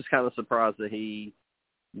just kind of surprised that he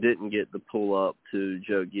didn't get the pull up to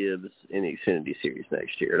Joe Gibbs in the Xfinity Series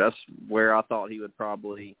next year. That's where I thought he would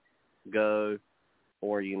probably go.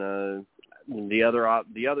 Or, the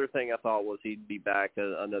other thing I thought was he'd be back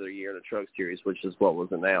another year in the Truck Series, which is what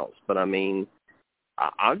was announced. But, I'm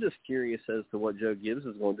just curious as to what Joe Gibbs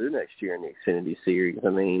is going to do next year in the Xfinity Series.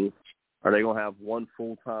 Are they going to have one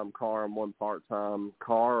full-time car and one part-time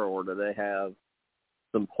car, or do they have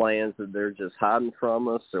some plans that they're just hiding from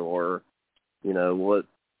us, or,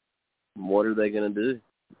 what are they going to do?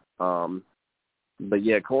 But,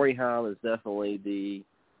 yeah, Corey Heim is definitely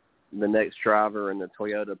the next driver in the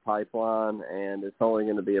Toyota pipeline, and it's only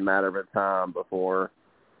going to be a matter of time before,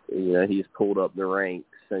 he's pulled up the ranks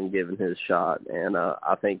and given his shot. And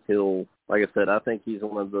I think he'll, like I said, I think he's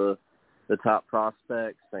one of the top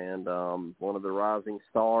prospects and one of the rising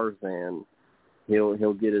stars, and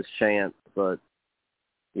he'll get his chance. But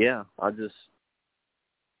yeah, I'm just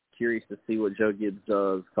curious to see what Joe Gibbs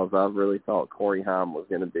does, because I really thought Corey Heim was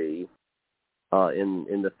going to be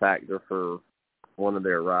in the factor for one of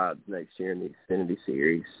their rides next year in the Xfinity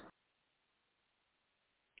Series.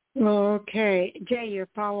 Okay. Jay, your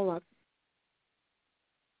follow-up.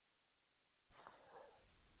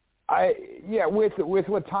 With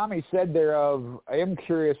what Tommy said there, I am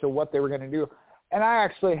curious of what they were going to do. And I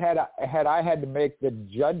actually had to make the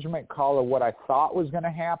judgment call of what I thought was going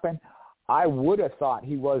to happen, I would have thought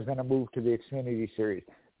he was going to move to the Xfinity Series.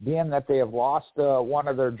 Being that they have lost one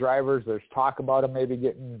of their drivers, there's talk about him maybe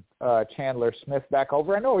getting Chandler Smith back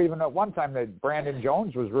over. I know even at one time that Brandon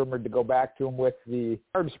Jones was rumored to go back to him with the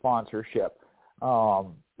Herbst sponsorship.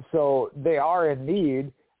 So they are in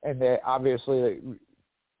need, and they obviously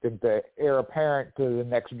the heir apparent to the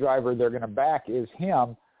next driver they're going to back is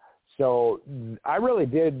him. So I really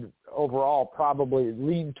did overall probably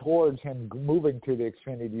lean towards him moving to the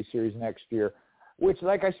Xfinity Series next year, which,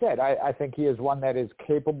 like I said, I think he is one that is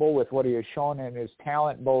capable with what he has shown in his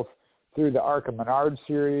talent, both through the ARCA Menard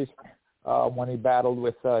Series when he battled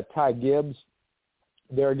with Ty Gibbs.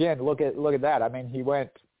 There again, look at that. I mean, he went,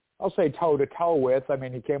 I'll say toe-to-toe with. I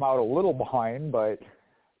mean, he came out a little behind, but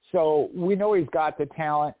so we know he's got the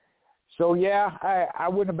talent. So, yeah, I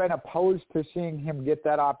wouldn't have been opposed to seeing him get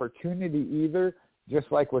that opportunity either.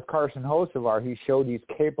 Just like with Carson Hocevar, he showed he's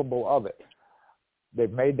capable of it.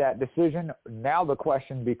 They've made that decision. Now the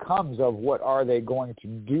question becomes of what are they going to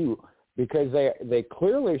do, because they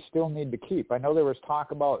clearly still need to keep. I know there was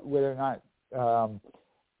talk about whether or not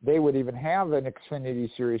they would even have an Xfinity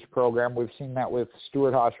Series program. We've seen that with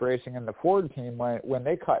Stewart Haas Racing and the Ford team when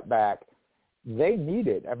they cut back. They need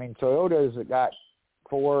it. I mean, Toyota's got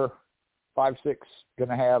 4, 5, 6, going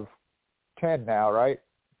to have 10 now, right?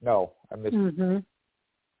 No, I missed. Mm-hmm.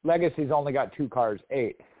 Legacy's only got 2 cars,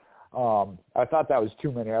 8. I thought that was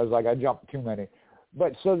too many. I was like, I jumped too many.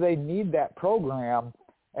 But so they need that program,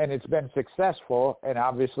 and it's been successful. And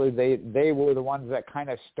obviously they were the ones that kind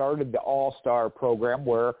of started the All-Star program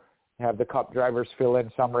where have the Cup drivers fill in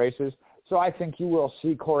some races. So I think you will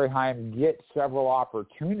see Corey Heim get several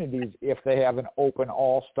opportunities if they have an open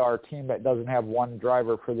all-star team that doesn't have one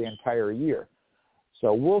driver for the entire year.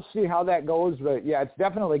 So we'll see how that goes. But, yeah, it's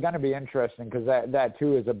definitely going to be interesting because that,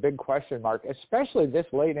 too, is a big question mark, especially this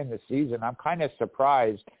late in the season. I'm kind of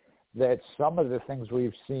surprised that some of the things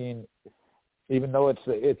we've seen, even though it's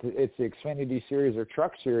the Xfinity Series or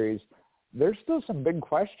Truck Series, there's still some big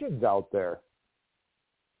questions out there.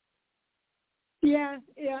 Yeah,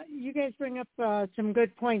 you guys bring up some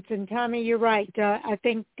good points. And, Tommy, you're right. I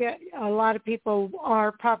think a lot of people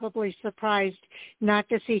are probably surprised not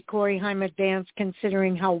to see Corey Heim advance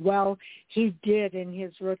considering how well he did in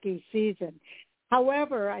his rookie season.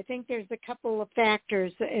 However, I think there's a couple of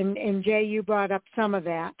factors, and Jay, you brought up some of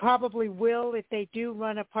that. Probably will, if they do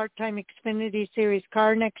run a part-time Xfinity Series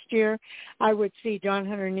car next year, I would see Corey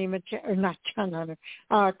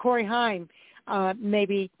Heim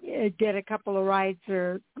maybe get a couple of rides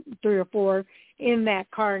or 3 or 4 in that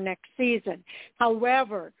car next season.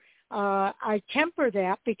 However, I temper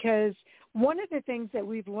that because one of the things that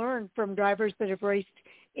we've learned from drivers that have raced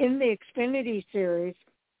in the Xfinity Series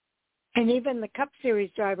and even the Cup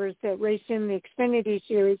Series drivers that race in the Xfinity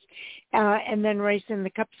Series and then race in the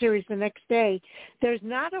Cup Series the next day, there's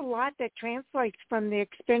not a lot that translates from the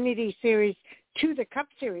Xfinity Series to the Cup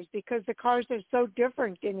Series because the cars are so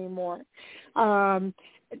different anymore.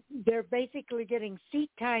 They're basically getting seat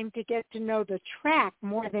time to get to know the track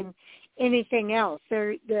more than anything else.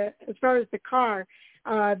 As far as the car,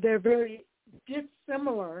 they're very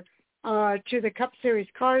dissimilar to the Cup Series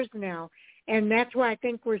cars now. And that's why I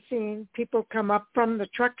think we're seeing people come up from the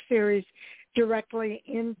Truck Series directly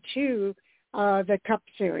into the Cup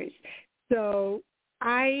Series. So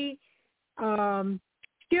I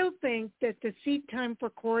still think that the seat time for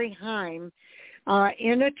Corey Heim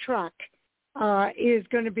in a truck is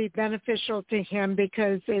going to be beneficial to him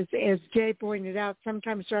because, as Jay pointed out,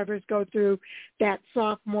 sometimes drivers go through that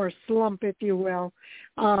sophomore slump, if you will.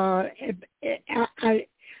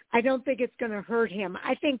 I don't think it's going to hurt him.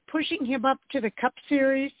 I think pushing him up to the Cup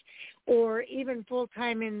Series or even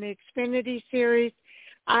full-time in the Xfinity Series,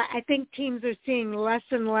 I think teams are seeing less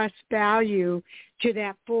and less value to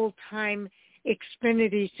that full-time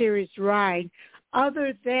Xfinity Series ride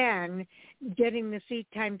other than getting the seat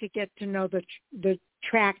time to get to know the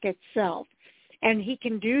track itself. And he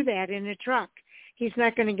can do that in a truck. He's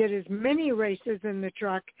not going to get as many races in the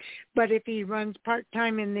truck, but if he runs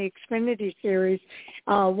part-time in the Xfinity Series,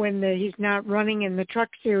 when he's not running in the Truck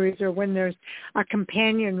Series or when there's a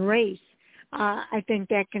companion race, I think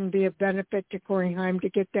that can be a benefit to Corey Heim to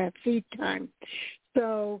get that seat time.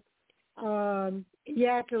 So,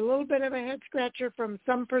 it's a little bit of a head-scratcher from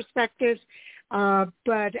some perspectives, but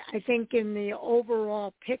I think in the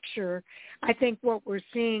overall picture, I think what we're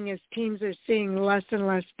seeing is teams are seeing less and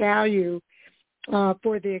less value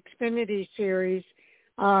for the Xfinity Series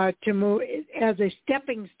to move as a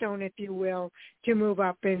stepping stone, if you will, to move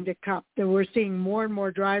up into Cup. So we're seeing more and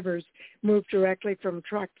more drivers move directly from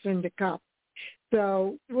trucks into Cup.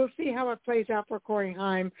 So we'll see how it plays out for Corey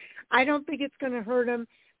Heim. I don't think it's going to hurt him,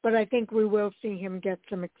 but I think we will see him get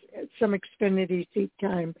some Xfinity seat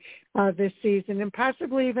time this season, and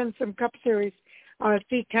possibly even some Cup Series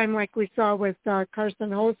seat time like we saw with Carson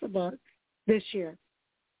Hocevar this year.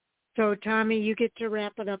 So, Tommy, you get to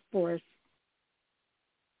wrap it up for us.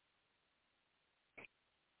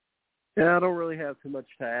 Yeah, I don't really have too much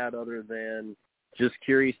to add other than just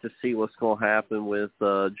curious to see what's going to happen with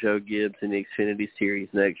Joe Gibbs in the Xfinity Series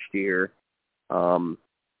next year. And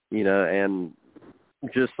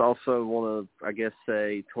just also want to, I guess,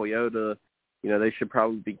 say Toyota, they should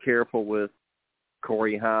probably be careful with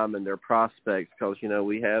Corey Heim and their prospects because,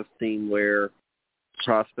 we have seen where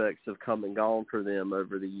prospects have come and gone for them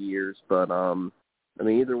over the years. But,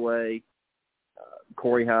 either way,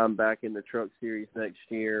 Corey Heim back in the Truck Series next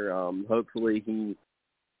year. Hopefully he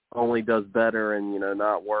only does better and,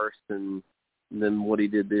 not worse than what he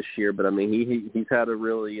did this year. But, he's had a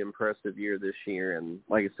really impressive year this year. And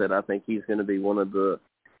like I said, I think he's going to be one of the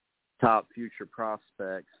top future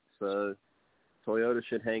prospects. So Toyota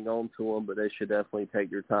should hang on to him, but they should definitely take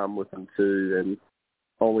their time with him too and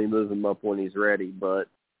only move him up when he's ready. But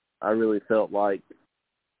I really felt like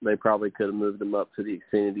they probably could have moved him up to the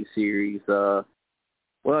Xfinity Series.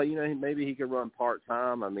 Maybe he could run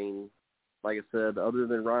part-time. Like I said, other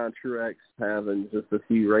than Ryan Truex having just a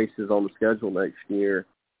few races on the schedule next year,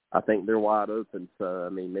 I think they're wide open. So,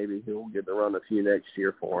 maybe he'll get to run a few next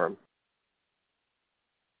year for him.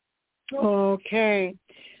 Okay.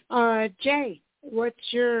 Jay, what's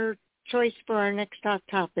your choice for our next hot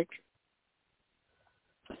topic?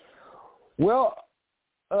 Well,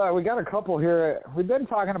 we got a couple here. We've been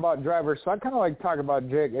talking about drivers, so I'd kind of like to talk about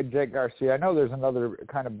Jake Garcia. I know there's another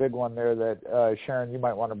kind of big one there that, Sharon, you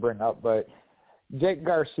might want to bring up, but Jake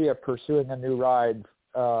Garcia pursuing a new ride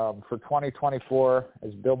for 2024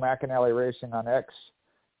 is Bill McAnally Racing on X.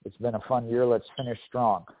 It's been a fun year. Let's finish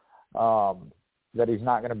strong. That he's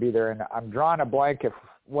not going to be there. And I'm drawing a blank. If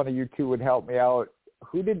one of you two would help me out,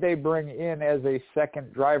 who did they bring in as a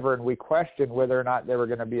second driver? And we questioned whether or not they were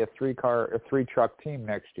going to be a three-truck team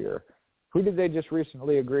next year. Who did they just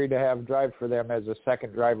recently agree to have drive for them as a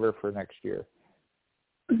second driver for next year?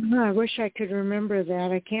 I wish I could remember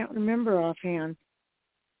that. I can't remember offhand.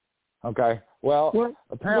 Okay. Well,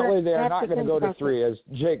 apparently they are not going to go to three, as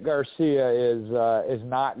Jake Garcia is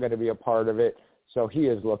not going to be a part of it, so he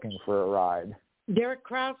is looking for a ride. Derek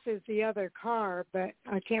Krause is the other car, but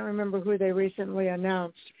I can't remember who they recently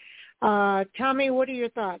announced. Tommy, what are your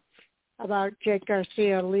thoughts about Jake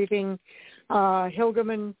Garcia leaving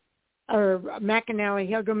McAnally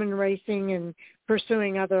Hilgeman Racing and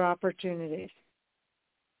pursuing other opportunities?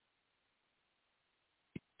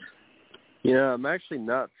 I'm actually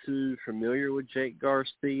not too familiar with Jake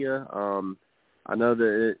Garcia. I know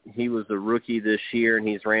that he was a rookie this year and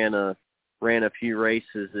he's ran a few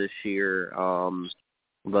races this year.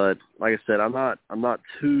 But like I said, I'm not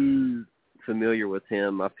too familiar with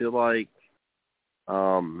him. I feel like,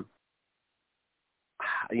 I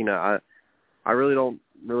really don't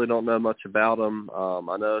know much about him.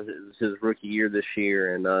 I know it was his rookie year this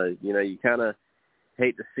year, and you kind of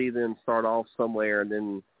hate to see them start off somewhere and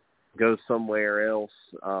then go somewhere else.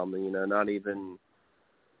 Not even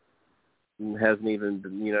hasn't even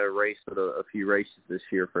raced at a few races this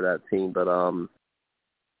year for that team, but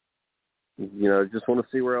just want to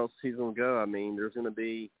see where else he's going to go. There's going to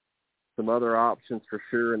be some other options for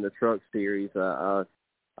sure in the Truck Series.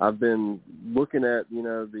 I've been looking at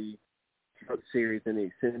the Truck Series and the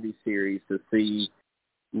Xfinity Series to see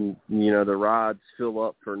the rides fill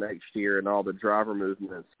up for next year and all the driver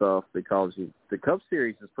movement and stuff, because the Cup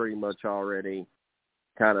Series is pretty much already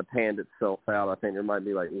kind of panned itself out. I think there might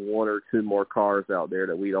be like one or two more cars out there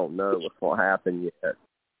that we don't know what's going to happen yet.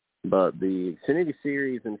 But the Xfinity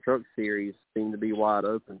Series and Truck Series seem to be wide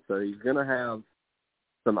open, so he's going to have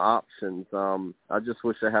some options. I just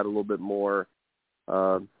wish I had a little bit more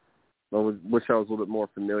wish I was a little bit more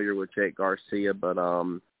familiar with Jake Garcia, but I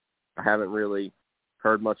haven't really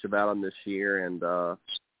heard much about him this year, and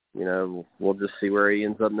we'll just see where he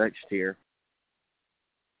ends up next year.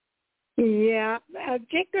 Yeah,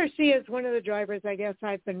 Jake Garcia is one of the drivers I guess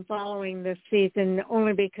I've been following this season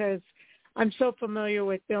only because I'm so familiar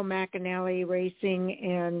with Bill McAnally Racing,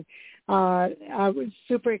 and I was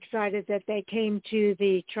super excited that they came to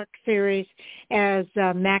the Truck Series as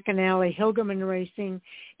McAnally Hilgeman Racing,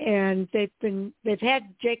 and they've had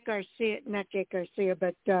Derek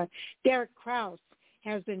Kraus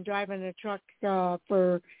has been driving a truck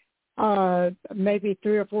for maybe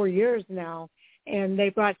 3 or 4 years now, and they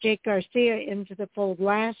brought Jake Garcia into the fold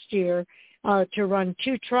last year to run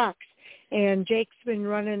 2 trucks. And Jake's been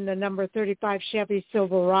running the number 35 Chevy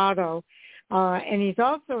Silverado, and he's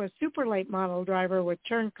also a super late model driver with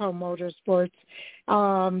Turnco Motorsports.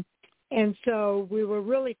 And so we were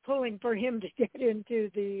really pulling for him to get into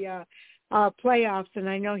the playoffs, and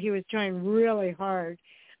I know he was trying really hard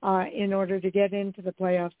in order to get into the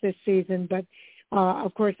playoffs this season, but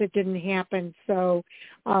of course it didn't happen. So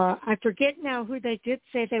I forget now who they did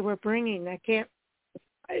say they were bringing.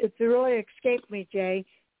 It's really escaped me, Jay.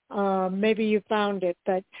 Maybe you found it,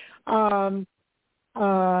 but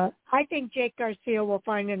I think Jake Garcia will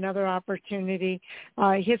find another opportunity.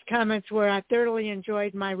 His comments were, I thoroughly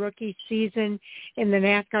enjoyed my rookie season in the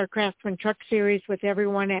NASCAR Craftsman Truck Series with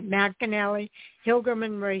everyone at McAnally,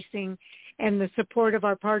 Hilgeman Racing, and the support of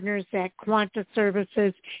our partners at Quanta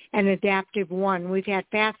Services and Adaptive One. We've had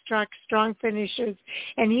fast trucks, strong finishes,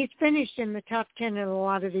 and he's finished in the top 10 in a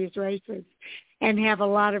lot of these races and have a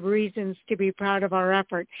lot of reasons to be proud of our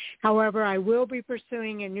effort. However, I will be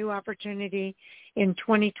pursuing a new opportunity in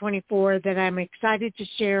 2024 that I'm excited to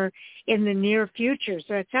share in the near future.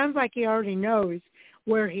 So it sounds like he already knows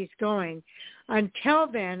where he's going. Until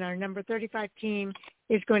then, our number 35 team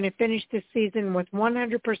is going to finish this season with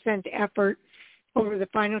 100% effort over the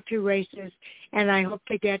final 2 races, and I hope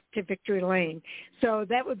to get to victory lane. So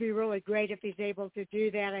that would be really great if he's able to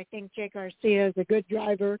do that. I think Jake Garcia is a good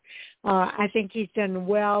driver. I think he's done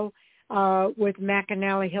well with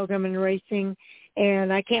McAnally Hilgeman Racing,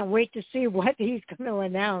 and I can't wait to see what he's going to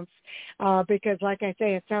announce because, like I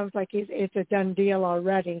say, it sounds like it's a done deal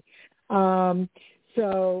already.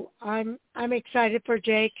 So I'm excited for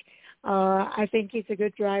Jake. I think he's a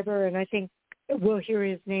good driver, and I think we'll hear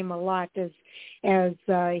his name a lot as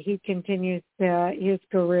he continues his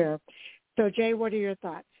career. So, Jay, what are your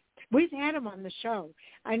thoughts? We've had him on the show.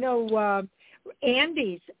 I know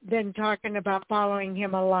Andy's been talking about following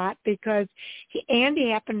him a lot because Andy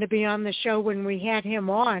happened to be on the show when we had him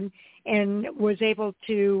on and was able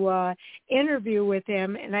to interview with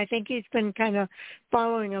him, and I think he's been kind of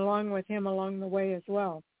following along with him along the way as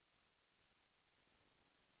well.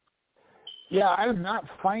 Yeah, I'm not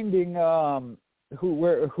finding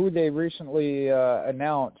who they recently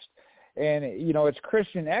announced, and it's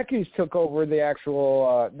Christian Eckes took over the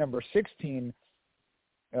actual number 16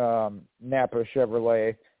 Napa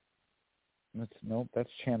Chevrolet. That's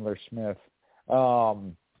Chandler Smith,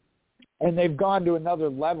 and they've gone to another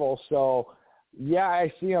level. So yeah,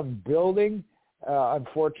 I see them building.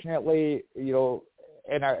 Unfortunately,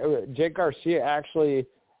 Jake Garcia actually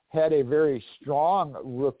had a very strong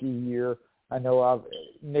rookie year. I know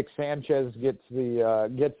Nick Sanchez gets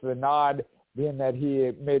the nod, being that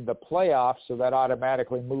he made the playoffs, so that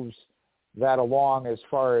automatically moves that along as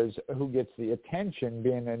far as who gets the attention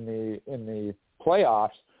being in the playoffs.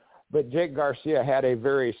 But Jake Garcia had a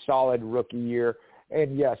very solid rookie year,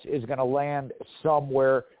 and yes, is going to land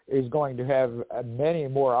somewhere, is going to have many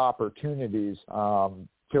more opportunities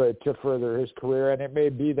to further his career, and it may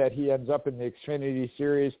be that he ends up in the Xfinity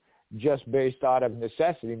Series just based out of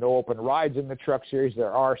necessity. No open rides in the Truck Series.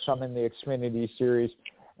 There are some in the Xfinity Series,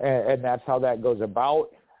 and that's how that goes about.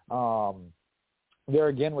 There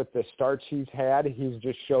again, with the starts he's had, he's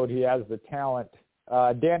just showed he has the talent.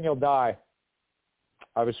 Daniel Dye.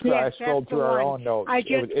 I scrolled through our own notes.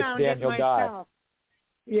 It's found Daniel it myself.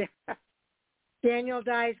 Dye. Yeah. Daniel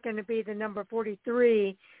Dye is going to be the number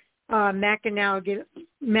 43 McAnally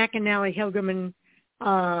Hilgeman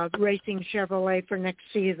Racing Chevrolet for next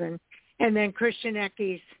season. And then Christian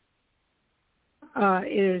Eckes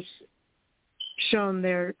is shown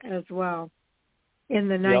there as well in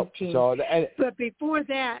the 19. Yep. But before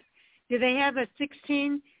that, do they have a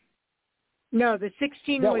 16? No, the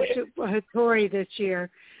 16 was Hattori this year.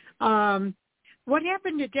 What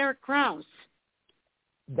happened to Derek Kraus?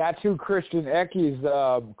 That's who Christian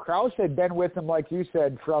Eckes. Kraus had been with him, like you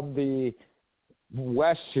said, from the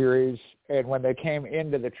West Series, and when they came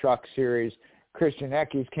into the Truck Series, Christian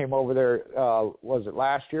Eckes came over there. Was it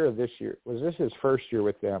last year or this year? Was this his first year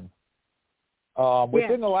with them?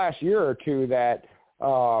 within the last year or two that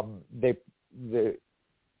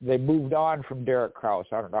they moved on from Derek Kraus.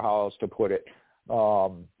 I don't know how else to put it.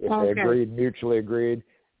 If they mutually agreed,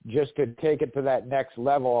 just to take it to that next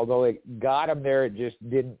level. Although it got him there, it just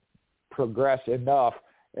didn't progress enough.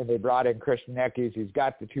 And they brought in Christian Eckes. He's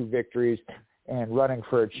got the 2 victories and running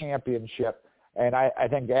for a championship. And I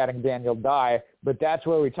think adding Daniel Dye, but that's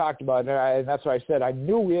where we talked about it. And that's why I said I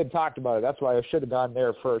knew we had talked about it. That's why I should have gone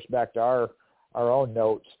there first, back to our own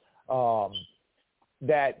notes.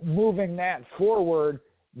 That moving that forward,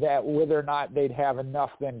 that whether or not they'd have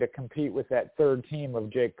enough then to compete with that third team of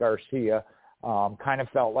Jake Garcia, kind of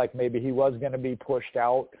felt like maybe he was going to be pushed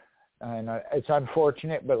out. And it's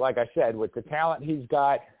unfortunate, but like I said, with the talent he's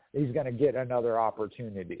got, he's going to get another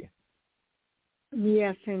opportunity.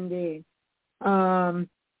 Yes, indeed.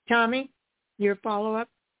 Tommy, your follow-up?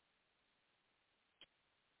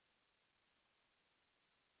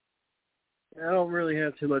 I don't really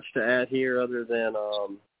have too much to add here other than,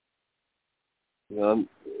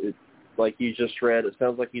 like you just read, it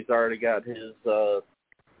sounds like he's already got his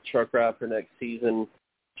truck ride for next season,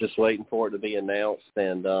 just waiting for it to be announced.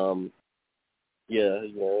 And,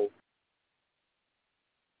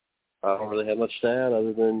 I don't really have much to add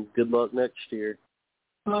other than good luck next year.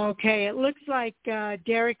 Okay, it looks like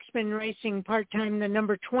Derek's been racing part-time the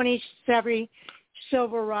number 20 Chevy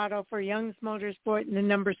Silverado for Young's Motorsport and the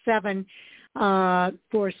number 7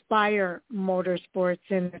 for Spire Motorsports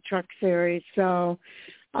in the Truck Series. So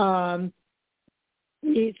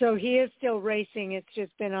he is still racing. It's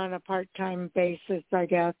just been on a part-time basis, I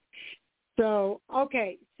guess. So,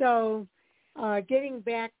 okay, so getting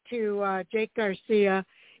back to Jake Garcia,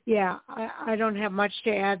 yeah, I don't have much to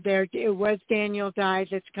add there. It was Daniel Dye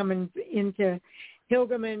that's coming into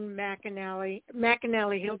Hilgeman, McAnally,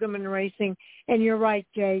 Hilgeman Racing. And you're right,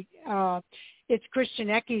 Jay. It's Christian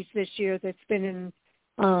Eckes this year that's been in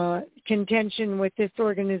contention with this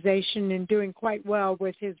organization and doing quite well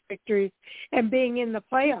with his victories and being in the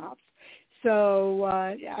playoffs. So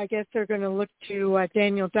I guess they're going to look to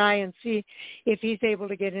Daniel Dye and see if he's able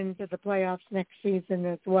to get into the playoffs next season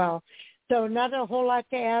as well. So not a whole lot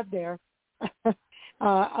to add there,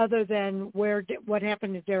 other than what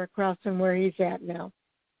happened to Derek Kraus and where he's at now.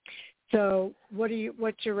 So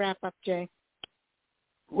what's your wrap up, Jay?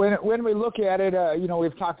 When we look at it,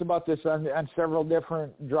 we've talked about this on several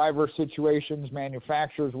different driver situations,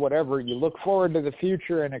 manufacturers, whatever. You look forward to the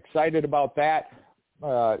future and excited about that.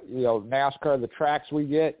 NASCAR, the tracks we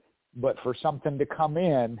get, but for something to come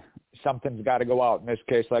in, something's got to go out. In this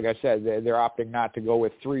case, like I said, they're opting not to go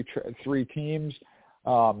with three teams.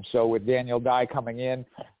 So with Daniel Dye coming in,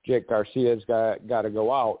 Jake Garcia's got to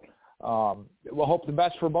go out. We'll hope the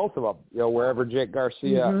best for both of them. Wherever Jake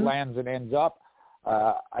Garcia lands and ends up,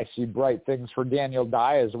 I see bright things for Daniel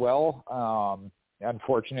Dye as well.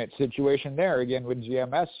 Unfortunate situation there again with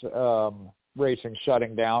GMS racing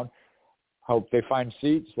shutting down. Hope they find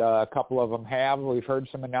seats. A couple of them have. We've heard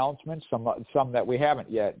some announcements, some that we haven't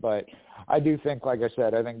yet. But I do think, like I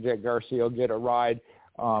said, I think Jake Garcia will get a ride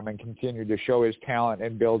and continue to show his talent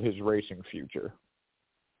and build his racing future.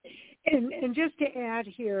 And just to add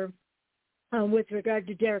here, with regard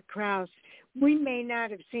to Derek Kraus, we may not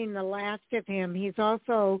have seen the last of him. He's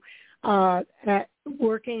also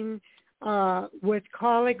working with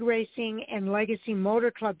Colleague Racing and Legacy Motor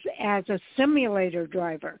Clubs as a simulator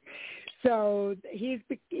driver. So he's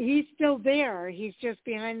still there. He's just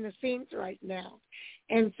behind the scenes right now.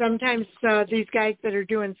 And sometimes these guys that are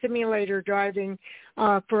doing simulator driving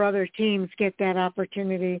for other teams get that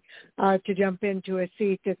opportunity to jump into a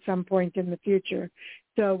seat at some point in the future.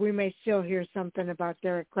 So we may still hear something about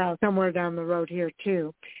Derek Kraus somewhere down the road here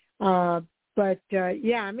too. I'm excited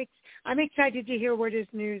to hear what his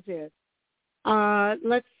news is.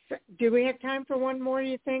 Do we have time for one more,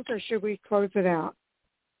 you think, or should we close it out?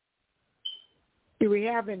 Do we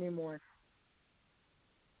have any more?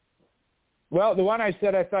 Well, the one I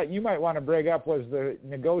said I thought you might want to bring up was the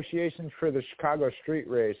negotiations for the Chicago Street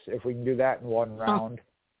Race, if we can do that in one round.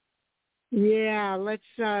 Yeah, let's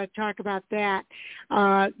talk about that.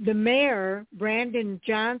 The mayor, Brandon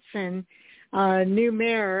Johnson, new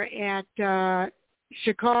mayor at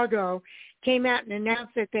Chicago, came out and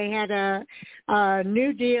announced that they had a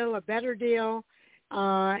new deal, a better deal,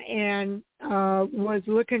 and was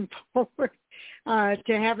looking forward to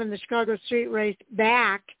having the Chicago Street Race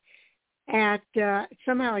back at,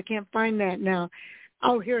 somehow I can't find that now.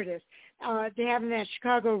 Oh, here it is. To having that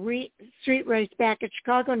Chicago Street Race back at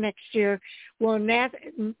Chicago next year. Well,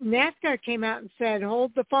 NASCAR came out and said,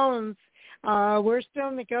 hold the phones. We're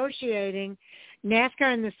still negotiating.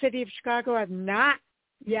 NASCAR and the city of Chicago have not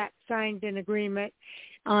yet signed an agreement.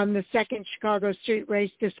 on the second Chicago street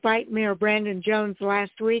race, despite Mayor Brandon Jones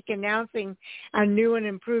last week announcing a new and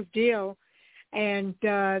improved deal. And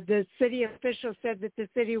the city official said that the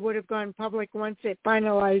city would have gone public once it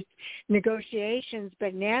finalized negotiations,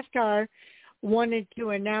 but NASCAR wanted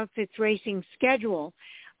to announce its racing schedule.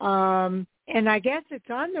 And I guess it's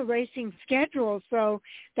on the racing schedule, so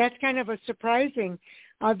that's kind of a surprising.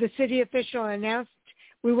 The city official announced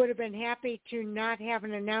we would have been happy to not have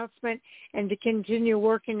an announcement and to continue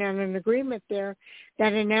working on an agreement there.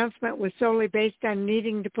 That announcement was solely based on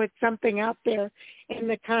needing to put something out there in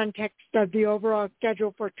the context of the overall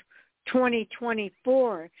schedule for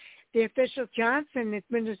 2024. The official Johnson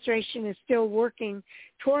administration is still working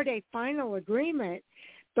toward a final agreement,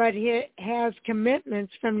 but it has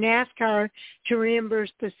commitments from NASCAR to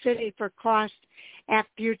reimburse the city for costs at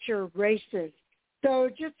future races.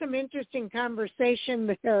 So just some interesting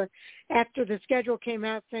conversation there after the schedule came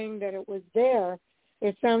out saying that it was there.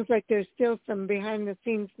 It sounds like there's still some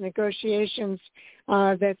behind-the-scenes negotiations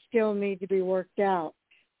that still need to be worked out.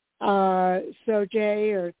 So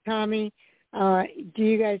Jay or Tommy, do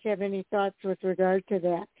you guys have any thoughts with regard to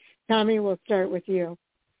that? Tommy, we'll start with you.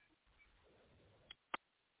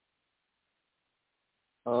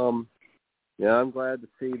 Yeah, I'm glad to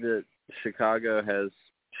see that Chicago has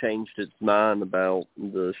changed its mind about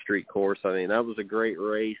the street course. I mean, that was a great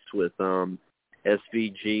race with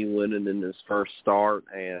SVG winning in his first start,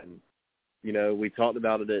 and you know, we talked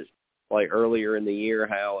about it earlier in the year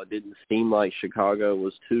how it didn't seem like Chicago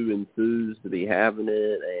was too enthused to be having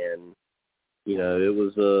it, and you know, it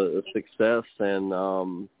was a success, and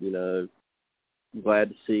you know, glad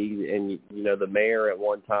to see. And you know, the mayor at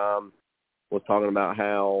one time was talking about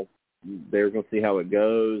how they were going to see how it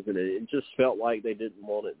goes, and it just felt like they didn't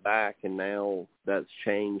want it back, and now that's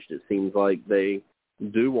changed. It seems like they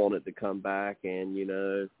do want it to come back, and, you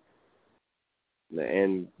know,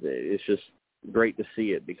 and it's just great to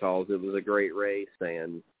see it because it was a great race,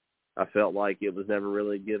 and I felt like it was never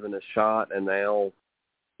really given a shot, and now,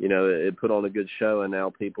 you know, it put on a good show, and now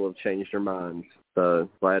people have changed their minds, so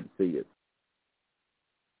glad to see it.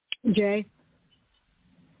 Jay?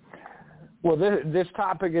 Well, this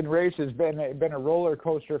topic in race has been a roller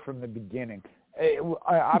coaster from the beginning.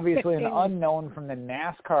 Obviously, an unknown from the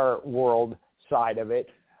NASCAR world side of it.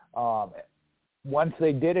 Once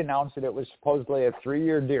they did announce it, it was supposedly a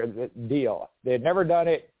 3-year deal. They had never done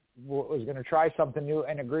it, was going to try something new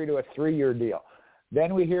and agree to a 3-year deal.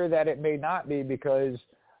 Then we hear that it may not be because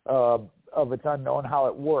of it's unknown how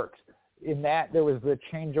it works. In that, there was the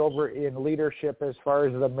changeover in leadership as far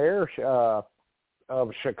as the mayor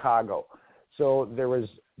of Chicago. So there was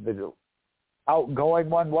the outgoing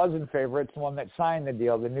one was in favor. It's the one that signed the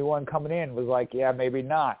deal. The new one coming in was like, yeah, maybe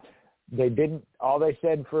not. They didn't. All they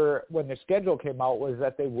said for when the schedule came out was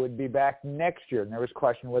that they would be back next year, and there was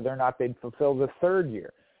question whether or not they'd fulfill the 3rd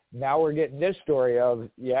year. Now we're getting this story of,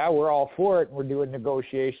 yeah, we're all for it, and we're doing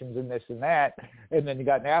negotiations and this and that, and then you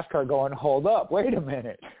got NASCAR going, hold up, wait a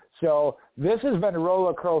minute. So this has been a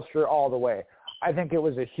roller coaster all the way. I think it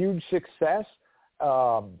was a huge success.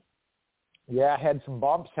 Yeah, had some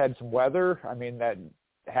bumps, had some weather. I mean, that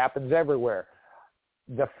happens everywhere.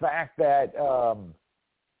 The fact that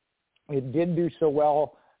it did do so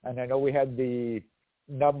well, and I know we had the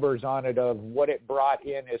numbers on it of what it brought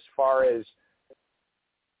in as far as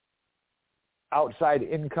outside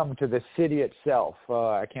income to the city itself.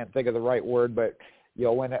 I can't think of the right word, but you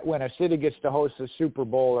know, when a city gets to host a Super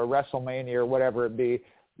Bowl or WrestleMania or whatever it be,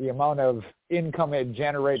 the amount of income it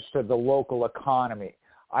generates to the local economy,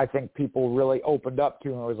 I think people really opened up to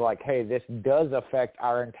and was like, hey, this does affect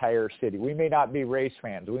our entire city. We may not be race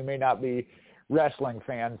fans. We may not be wrestling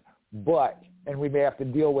fans, and we may have to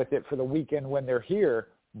deal with it for the weekend when they're here,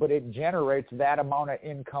 but it generates that amount of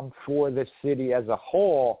income for the city as a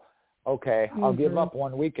whole. Okay, I'll give up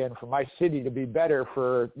one weekend for my city to be better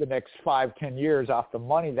for the next 5-10 years off the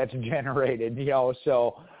money that's generated, you know,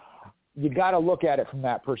 so you got to look at it from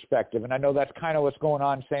that perspective. And I know that's kind of what's going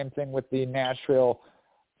on. Same thing with the Nashville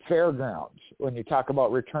fairgrounds. When you talk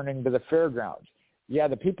about returning to the fairgrounds, yeah,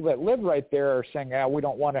 the people that live right there are saying, yeah, we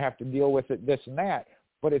don't want to have to deal with it, this and that,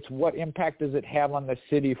 but it's what impact does it have on the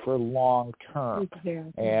city for long term?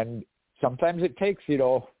 And sometimes it takes, you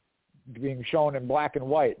know, being shown in black and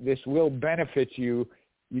white. This will benefit you.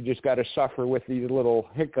 You just got to suffer with these little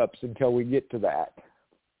hiccups until we get to that.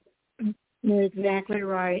 Exactly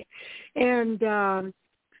right. And, you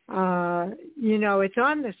know, it's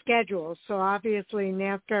on the schedule, so obviously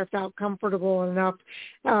NASCAR felt comfortable enough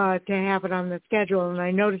to have it on the schedule. And I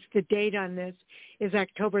noticed the date on this is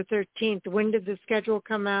October 13th. When did the schedule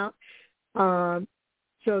come out?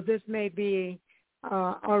 So this may be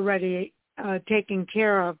already taken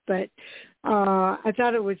care of. But I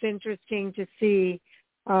thought it was interesting to see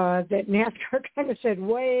that NASCAR kind of said,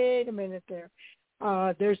 wait a minute there.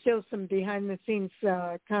 There's still some behind-the-scenes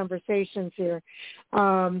conversations here.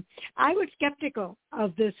 I was skeptical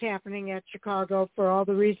of this happening at Chicago for all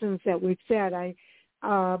the reasons that we've said.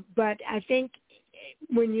 But I think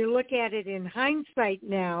when you look at it in hindsight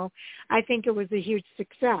now, I think it was a huge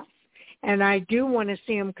success. And I do want to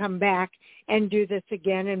see them come back and do this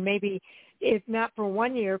again, and maybe, if not for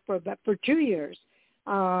 1 year, but for 2 years.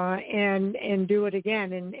 And do it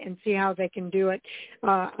again and see how they can do it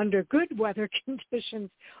under good weather conditions,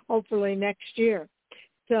 hopefully next year.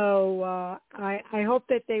 So I hope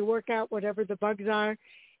that they work out whatever the bugs are,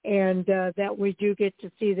 and that we do get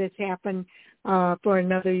to see this happen for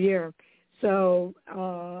another year. So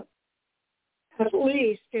at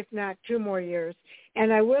least, if not 2 more years.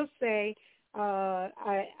 And I will say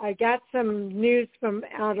I got some news from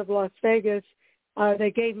out of Las Vegas.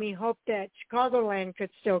 They gave me hope that Chicagoland could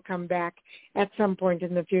still come back at some point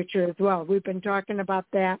in the future as well. We've been talking about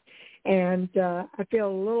that, and I feel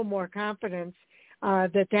a little more confidence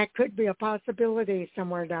that could be a possibility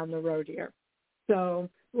somewhere down the road here. So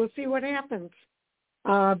we'll see what happens.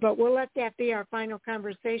 But we'll let that be our final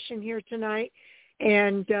conversation here tonight,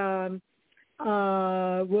 and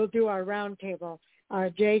we'll do our roundtable.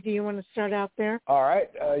 Jay, do you want to start out there? All right.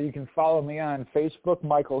 You can follow me on Facebook,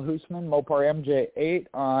 Michael Hoosman, MoparMJ8,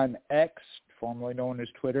 on X, formerly known as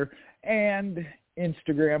Twitter, and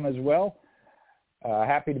Instagram as well.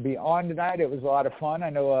 Happy to be on tonight. It was a lot of fun. I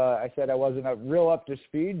know I said I wasn't real up to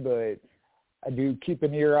speed, but I do keep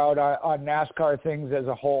an ear out on NASCAR things as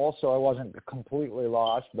a whole, so I wasn't completely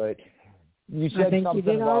lost. But you said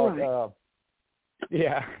something about right.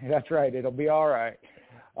 Yeah, that's right. It'll be all right.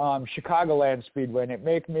 Chicagoland Speedway, and it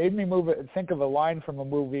made me think of a line from a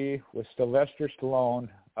movie with Sylvester Stallone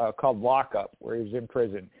called Lockup, where he was in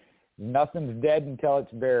prison. Nothing's dead until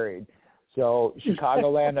it's buried. So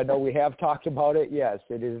Chicagoland, I know we have talked about it. Yes,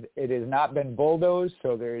 it has not been bulldozed,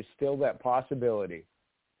 so there is still that possibility.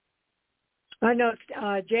 I know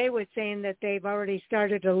Jay was saying that they've already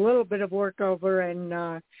started a little bit of work over in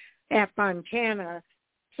at Fontana.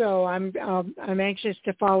 So I'm anxious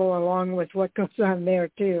to follow along with what goes on there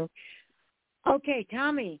too. Okay,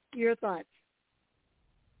 Tommy, your thoughts?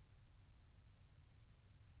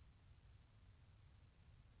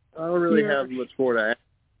 I don't really have much more to add.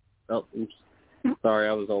 Oh, sorry,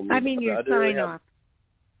 I was on mute. I mean, your sign off.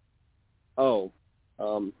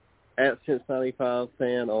 At Since95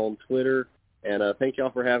 fan on Twitter, and thank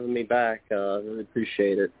y'all for having me back. I really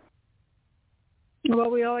appreciate it.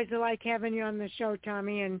 Well, we always like having you on the show,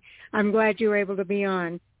 Tommy, and I'm glad you were able to be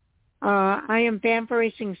on. I am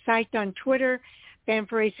Fan4Racing Site on Twitter,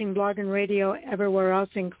 Fan4Racing blog and radio everywhere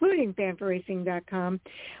else, including Fan4Racing.com.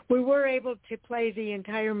 We were able to play the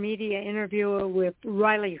entire media interview with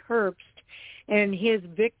Riley Herbst and his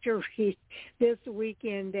victory this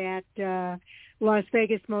weekend at Las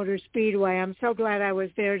Vegas Motor Speedway. I'm so glad I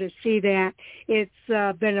was there to see that.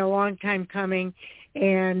 It's been a long time coming.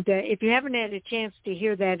 And if you haven't had a chance to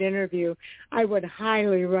hear that interview, I would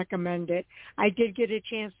highly recommend it. I did get a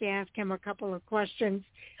chance to ask him a couple of questions,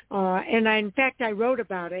 and in fact, I wrote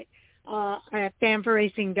about it at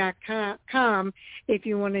Fan4Racing.com if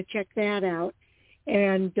you want to check that out.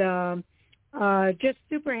 And just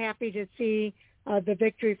super happy to see the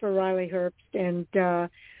victory for Riley Herbst, and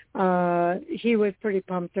he was pretty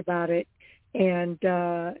pumped about it. And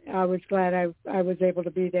I was glad I was able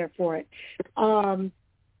to be there for it.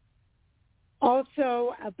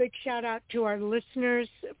 Also, a big shout-out to our listeners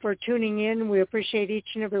for tuning in. We appreciate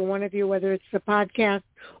each and every one of you, whether it's the podcast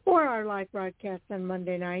or our live broadcast on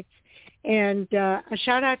Monday nights. And a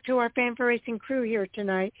shout-out to our Fan4Racing crew here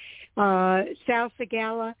tonight, Sal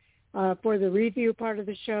Sigala for the review part of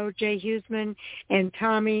the show, Jay Huseman and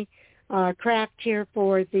Tommy Kraft here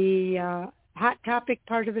for the hot topic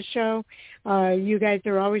part of the show. You guys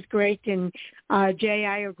are always great, and Jay,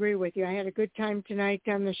 I agree with you. I had a good time tonight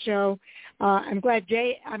on the show. I'm glad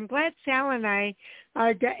Sal and I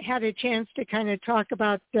had a chance to kind of talk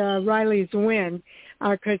about Riley's win,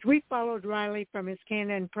 because we followed Riley from his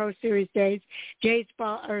Can-Am Pro Series days.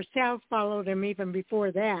 Sal's followed him even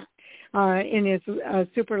before that in his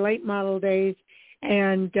super late model days,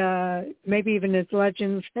 and maybe even his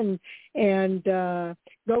Legends and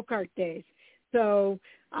go-kart days. So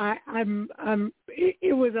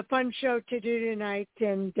it was a fun show to do tonight,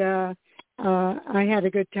 and I had a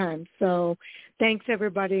good time. So thanks,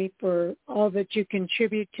 everybody, for all that you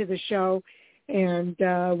contribute to the show. And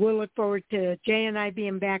we'll look forward to Jay and I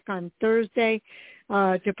being back on Thursday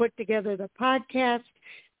to put together the podcast.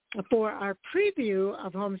 for our preview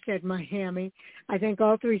of Homestead Miami. I think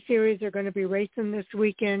all 3 series are going to be racing this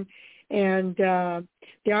weekend. And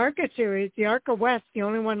the ARCA Series, the ARCA West, the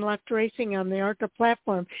only one left racing on the ARCA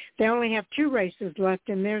platform, they only have 2 races left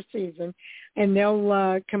in their season, and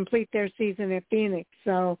they'll complete their season at Phoenix.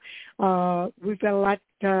 So we've got a lot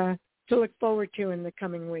to look forward to in the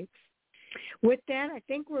coming weeks. With that, I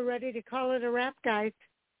think we're ready to call it a wrap, guys.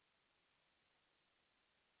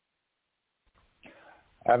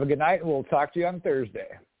 Have a good night, and we'll talk to you on Thursday.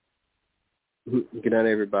 Good night,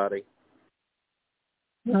 everybody.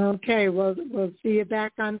 Okay, we'll see you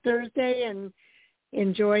back on Thursday, and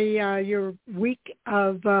enjoy your week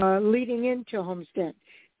of leading into Homestead.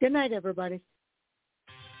 Good night, everybody.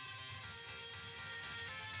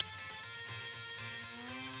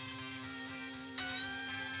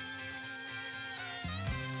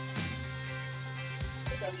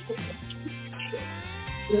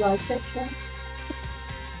 You like that show?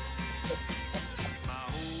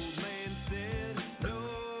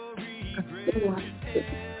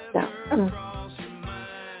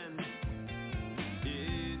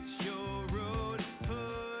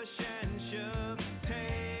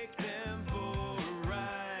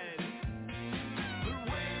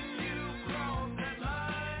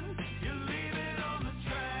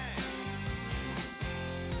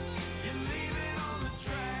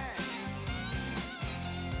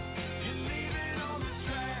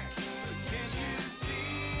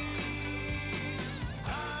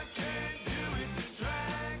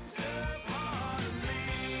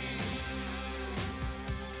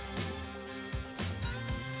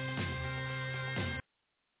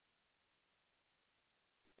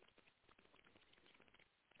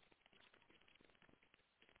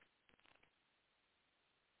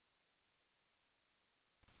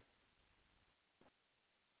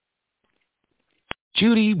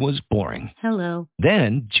 Judy was boring. Hello.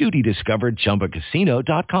 Then Judy discovered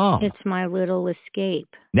ChumbaCasino.com. It's my little escape.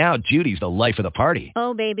 Now Judy's the life of the party.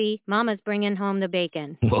 Oh, baby, mama's bringing home the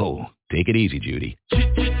bacon. Whoa, take it easy, Judy.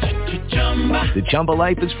 The Chumba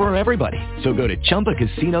life is for everybody. So go to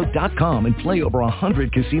ChumbaCasino.com and play over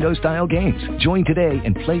 100 casino-style games. Join today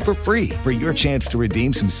and play for free for your chance to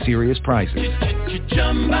redeem some serious prizes.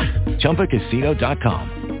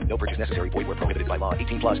 ChumbaCasino.com. No purchase necessary. Void where prohibited by law.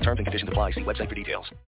 18+ terms and conditions apply. See website for details.